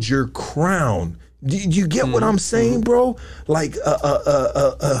hold your crown. Do you get what I'm saying, bro? Like,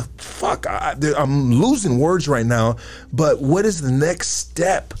 fuck, I'm losing words right now, but what is the next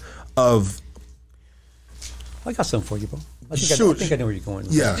step of... I got something for you, bro. I think I know where you're going.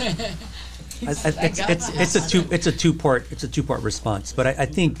 Yeah. It's a two-part response, but I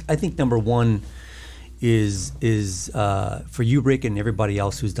think number one is for you, Rick, and everybody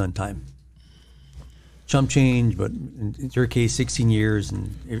else who's done time. Chump change, but in your case, 16 years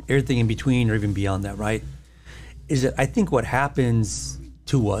and everything in between or even beyond that, right? Is that I think what happens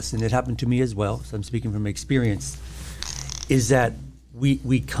to us, and it happened to me as well, so I'm speaking from experience, is that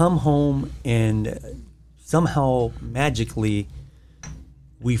we come home and somehow magically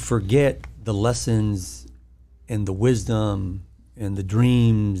we forget the lessons and the wisdom and the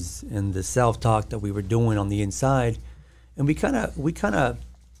dreams and the self-talk that we were doing on the inside, and we kind of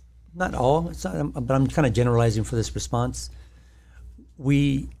not all, it's not, but I'm kind of generalizing for this response.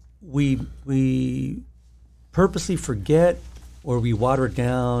 We purposely forget or we water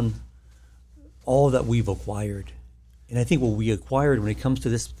down all that we've acquired. And I think what we acquired when it comes to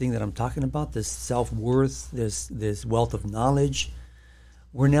this thing that I'm talking about, this self-worth, this wealth of knowledge,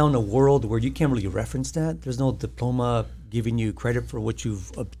 we're now in a world where you can't really reference that. There's no diploma giving you credit for what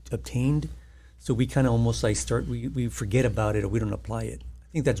you've obtained. So we kind of almost like we forget about it or we don't apply it.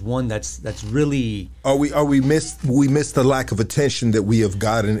 I think that's one that's really. We miss the lack of attention that we have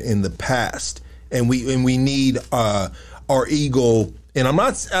gotten in the past, and we need our ego. And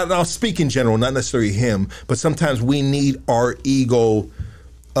I'll speak in general, not necessarily him, but sometimes we need our ego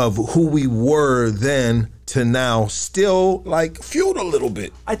of who we were then to now still like fueled a little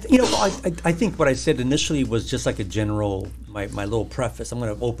bit. I think what I said initially was just like a general my little preface. I'm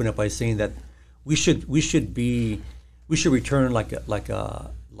going to open up by saying that we should return like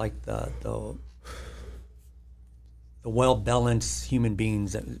the well balanced human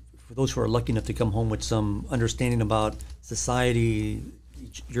beings that, for those who are lucky enough to come home with some understanding about society,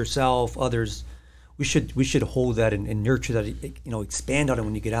 yourself, others. we should hold that and nurture that, you know, expand on it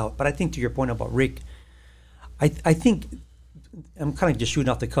when you get out. But I think to your point about Rick, I think I'm kind of just shooting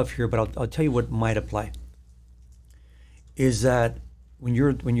off the cuff here, but I'll tell you what might apply. Is that when you're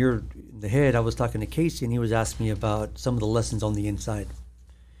in the head, I was talking to Casey and he was asking me about some of the lessons on the inside.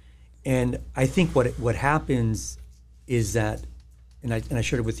 And I think what happens is that, and I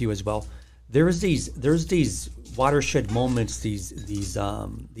shared it with you as well. There's these watershed moments, these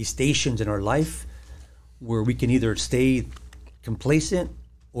stations in our life where we can either stay complacent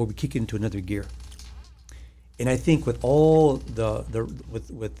or we kick into another gear. And I think with all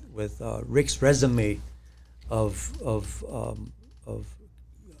with Rick's resume of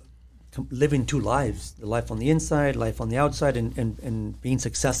living two lives, the life on the inside, life on the outside, and being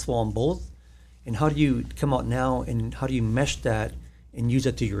successful on both, and how do you come out now and how do you mesh that and use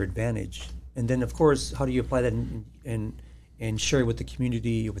it to your advantage? And then, of course, how do you apply that and share it with the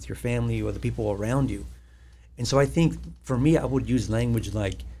community, with your family, or the people around you? And so I think, for me, I would use language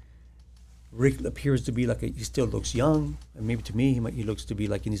like, Rick appears to be like he still looks young, and maybe to me he looks to be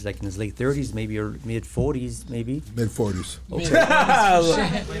like in his late 30s, maybe, or mid 40s, maybe. Mid 40s.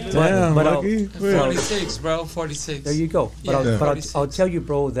 Okay. Damn, but Lucky. 46, bro. 46. There you go. Yeah, But I'll tell you,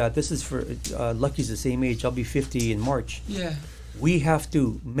 bro, that this is for Lucky's the same age. I'll be 50 in March. Yeah. We have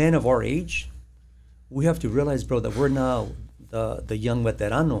to, men of our age, we have to realize, bro, that we're now the young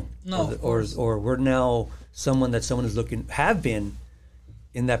veterano, No, or we're now someone is looking, have been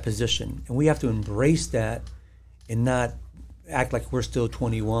in that position, and we have to embrace that and not act like we're still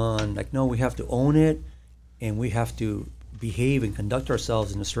 21. Like, no, we have to own it, and we have to behave and conduct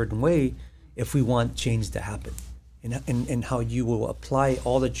ourselves in a certain way if we want change to happen. And how you will apply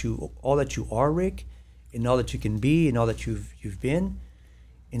all that you are, Rick, and all that you can be, and all that you've been,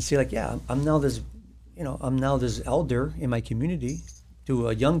 and say like, yeah, I'm now this elder in my community. To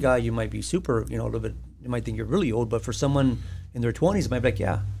a young guy, you might be super, a little bit. You might think you're really old, but for someone in their 20s, might be like,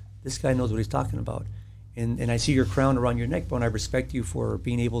 yeah, this guy knows what he's talking about. And I see your crown around your neck, bro, and I respect you for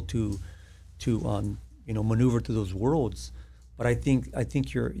being able to maneuver through those worlds. But I think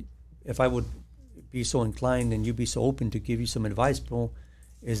if I would be so inclined and you be so open to give you some advice, bro,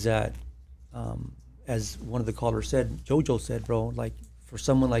 is that, as one of the callers said, Jojo said, bro, like, for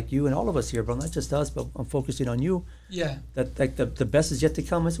someone like you and all of us here, bro, not just us, but I'm focusing on you. Yeah. That like the best is yet to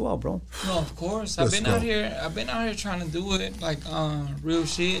come as well, bro. No, of course. I've been out here trying to do it like real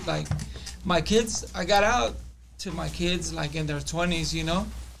shit. Like my kids, I got out to my kids like in their 20s,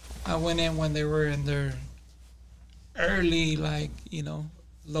 I went in when they were in their early,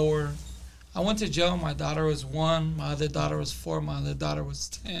 lower. I went to jail. My daughter was 1, my other daughter was 4, my other daughter was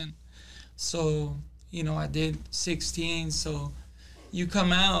 10. So, I did 16, so you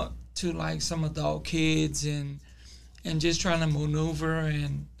come out to like some adult kids and just trying to maneuver,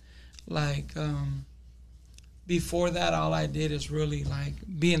 and like before that all I did is really like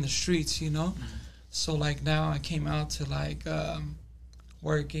be in the streets, So like now I came out to like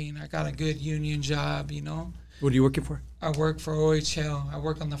working. I got a good union job, What are you working for? I work for OHL. I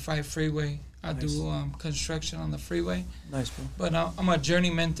work on the 5 freeway. I do construction on the freeway. Nice, bro. But I'm a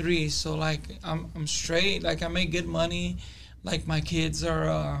journeyman 3, so like I'm straight. Like I make good money. Like my kids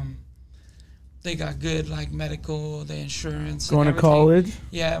are, they got good like medical, the insurance. Going to college?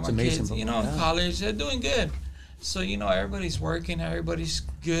 Yeah, my kids, bro. college, they're doing good. So, everybody's working, everybody's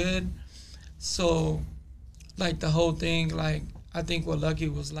good. So, like the whole thing, like I think what Lucky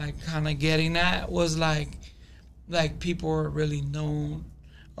was like kind of getting at was like people are really known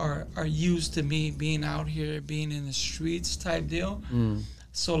or are used to me being out here, being in the streets type deal.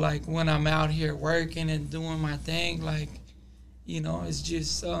 So like when I'm out here working and doing my thing, like, it's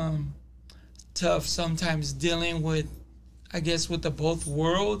just tough sometimes dealing with, I guess, with the both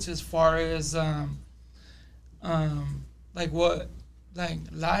worlds as far as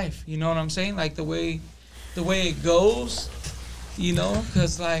life, you know what I'm saying? Like the way it goes,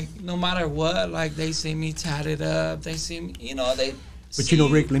 because like no matter what, like they see me tatted up, they see me, they. But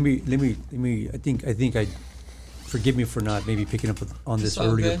Rick, let me. I think I. Forgive me for not maybe picking up on this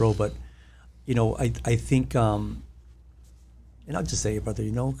earlier, good, bro. But I think. And I'll just say it, brother,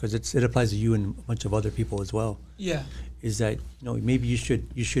 because it applies to you and a bunch of other people as well. Yeah. Is that, maybe you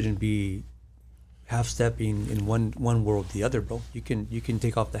shouldn't be half-stepping in one world to the other, bro. You can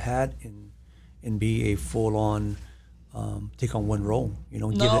take off the hat and be a full-on, take on one role.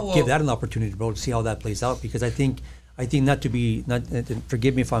 Give that an opportunity, bro, to see how that plays out. Because I think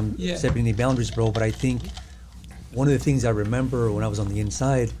forgive me if I'm setting any boundaries, bro, but I think one of the things I remember when I was on the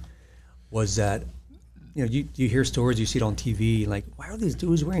inside was that, you hear stories, you see it on TV, like, why are these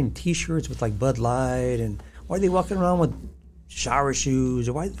dudes wearing T-shirts with like Bud Light, and why are they walking around with shower shoes,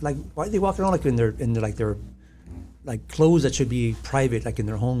 or why are they walking around like in their like clothes that should be private, like in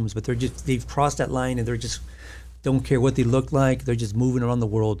their homes, but they've crossed that line and they're just don't care what they look like. They're just moving around the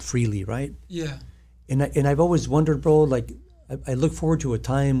world freely, right? Yeah. And I've always wondered, bro, like I look forward to a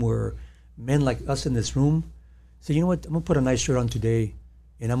time where men like us in this room say, you know what, I'm gonna put a nice shirt on today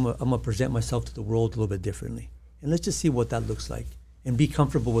and I'm gonna present myself to the world a little bit differently. And let's just see what that looks like and be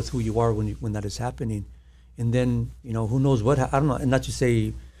comfortable with who you are when that is happening. And then, you know, who knows what, I don't know, and not to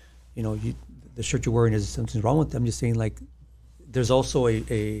say, you know, the shirt you're wearing is something wrong with them. I'm just saying, like, there's also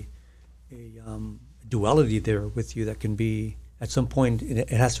a duality there with you that can be, at some point, it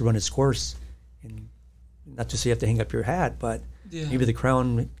has to run its course. And not to say you have to hang up your hat, but maybe the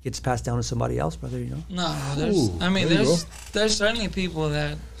crown gets passed down to somebody else, brother, you know? No, there's certainly people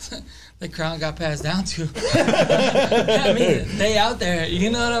that the crown got passed down to. I mean, they out there, you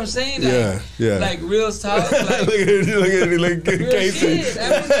know what I'm saying? Like, like real talk. Like, look at Casey.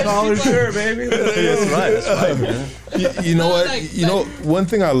 Collar shirt, baby. That's right, man. You know what? One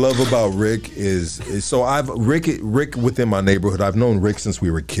thing I love about Rick is so Rick within my neighborhood. I've known Rick since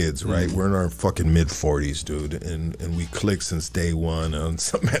we were kids, right? We're in our fucking mid-40s, dude, and we clicked since day one on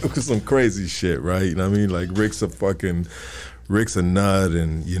some crazy shit, right? You know what I mean? Like Rick's a nut,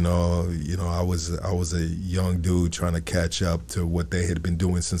 and you know, I was a young dude trying to catch up to what they had been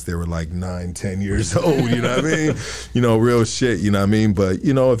doing since they were like 9, 10 years old. You know what I mean? You know, real shit. You know what I mean? But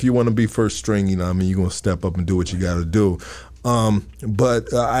you know, if you want to be first string, you know what I mean, you're gonna step up and do what you got to do.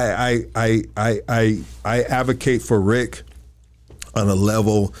 But I advocate for Rick on a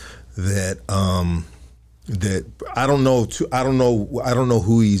level that that I don't know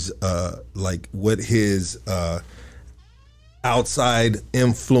who he's like, what his outside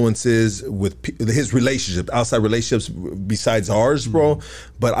influences with his relationships, outside relationships besides ours, bro.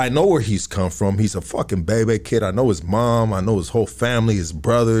 But I know where he's come from. He's a fucking baby kid. I know his mom. I know his whole family, his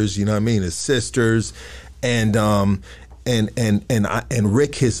brothers. You know what I mean? His sisters, and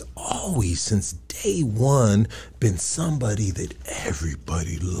Rick has always, since day one, been somebody that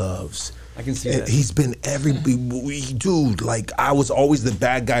everybody loves. I can see that. He's been dude, like, I was always the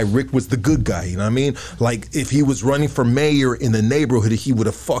bad guy. Rick was the good guy, you know what I mean? Like, if he was running for mayor in the neighborhood, he would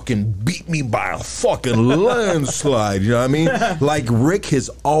have fucking beat me by a fucking landslide, you know what I mean? Like, Rick has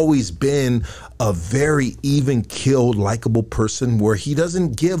always been a very even-keeled, likable person where he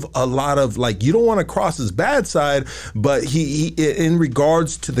doesn't give a lot of, like, you don't want to cross his bad side, but he in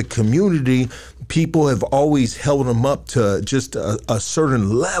regards to the community, people have always held him up to just a certain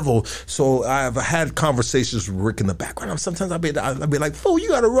level. So I've had conversations with Rick in the background. Sometimes I'll be like, fool, you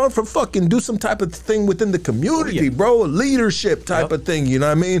got to run for fucking do some type of thing within the community, bro, a leadership type of thing, you know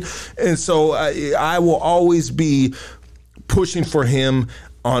what I mean? And so I will always be pushing for him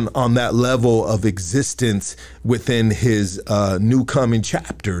on that level of existence within his new coming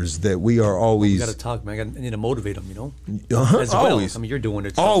chapters that we are always. You got to talk, man. I need to motivate him, you know. As well. Always. I mean, you're doing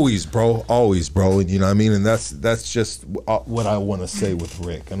it. So. Always, bro. You know what I mean? And that's just what I want to say with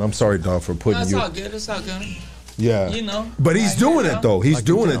Rick. And I'm sorry, dog, for putting you. It's all good. It's all good. Yeah. You know. But he's doing it though. He's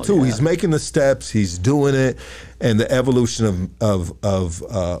doing it too. Yeah. He's making the steps. He's doing it, and the evolution of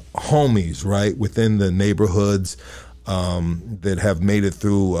homies, right, within the neighborhoods. That have made it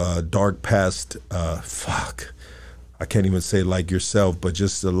through dark past, I can't even say like yourself, but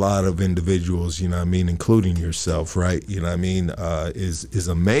just a lot of individuals, you know what I mean, including yourself, right? You know what I mean, is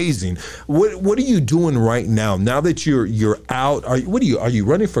amazing. What are you doing right now? Now that you're out, are you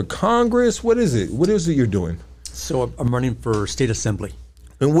running for Congress? What is it? What is it you're doing? So I'm running for state assembly.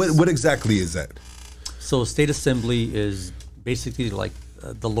 And what exactly is that? So state assembly is basically like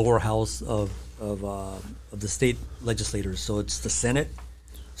the lower house of the state legislators. So it's the Senate.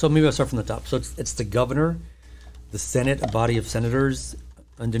 So maybe I'll start from the top. So it's the governor, the Senate, a body of senators.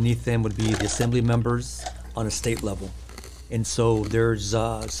 Underneath them would be the assembly members on a state level. And so there's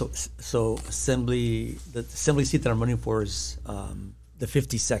so assembly. The assembly seat that I'm running for is the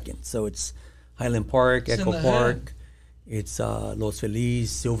 52nd. So it's Highland Park, Echo Park. It's Los Feliz,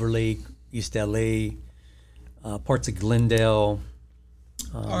 Silver Lake, East LA, parts of Glendale.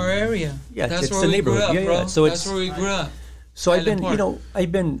 Our area. Yeah, that's it's where the we neighborhood. grew up, bro. So that's where we grew up. So I've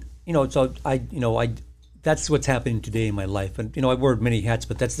been, that's what's happening today in my life. And I wear many hats,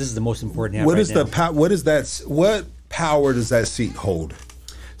 but this is the most important hat. What power does that seat hold?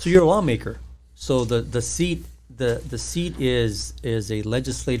 So you're a lawmaker. So the seat is a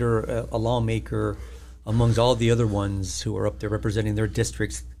legislator, a lawmaker, amongst all the other ones who are up there representing their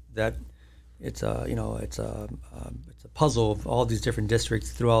districts. That it's a puzzle of all these different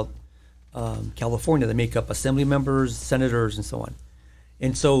districts throughout California that make up assembly members, senators, and so on.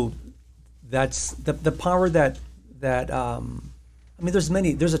 And so that's the power that that I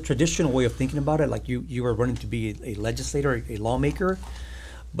mean, there's a traditional way of thinking about it. Like you are running to be a legislator, a lawmaker,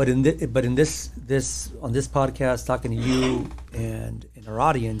 but in this on this podcast, talking to you and our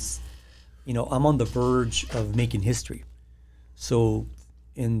audience, you know, I'm on the verge of making history. So,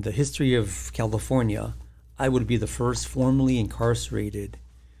 in the history of California, I would be the first formally incarcerated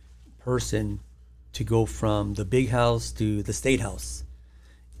person to go from the big house to the state house.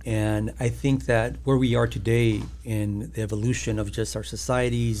 And I think that where we are today in the evolution of just our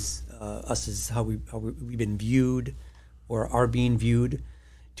societies, us as how we've been viewed or are being viewed,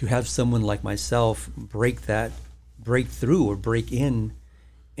 to have someone like myself break through or break in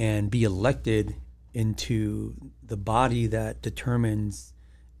and be elected into the body that determines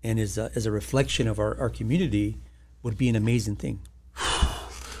and is a reflection of our community would be an amazing thing.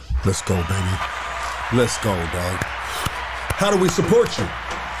 Let's go, baby. Let's go, dog. How do we support you?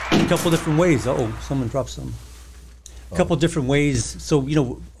 A couple different ways. Oh, someone dropped some. A couple different ways. So, you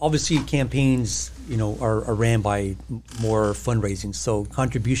know, obviously campaigns, you know, are ran by more fundraising. So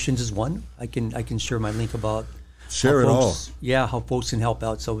contributions is one. I can share my link about share it all. Yeah, how folks can help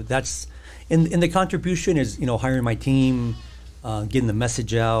out. So that's in the contribution is, you know, hiring my team, getting the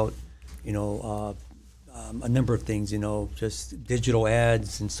message out, you know, a number of things, you know, just digital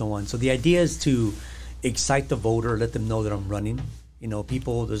ads and so on. So the idea is to excite the voter, let them know that I'm running. You know,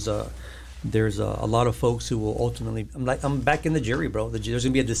 people, there's a lot of folks who will ultimately, I'm back in the jury, bro. There's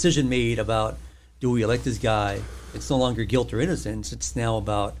gonna be a decision made about, do we elect this guy? It's no longer guilt or innocence. It's now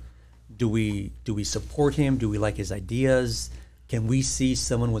about, do we support him? Do we like his ideas? Can we see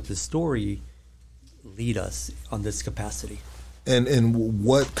someone with this story lead us on this capacity? And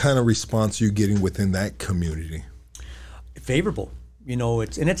what kind of response are you getting within that community? Favorable. You know,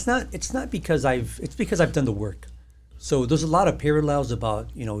 it's not because it's because I've done the work. So there's a lot of parallels about,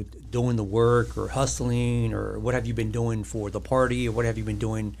 you know, doing the work or hustling or what have you been doing for the party or what have you been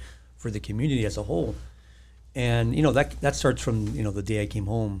doing for the community as a whole. And, you know, that starts from, you know, the day I came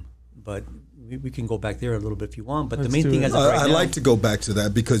home. But we can go back there a little bit if you want. But the main thing is, I'd like to go back to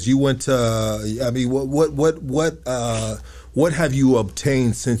that because you went to, I mean, what have you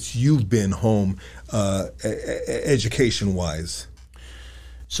obtained since you've been home, education-wise?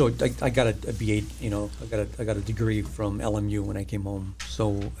 So I got a BA, you know, I got a degree from LMU when I came home.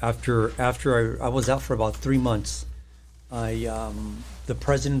 So after I was out for about 3 months, the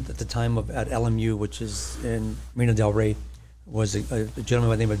president at the time at LMU, which is in Marina del Rey, was a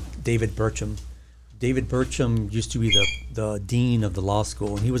gentleman by the name of David Burcham. David Burcham used to be the dean of the law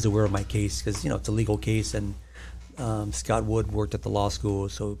school, and he was aware of my case because, you know, it's a legal case, and Scott Wood worked at the law school,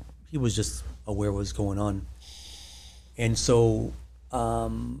 so he was just aware of what was going on. And so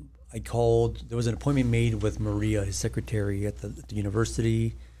I called, there was an appointment made with Maria, his secretary at the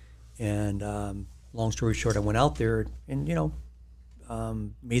university, and long story short, I went out there and, you know,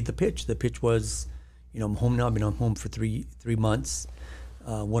 made the pitch. The pitch was, you know, I'm home now, I've been home for three months.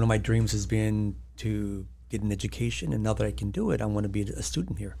 One of my dreams has been to get an education, and now that I can do it, I want to be a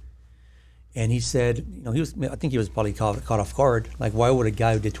student here. And he said, you know, I think he was probably caught off guard. Like, why would a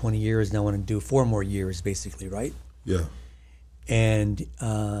guy who did 20 years now want to do 4 more years, basically, right? Yeah. And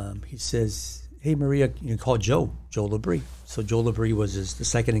he says, hey, Maria, you can call Joe Labrie. So Joe Labrie was the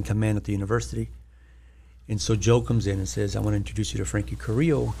second in command at the university. And so Joe comes in and says, I want to introduce you to Franky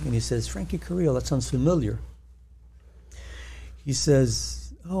Carrillo. And he says, Franky Carrillo, that sounds familiar. He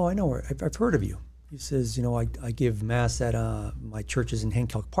says, oh, I know her. I've heard of you. He says, you know, I give mass at my churches in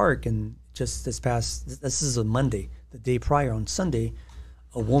Hancock Park, and just this is a Monday, the day prior on Sunday,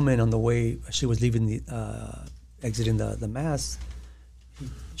 a woman on the way, she was leaving exiting the mass,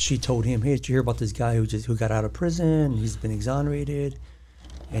 she told him, hey, did you hear about this guy who got out of prison? He's been exonerated.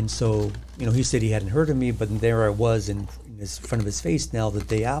 And so, you know, he said he hadn't heard of me, but there I was in front of his face now the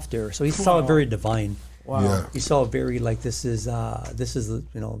day after. So he saw it very divine. Wow. Yeah. He saw it very like this is you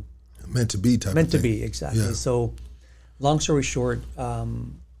know, meant to be type meant of to thing. be, exactly. Yeah. So long story short, I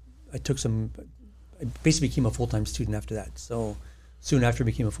basically became a full-time student after that. So soon after I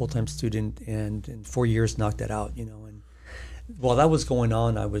became a full-time student, and in 4 years knocked that out, you know. And while that was going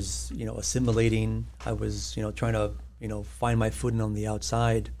on, I was, you know, assimilating. I was, you know, trying to, you know, find my footing on the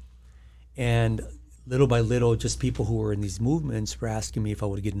outside. And little by little, just people who were in these movements were asking me if I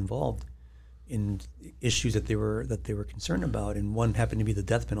would get involved in issues that they were concerned about. And one happened to be the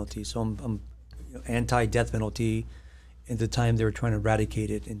death penalty. So I'm you know, anti-death penalty. At the time, they were trying to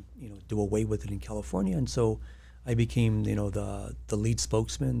eradicate it and, you know, do away with it in California. And so I became, you know, the lead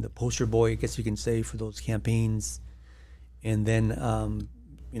spokesman, the poster boy, I guess you can say, for those campaigns. And then,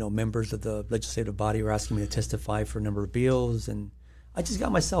 you know, members of the legislative body were asking me to testify for a number of bills, and I just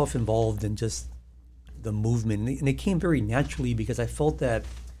got myself involved in just the movement, and it came very naturally because I felt that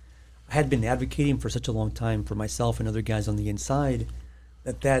I had been advocating for such a long time for myself and other guys on the inside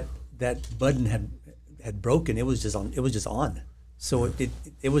that button had broken. It was just on. It was just on. So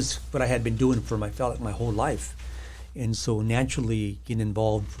it was what I had been doing for my whole life, and so naturally getting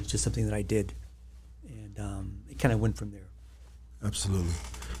involved was just something that I did, and it kind of went from there. Absolutely.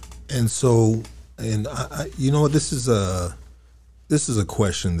 And so, and I you know, this is a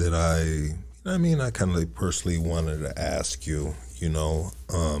question that I kind of personally wanted to ask you. You know,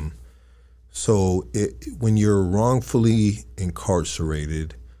 so when you're wrongfully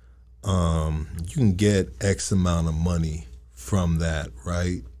incarcerated, you can get X amount of money from that,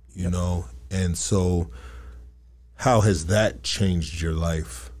 right? You know, and so how has that changed your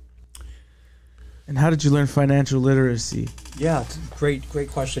life? And how did you learn financial literacy? Yeah, it's a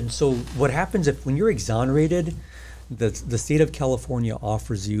great question. So what happens when you're exonerated, the state of California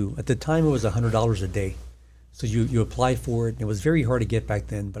offers you, at the time it was $100 a day. So you apply for it, and it was very hard to get back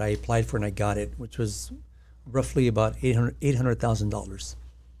then, but I applied for it and I got it, which was roughly about $800,000.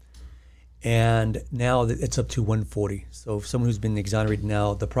 And now it's up to 140. So if someone who's been exonerated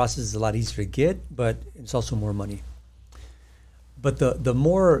now, the process is a lot easier to get, but it's also more money. But what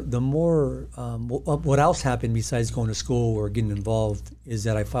else happened besides going to school or getting involved is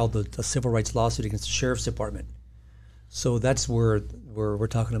that I filed a civil rights lawsuit against the sheriff's department. So that's where we're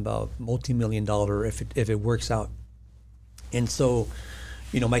talking about multi-million-dollar if it works out. And so,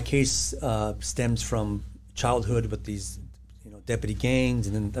 you know, my case stems from childhood with these, you know, deputy gangs,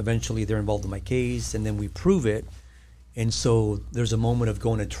 and then eventually they're involved in my case, and then we prove it. And so there's a moment of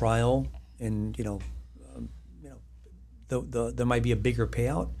going to trial, and there might be a bigger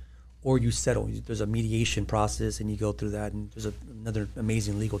payout, or you settle. There's a mediation process, and you go through that, and there's another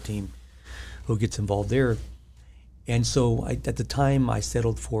amazing legal team who gets involved there. And so at the time, I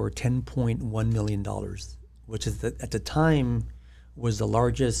settled for $10.1 million, which is at the time was the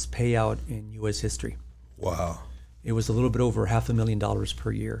largest payout in U.S. history. Wow. It was a little bit over $500,000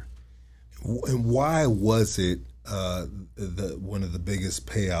 per year. And why was it one of the biggest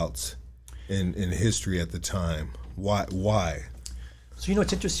payouts in history at the time? Why? So, you know,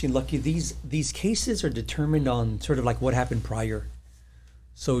 it's interesting, Lucky. These cases are determined on sort of like what happened prior.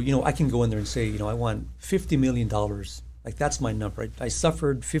 So, you know, I can go in there and say, you know, I want $50 million. Like, that's my number. I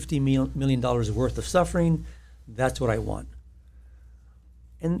suffered $50 million worth of suffering. That's what I want.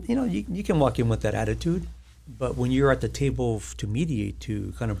 And, you know, you can walk in with that attitude. But when you're at the table to mediate,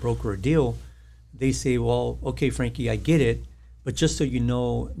 to kind of broker a deal, they say, well, okay, Franky, I get it. But just so you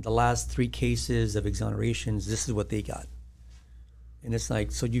know, the last 3 cases of exonerations, this is what they got. And it's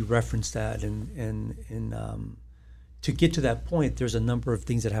like, so you reference that, and to get to that point, there's a number of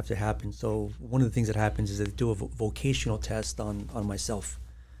things that have to happen. So one of the things that happens is they do a vocational test on myself,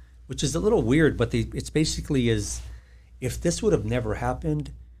 which is a little weird, but it's basically is, if this would have never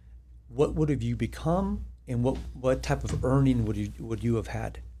happened, what would have you become, and what type of earning would you have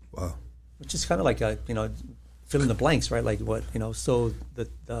had? Wow. Which is kind of like fill in the blanks, right? Like what, you know, so the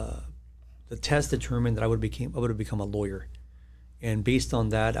test determined that I would have become a lawyer. And based on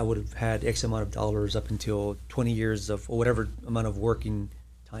that, I would have had X amount of dollars up until 20 years of, or whatever amount of working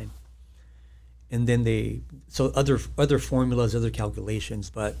time. And then so other formulas, other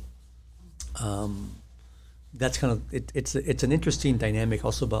calculations, but that's kind of, it's an interesting dynamic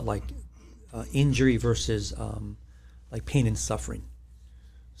also about like injury versus like pain and suffering.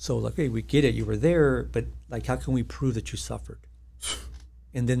 So like, hey, we get it, you were there, but like, how can we prove that you suffered?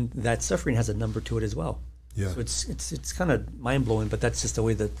 And then that suffering has a number to it as well. Yeah. So it's kind of mind blowing, but that's just the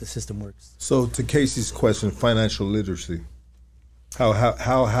way that the system works. So to Casey's question, financial literacy, how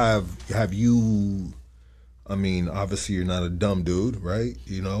have you? I mean, obviously you're not a dumb dude, right?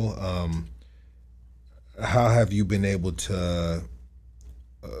 You know, how have you been able to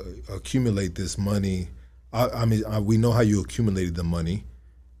accumulate this money? I mean, we know how you accumulated the money,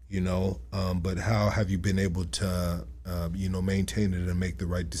 you know, but how have you been able to, you know, maintain it and make the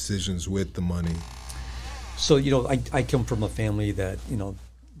right decisions with the money? So, you know, I come from a family that, you know,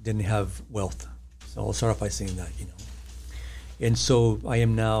 didn't have wealth. So I'll start off by saying that, you know. And so I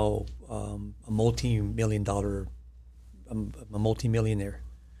am now a multi-millionaire.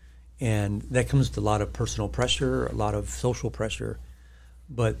 And that comes with a lot of personal pressure, a lot of social pressure.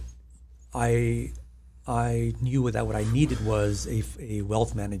 But I knew that what I needed was a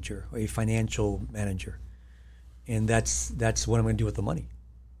wealth manager, a financial manager. And that's what I'm going to do with the money.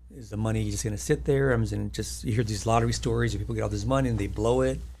 Is the money just going to sit there? I'm going to just, you hear these lottery stories where people get all this money and they blow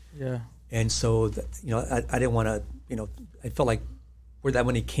it. Yeah. And so, you know, I didn't want to, you know, I felt like where that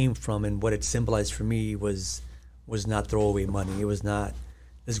money came from and what it symbolized for me was not throwaway money. It was not,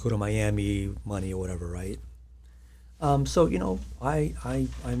 let's go to Miami, money or whatever, right? So you know,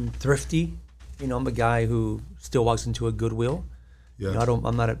 I'm thrifty. You know, I'm a guy who still walks into a Goodwill. Yeah. You know,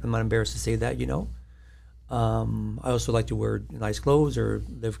 I'm not embarrassed to say that. You know, I also like to wear nice clothes or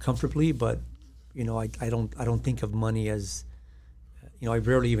live comfortably, but you know, I don't think of money as, you know, I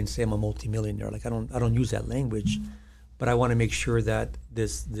rarely even say I'm a multimillionaire. Like I don't use that language, but I want to make sure that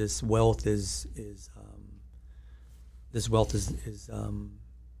this wealth is it's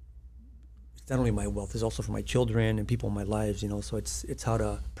not only my wealth, it's also for my children and people in my lives, you know. So it's how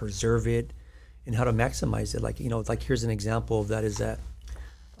to preserve it and how to maximize it. Like, you know, like here's an example of that is that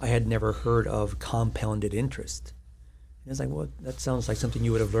I had never heard of compounded interest. And it's like, well, that sounds like something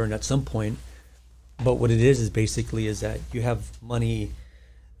you would have learned at some point. But what it is basically is that you have money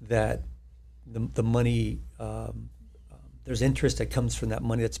that the money, there's interest that comes from that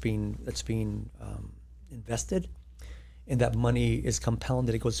money that's being invested. And that money is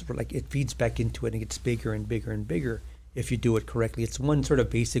compounded. It goes like it feeds back into it and it gets bigger and bigger and bigger if you do it correctly. It's one sort of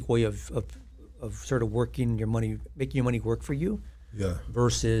basic way of sort of working your money, making your money work for you. Yeah.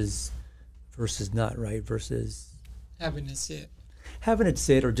 Versus not, right? Versus having it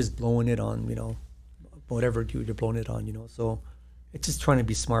sit or just blowing it on, you know, whatever you're blowing it on, you know. So it's just trying to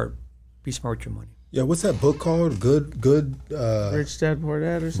be smart with your money. Yeah, what's that book called? Good. Rich Dad Poor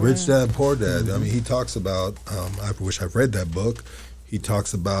Dad or something. Rich Dad Poor Dad. I mean, he talks about. I wish I've read that book. He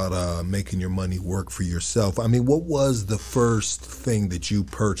talks about making your money work for yourself. I mean, what was the first thing that you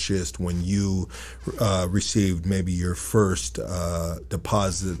purchased when you received maybe your first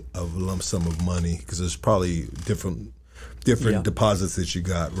deposit of a lump sum of money? Because there's probably different deposits that you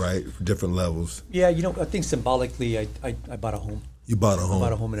got, right? Different levels. Yeah, you know, I think symbolically, I bought a home. You bought a home? I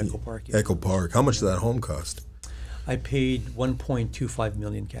bought a home in Echo Park. Yeah. Echo Park. How much did that home cost? I paid $1.25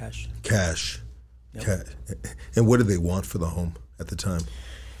 million cash. Cash. Yep. Cash. And what did they want for the home at the time?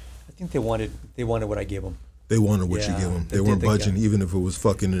 I think they wanted what I gave them. They wanted what you gave them. They weren't budging, even if it was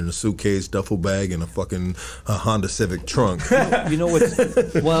fucking in a suitcase, duffel bag, and a fucking Honda Civic trunk. You know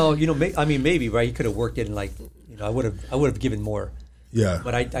what's? Well, you know, I mean, maybe right. You could have worked it in like, you know, I would have given more. Yeah.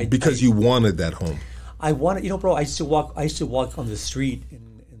 But I because you wanted that home. I wanted, you know, bro. I used to walk on the street,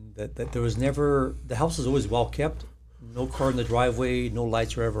 and that there was never, the house was always well kept, no car in the driveway, no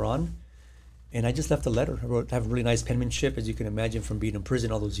lights were ever on, and I just left a letter. I have really nice penmanship, as you can imagine, from being in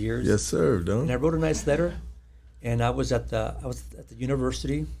prison all those years. Yes, sir. Don't. And I wrote a nice letter, and I was at the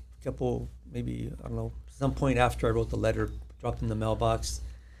university, a couple, maybe, I don't know, some point after I wrote the letter, dropped in the mailbox,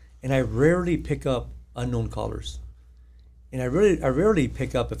 and I rarely pick up unknown callers. And I rarely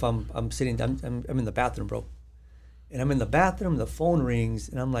pick up if I'm sitting, I'm in the bathroom, bro. And I'm in the bathroom, the phone rings,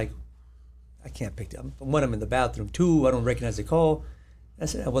 and I'm like, I can't pick it up. One, I'm in the bathroom. Two, I don't recognize the call. I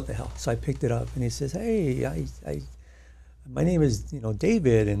said, what the hell? So I picked it up, and he says, hey, my name is, you know,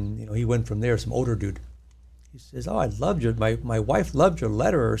 David, and you know, he went from there, some older dude. He says, oh, I loved my wife loved your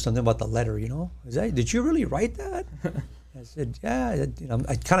letter, or something about the letter, you know. Did you really write that? I said, yeah. You know,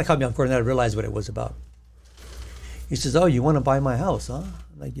 I kind of caught me off guard, and I realized what it was about. He says, oh, you want to buy my house, huh?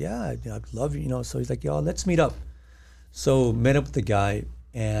 I'm like, yeah, I'd love you, you know. So he's like, yo, let's meet up. So met up with the guy,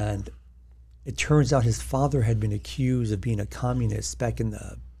 and it turns out his father had been accused of being a communist back in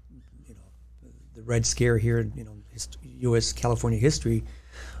the, you know, the Red Scare here, you know, U.S. California history,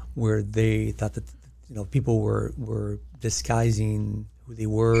 where they thought that, you know, people were disguising who they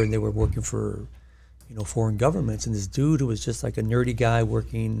were, and they were working for, you know, foreign governments. And this dude who was just like a nerdy guy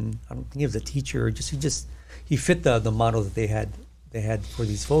working, I don't think he was a teacher, he fit the model that they had for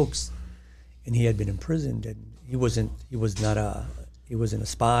these folks, and he had been imprisoned, and he wasn't a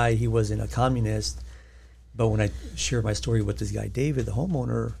spy, he wasn't a communist. But when I shared my story with this guy David, the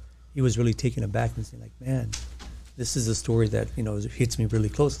homeowner, he was really taken aback and saying like, man, this is a story that, you know, hits me really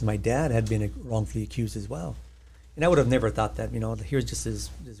close. My dad had been wrongfully accused as well, and I would have never thought that. You know, here's just this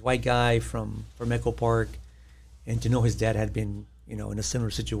white guy from Echo Park, and to know his dad had been, you know, in a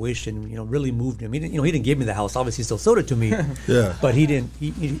similar situation, you know, really moved him. He didn't give me the house. Obviously, he still sold it to me. Yeah. But he didn't.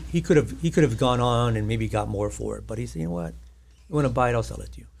 He could have gone on and maybe got more for it. But he said, you know what, you want to buy it, I'll sell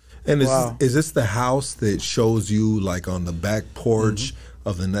it to you. And is this the house that shows you like on the back porch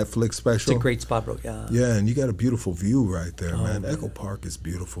of the Netflix special? It's a great spot, bro. Yeah. Yeah, and you got a beautiful view right there, man. Echo Park is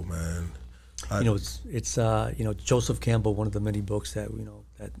beautiful, man. You know, it's you know, Joseph Campbell, one of the many books that, you know,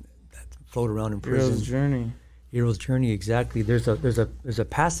 that float around in prison. Hero's Journey, exactly. There's a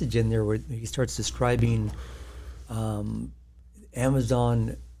passage in there where he starts describing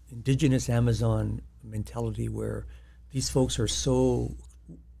indigenous Amazon mentality, where these folks are so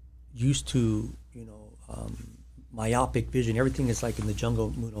used to, you know, myopic vision. Everything is like in the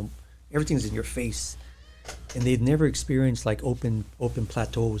jungle, you know, everything's in your face. and they've never experienced like open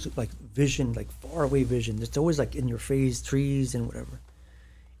plateaus, like vision, like far away vision. It's always like in your face, trees and whatever.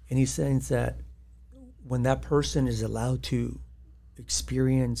 And he's saying that when that person is allowed to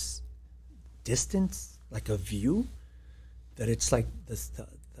experience distance, like a view, that it's like this,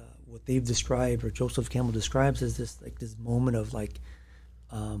 what they've described, or Joseph Campbell describes, as this moment of like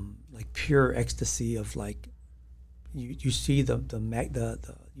pure ecstasy of like you see the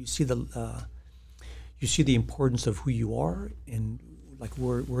importance of who you are and like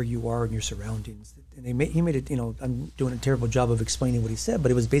where you are in your surroundings. And he made it, you know, I'm doing a terrible job of explaining what he said,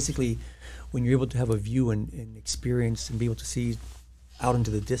 but it was basically when you're able to have a view and experience and be able to see out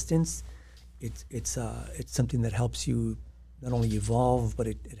into the distance, it's something that helps you not only evolve, but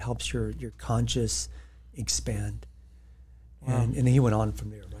it helps your conscious expand. Wow. And he went on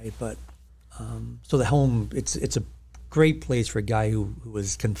from there, right? But so the home, it's a great place for a guy who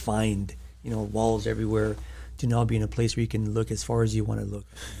was confined, you know, walls everywhere, to now be in a place where you can look as far as you want to look.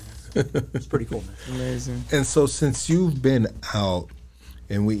 It's pretty cool, man. Amazing. And so since you've been out,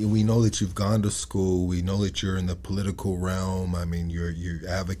 and we know that you've gone to school, we know that you're in the political realm. I mean, you're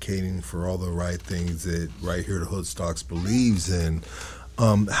advocating for all the right things that Right Here the Hoodstocks believes in.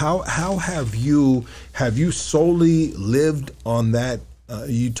 How have you solely lived on that?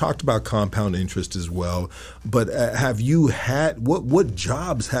 You talked about compound interest as well, but have you had what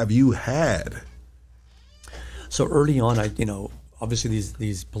jobs have you had? So early on, obviously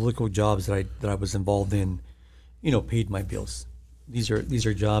these political jobs that I was involved in, paid my bills. These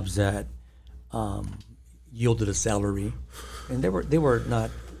are jobs that yielded a salary, and they were not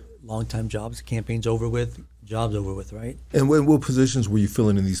long-time jobs. Campaigns over with, jobs over with, right? And what positions were you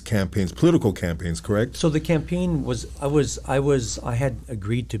filling in these campaigns? Political campaigns, correct? So the campaign was I had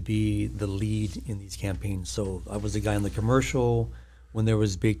agreed to be the lead in these campaigns. So I was the guy on the commercial when there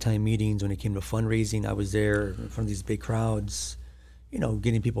was big time meetings. When it came to fundraising, I was there in front of these big crowds,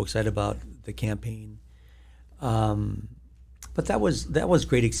 getting people excited about the campaign. But that was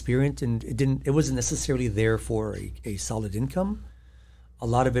great experience, and it wasn't necessarily there for a solid income. A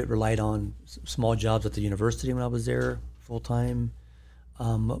lot of it relied on small jobs at the university when I was there full time.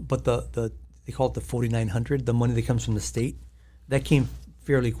 But they call it the 4900, the money that comes from the state, that came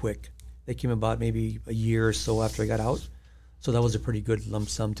fairly quick. That came about maybe a year or so after I got out. So that was a pretty good lump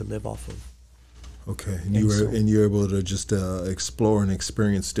sum to live off of. Okay, and you were able to just explore and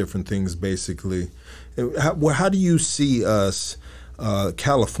experience different things, basically. How do you see us?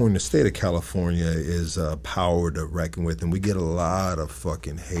 California, the state of California is a power to reckon with, and we get a lot of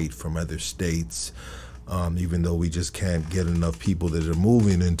fucking hate from other states, even though we just can't get enough people that are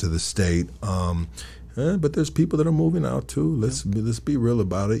moving into the state. But there's people that are moving out too. Let's be real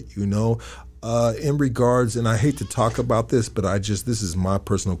about it, in regards, and I hate to talk about this, but this is my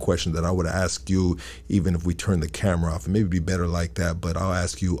personal question that I would ask you even if we turn the camera off. It may be better like that, but I'll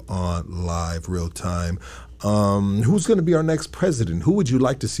ask you on live, real time. Who's going to be our next president? Who would you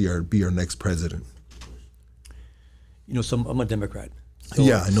like to see be our next president? So I'm a Democrat. So,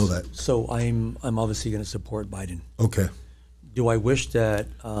 yeah, I know that. So I'm obviously going to support Biden. Okay. Do I wish that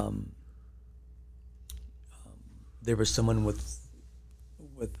there was someone with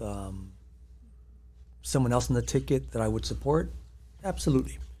someone else on the ticket that I would support?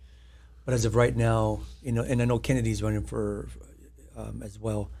 Absolutely. But as of right now, and I know Kennedy's running for as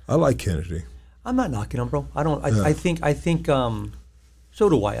well. I like Kennedy. I'm not knocking him, bro. I don't. I think. So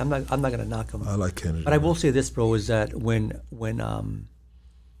do I. I'm not gonna knock him. I like Kennedy. But I will say this, bro, is that when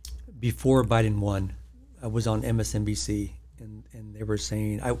before Biden won, I was on MSNBC and they were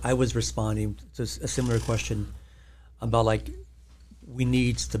saying I was responding to a similar question about like we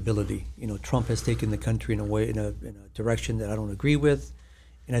need stability. Trump has taken the country in a direction that I don't agree with,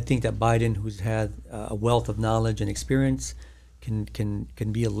 and I think that Biden, who's had a wealth of knowledge and experience,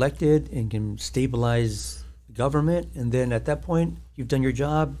 can be elected and can stabilize government, and then at that point you've done your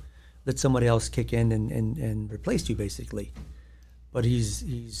job, let somebody else kick in and replace you, basically. But he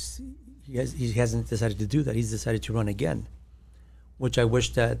hasn't decided to do that. He's decided to run again, which I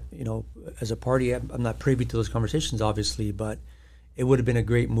wish that as a party, I'm not privy to those conversations obviously, but it would have been a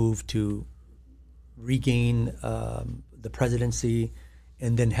great move to regain the presidency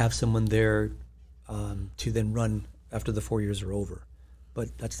and then have someone there to then run after the 4 years are over.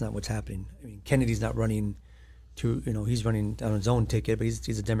 But that's not what's happening. I mean, Kennedy's not running he's running on his own ticket, but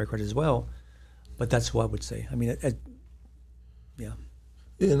he's a Democrat as well. But that's what I would say. I mean, yeah.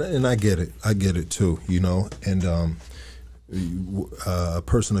 And I get it. I get it too, and a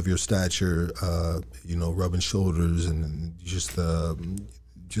person of your stature, rubbing shoulders and just the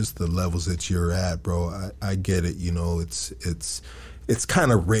levels that you're at, bro. I get it. it's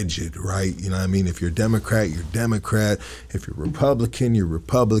kind of rigid, right? You know what I mean? If you're Democrat, you're Democrat. If you're Republican, you're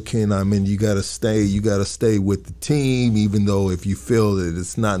Republican. I mean, you got to stay with the team, even though if you feel that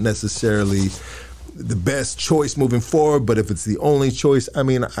it's not necessarily the best choice moving forward, but if it's the only choice, I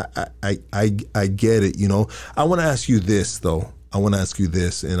mean, I get it, you know. I want to ask you this, though. I want to ask you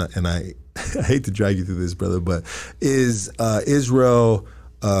this, and I hate to drag you through this, brother, but is Israel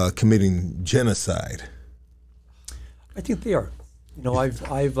committing genocide? I think they are. You know,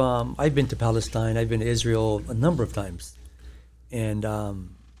 I've been to Palestine. I've been to Israel a number of times, and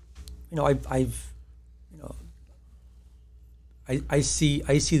you know, I see.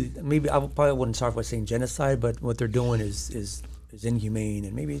 Maybe I probably wouldn't start by saying genocide, but what they're doing is inhumane,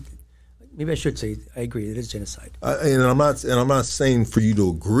 and maybe I should say I agree. It is genocide. And I'm not saying for you to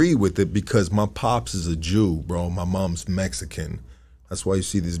agree with it, because my pops is a Jew, bro. My mom's Mexican. That's why you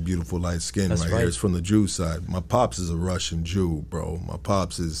see this beautiful light skin right here. It's from the Jew side. My pops is a Russian Jew, bro. My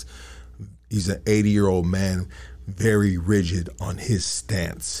pops he's an 80-year-old man, very rigid on his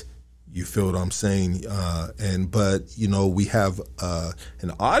stance. You feel what I'm saying? But you know, we have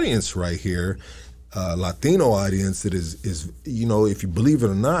an audience right here, Latino audience that is, you know, if you believe it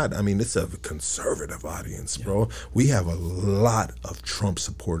or not, I mean, it's a conservative audience, bro. We have a lot of Trump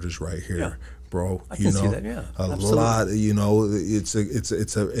supporters right here. Yeah. Bro, I can see that, yeah. Absolutely. Lot, you know, it's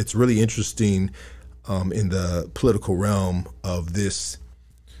really interesting in the political realm of this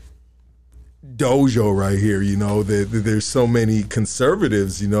dojo right here, you know, that there's so many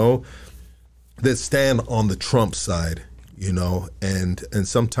conservatives, you know, that stand on the Trump side, you know, and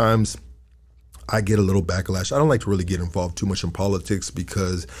sometimes I get a little backlash. I don't like to really get involved too much in politics,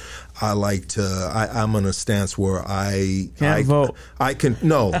 because I like to. I'm on a stance where I vote. I can I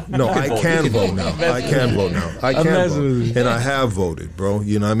can vote now. I can vote now. I can vote, and I have voted, bro.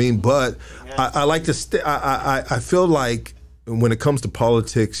 You know what I mean? But I like to. I feel like when it comes to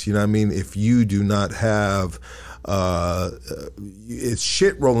politics, you know what I mean. If you do not have it's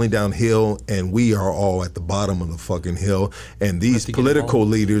shit rolling downhill, and we are all at the bottom of the fucking hill, and these political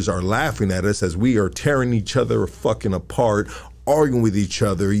leaders are laughing at us as we are tearing each other fucking apart, arguing with each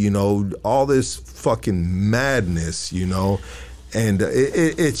other, you know, all this fucking madness, you know. And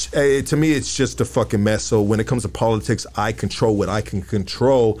to me, it's just a fucking mess. So when it comes to politics, I control what I can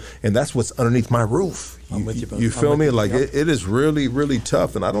control, and that's what's underneath my roof. I'm with you, brother. You feel me? Like it is really, really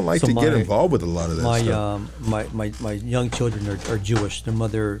tough, and I don't like to get involved with a lot of that stuff. My young children are Jewish. Their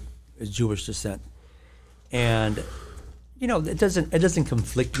mother is Jewish descent, and you know, it doesn't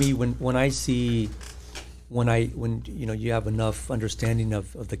conflict me when I see when you know, you have enough understanding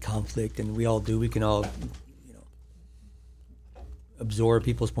of the conflict, and we all do. We can all, you know, absorb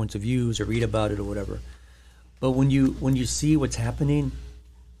people's points of views or read about it or whatever. But when you see what's happening,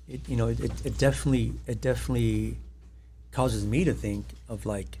 it definitely causes me to think of,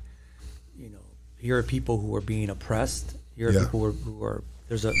 like, you know, here are people who are being oppressed. Here are people who are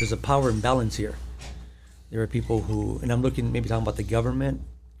there's a power imbalance here. There are people who, and I'm looking maybe talking about the government,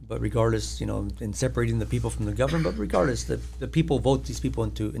 but regardless, you know, and separating the people from the government, but regardless, the people vote these people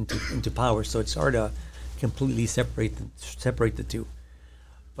into power. So it's hard to completely separate the two.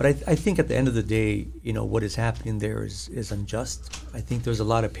 But I think at the end of the day, you know, what is happening there is unjust. I think there's a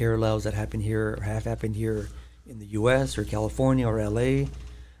lot of parallels that happen here or have happened here in the U.S. or California or L.A.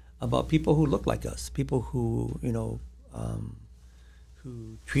 about people who look like us, people who, you know,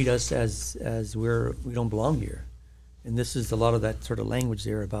 who treat us as we don't belong here. And this is a lot of that sort of language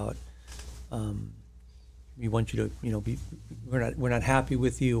there about we want you to, you know, we're not happy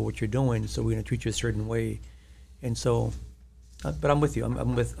with you or what you're doing, so we're going to treat you a certain way. And so, but I'm with you.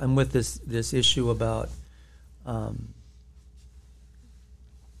 I'm with this issue about I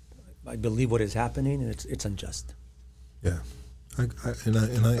believe what is happening, and it's unjust. Yeah. I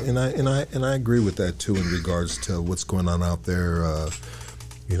agree with that too in regards to what's going on out there.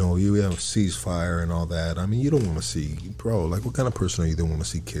 You know, you have ceasefire and all that. I mean, you don't want to see, bro. Like, what kind of person are you? Don't want to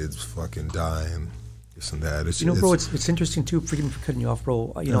see kids fucking die and this and that. You know, bro, it's interesting too. Forgive me for cutting you off,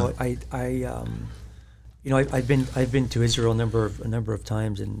 bro. You know, you know, I've been to Israel a number of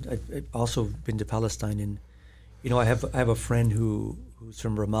times, and I've also been to Palestine. And you know, I have a friend who's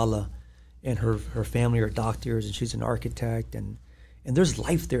from Ramallah, and her family are doctors, and she's an architect, and there's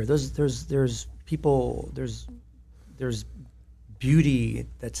life there. There's people. There's beauty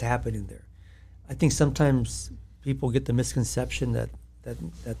that's happening there. I think sometimes people get the misconception that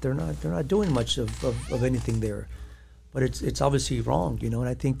they're not doing much of anything there, but it's obviously wrong, you know. And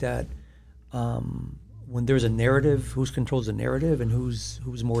I think that when there's a narrative, who controls the narrative and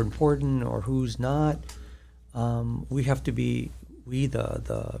who's more important or who's not, we have to be,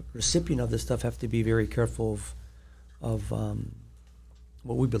 the recipient of this stuff have to be very careful of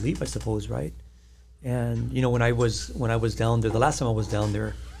what we believe, I suppose, right? And you know, when I was down there, the last time I was down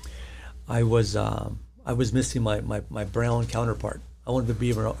there, I was missing my brown counterpart. I wanted to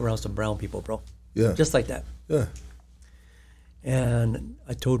be around some brown people, bro. Yeah. Just like that. Yeah. And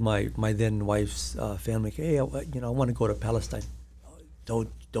I told my then wife's family, hey, I want to go to Palestine.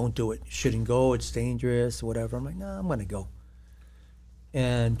 Don't do it. You shouldn't go. It's dangerous, whatever. I'm like, nah, I'm gonna go.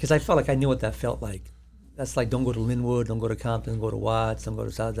 And because I felt like I knew what that felt like. That's like, don't go to Linwood, don't go to Compton, don't go to Watts, don't go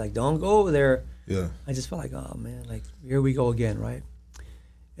to South. Like, don't go over there. Yeah. I just felt like, oh man, like here we go again, right?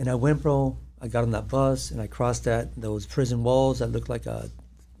 And I went, bro. I got on that bus and I crossed those prison walls that looked like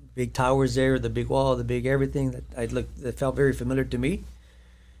big towers there, the big wall, the big everything that felt very familiar to me.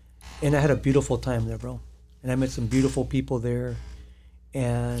 And I had a beautiful time there, bro. And I met some beautiful people there.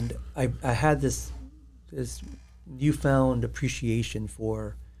 And I had this newfound appreciation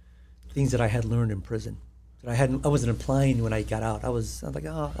for things that I had learned in prison that I wasn't applying when I got out. I was like,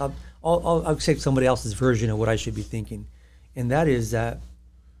 oh, I'll accept somebody else's version of what I should be thinking, and that is that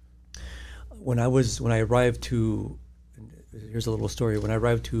when I arrived to, here's a little story. When I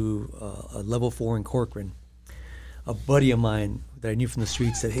arrived to a level 4 in Corcoran, a buddy of mine that I knew from the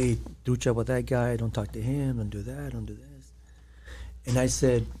street said, hey, don't chat with that guy, don't talk to him, don't do that, don't do this. And I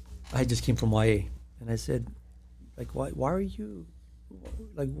said, I just came from YA, and I said, like, why are you,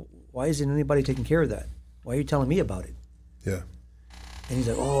 like, why isn't anybody taking care of that? Why are you telling me about it? Yeah. And he's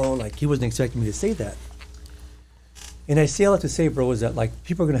like, oh, like he wasn't expecting me to say that. And I say all that to say, bro, is that like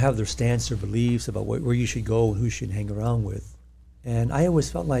people are going to have their stance, their beliefs about where you should go and who you should hang around with. And I always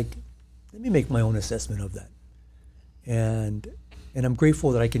felt like, let me make my own assessment of that. And I'm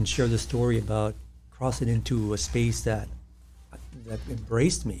grateful that I can share the story about crossing into a space that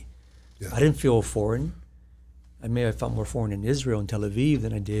embraced me. Yeah. I didn't feel foreign. I may have felt more foreign in Israel and Tel Aviv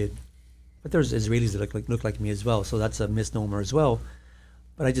than I did. But there's Israelis that look like me as well, so that's a misnomer as well.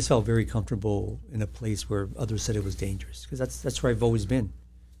 But I just felt very comfortable in a place where others said it was dangerous, because that's where I've always been.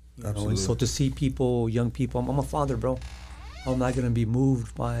 You know? And so to see people, young people, I'm a father, bro. I'm not going to be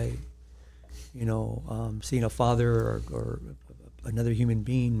moved by, seeing a father or another human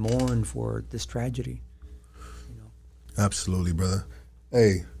being mourn for this tragedy. Absolutely, brother.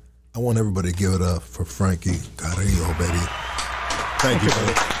 Hey, I want everybody to give it up for Franky Carrillo, baby. Thank you,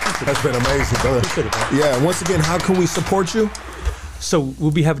 brother. That's been amazing, brother. Yeah, once again, how can we support you? So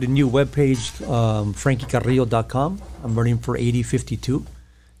we'll be having a new webpage, frankycarrillo.com. I'm running for 8052.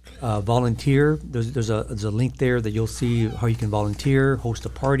 Volunteer. There's a link there that you'll see how you can volunteer, host a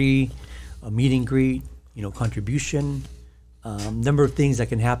party, a meet and greet, contribution, number of things that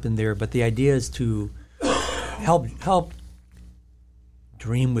can happen there. But the idea is to help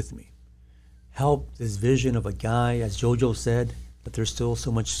dream with me, help this vision of a guy, as JoJo said, that there's still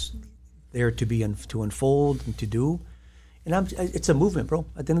so much there to unfold and to do. And it's a movement, bro.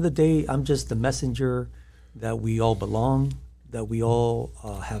 At the end of the day, I'm just the messenger that we all belong, that we all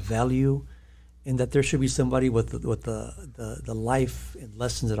have value, and that there should be somebody with the life and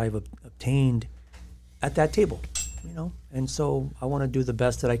lessons that I've obtained at that table, And so I want to do the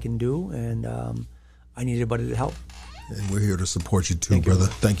best that I can do, and I need everybody to help. And we're here to support you too, brother.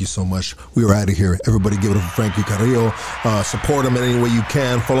 Thank you so much. We are out of here. Everybody give it up for Franky Carrillo. Support him in any way you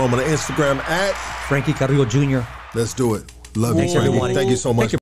can. Follow him on Instagram at Franky Carrillo Jr. Let's do it. Love you, Thanks, everyone. Thank you so much.